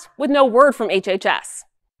passed with no word from HHS.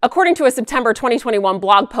 According to a September 2021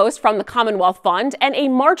 blog post from the Commonwealth Fund and a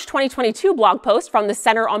March 2022 blog post from the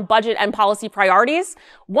Center on Budget and Policy Priorities,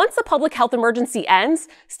 once the public health emergency ends,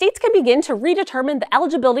 states can begin to redetermine the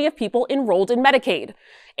eligibility of people enrolled in Medicaid.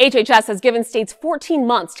 HHS has given states 14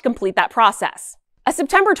 months to complete that process. A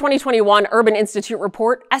September 2021 Urban Institute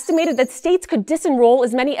report estimated that states could disenroll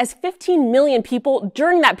as many as 15 million people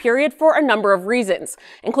during that period for a number of reasons,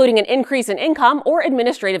 including an increase in income or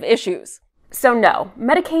administrative issues. So no,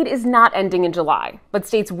 Medicaid is not ending in July, but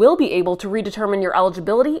states will be able to redetermine your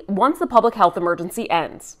eligibility once the public health emergency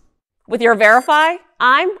ends. With your Verify,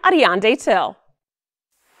 I'm Ariane Till.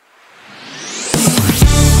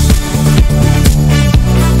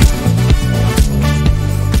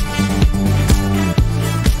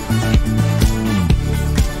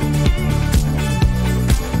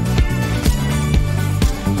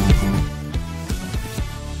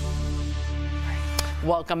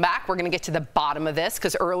 Welcome back. We're going to get to the bottom of this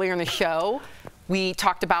because earlier in the show, we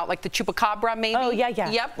talked about like the chupacabra maybe. Oh, yeah.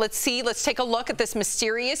 Yep. Let's take a look at this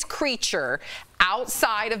mysterious creature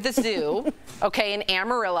outside of the zoo, okay, in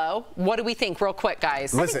Amarillo. What do we think real quick,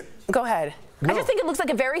 guys? Listen. Go ahead. No. I just think it looks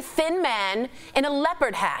like a very thin man in a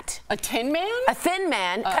leopard hat. A tin man? A thin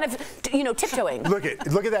man, kind of, tiptoeing. Look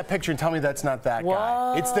at that picture and tell me that's not that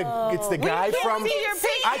guy. It's the guy from.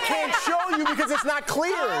 I can't show you because it's not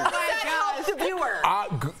clear. Oh my gosh, the viewer.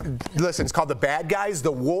 Listen, it's called The Bad Guys,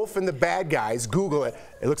 The Wolf and the Bad Guys. Google it.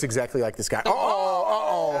 It looks exactly like this guy.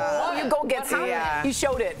 Oh, you go get some. Yeah. You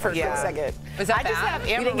showed it for a quick second. Was that I just have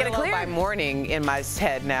Amarillo by morning in my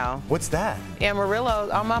head now. What's that?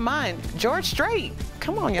 Amarillo on my mind. George Strait.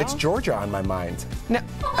 Come on, y'all. It's Georgia on my mind. No.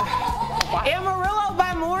 Amarillo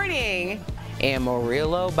by morning.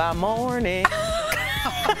 Amarillo by morning.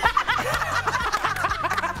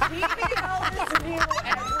 DBL is new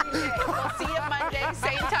every day. We'll see you Monday,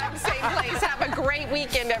 same time, same place. Have a great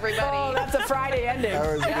weekend, everybody. Oh, that's a Friday ending.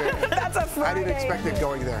 That was good. That's a Friday I didn't expect ending. it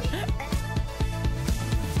going there.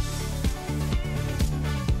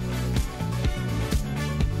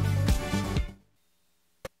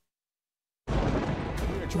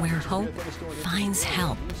 Where hope finds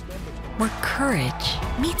help. Where courage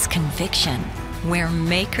meets conviction. Where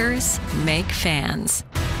makers make fans.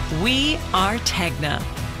 We are Tegna,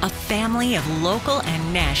 a family of local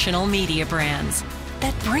and national media brands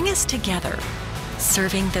that bring us together,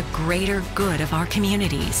 serving the greater good of our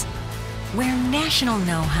communities. Where national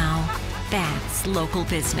know-how backs local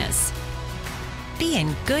business. Be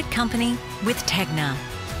in good company with Tegna.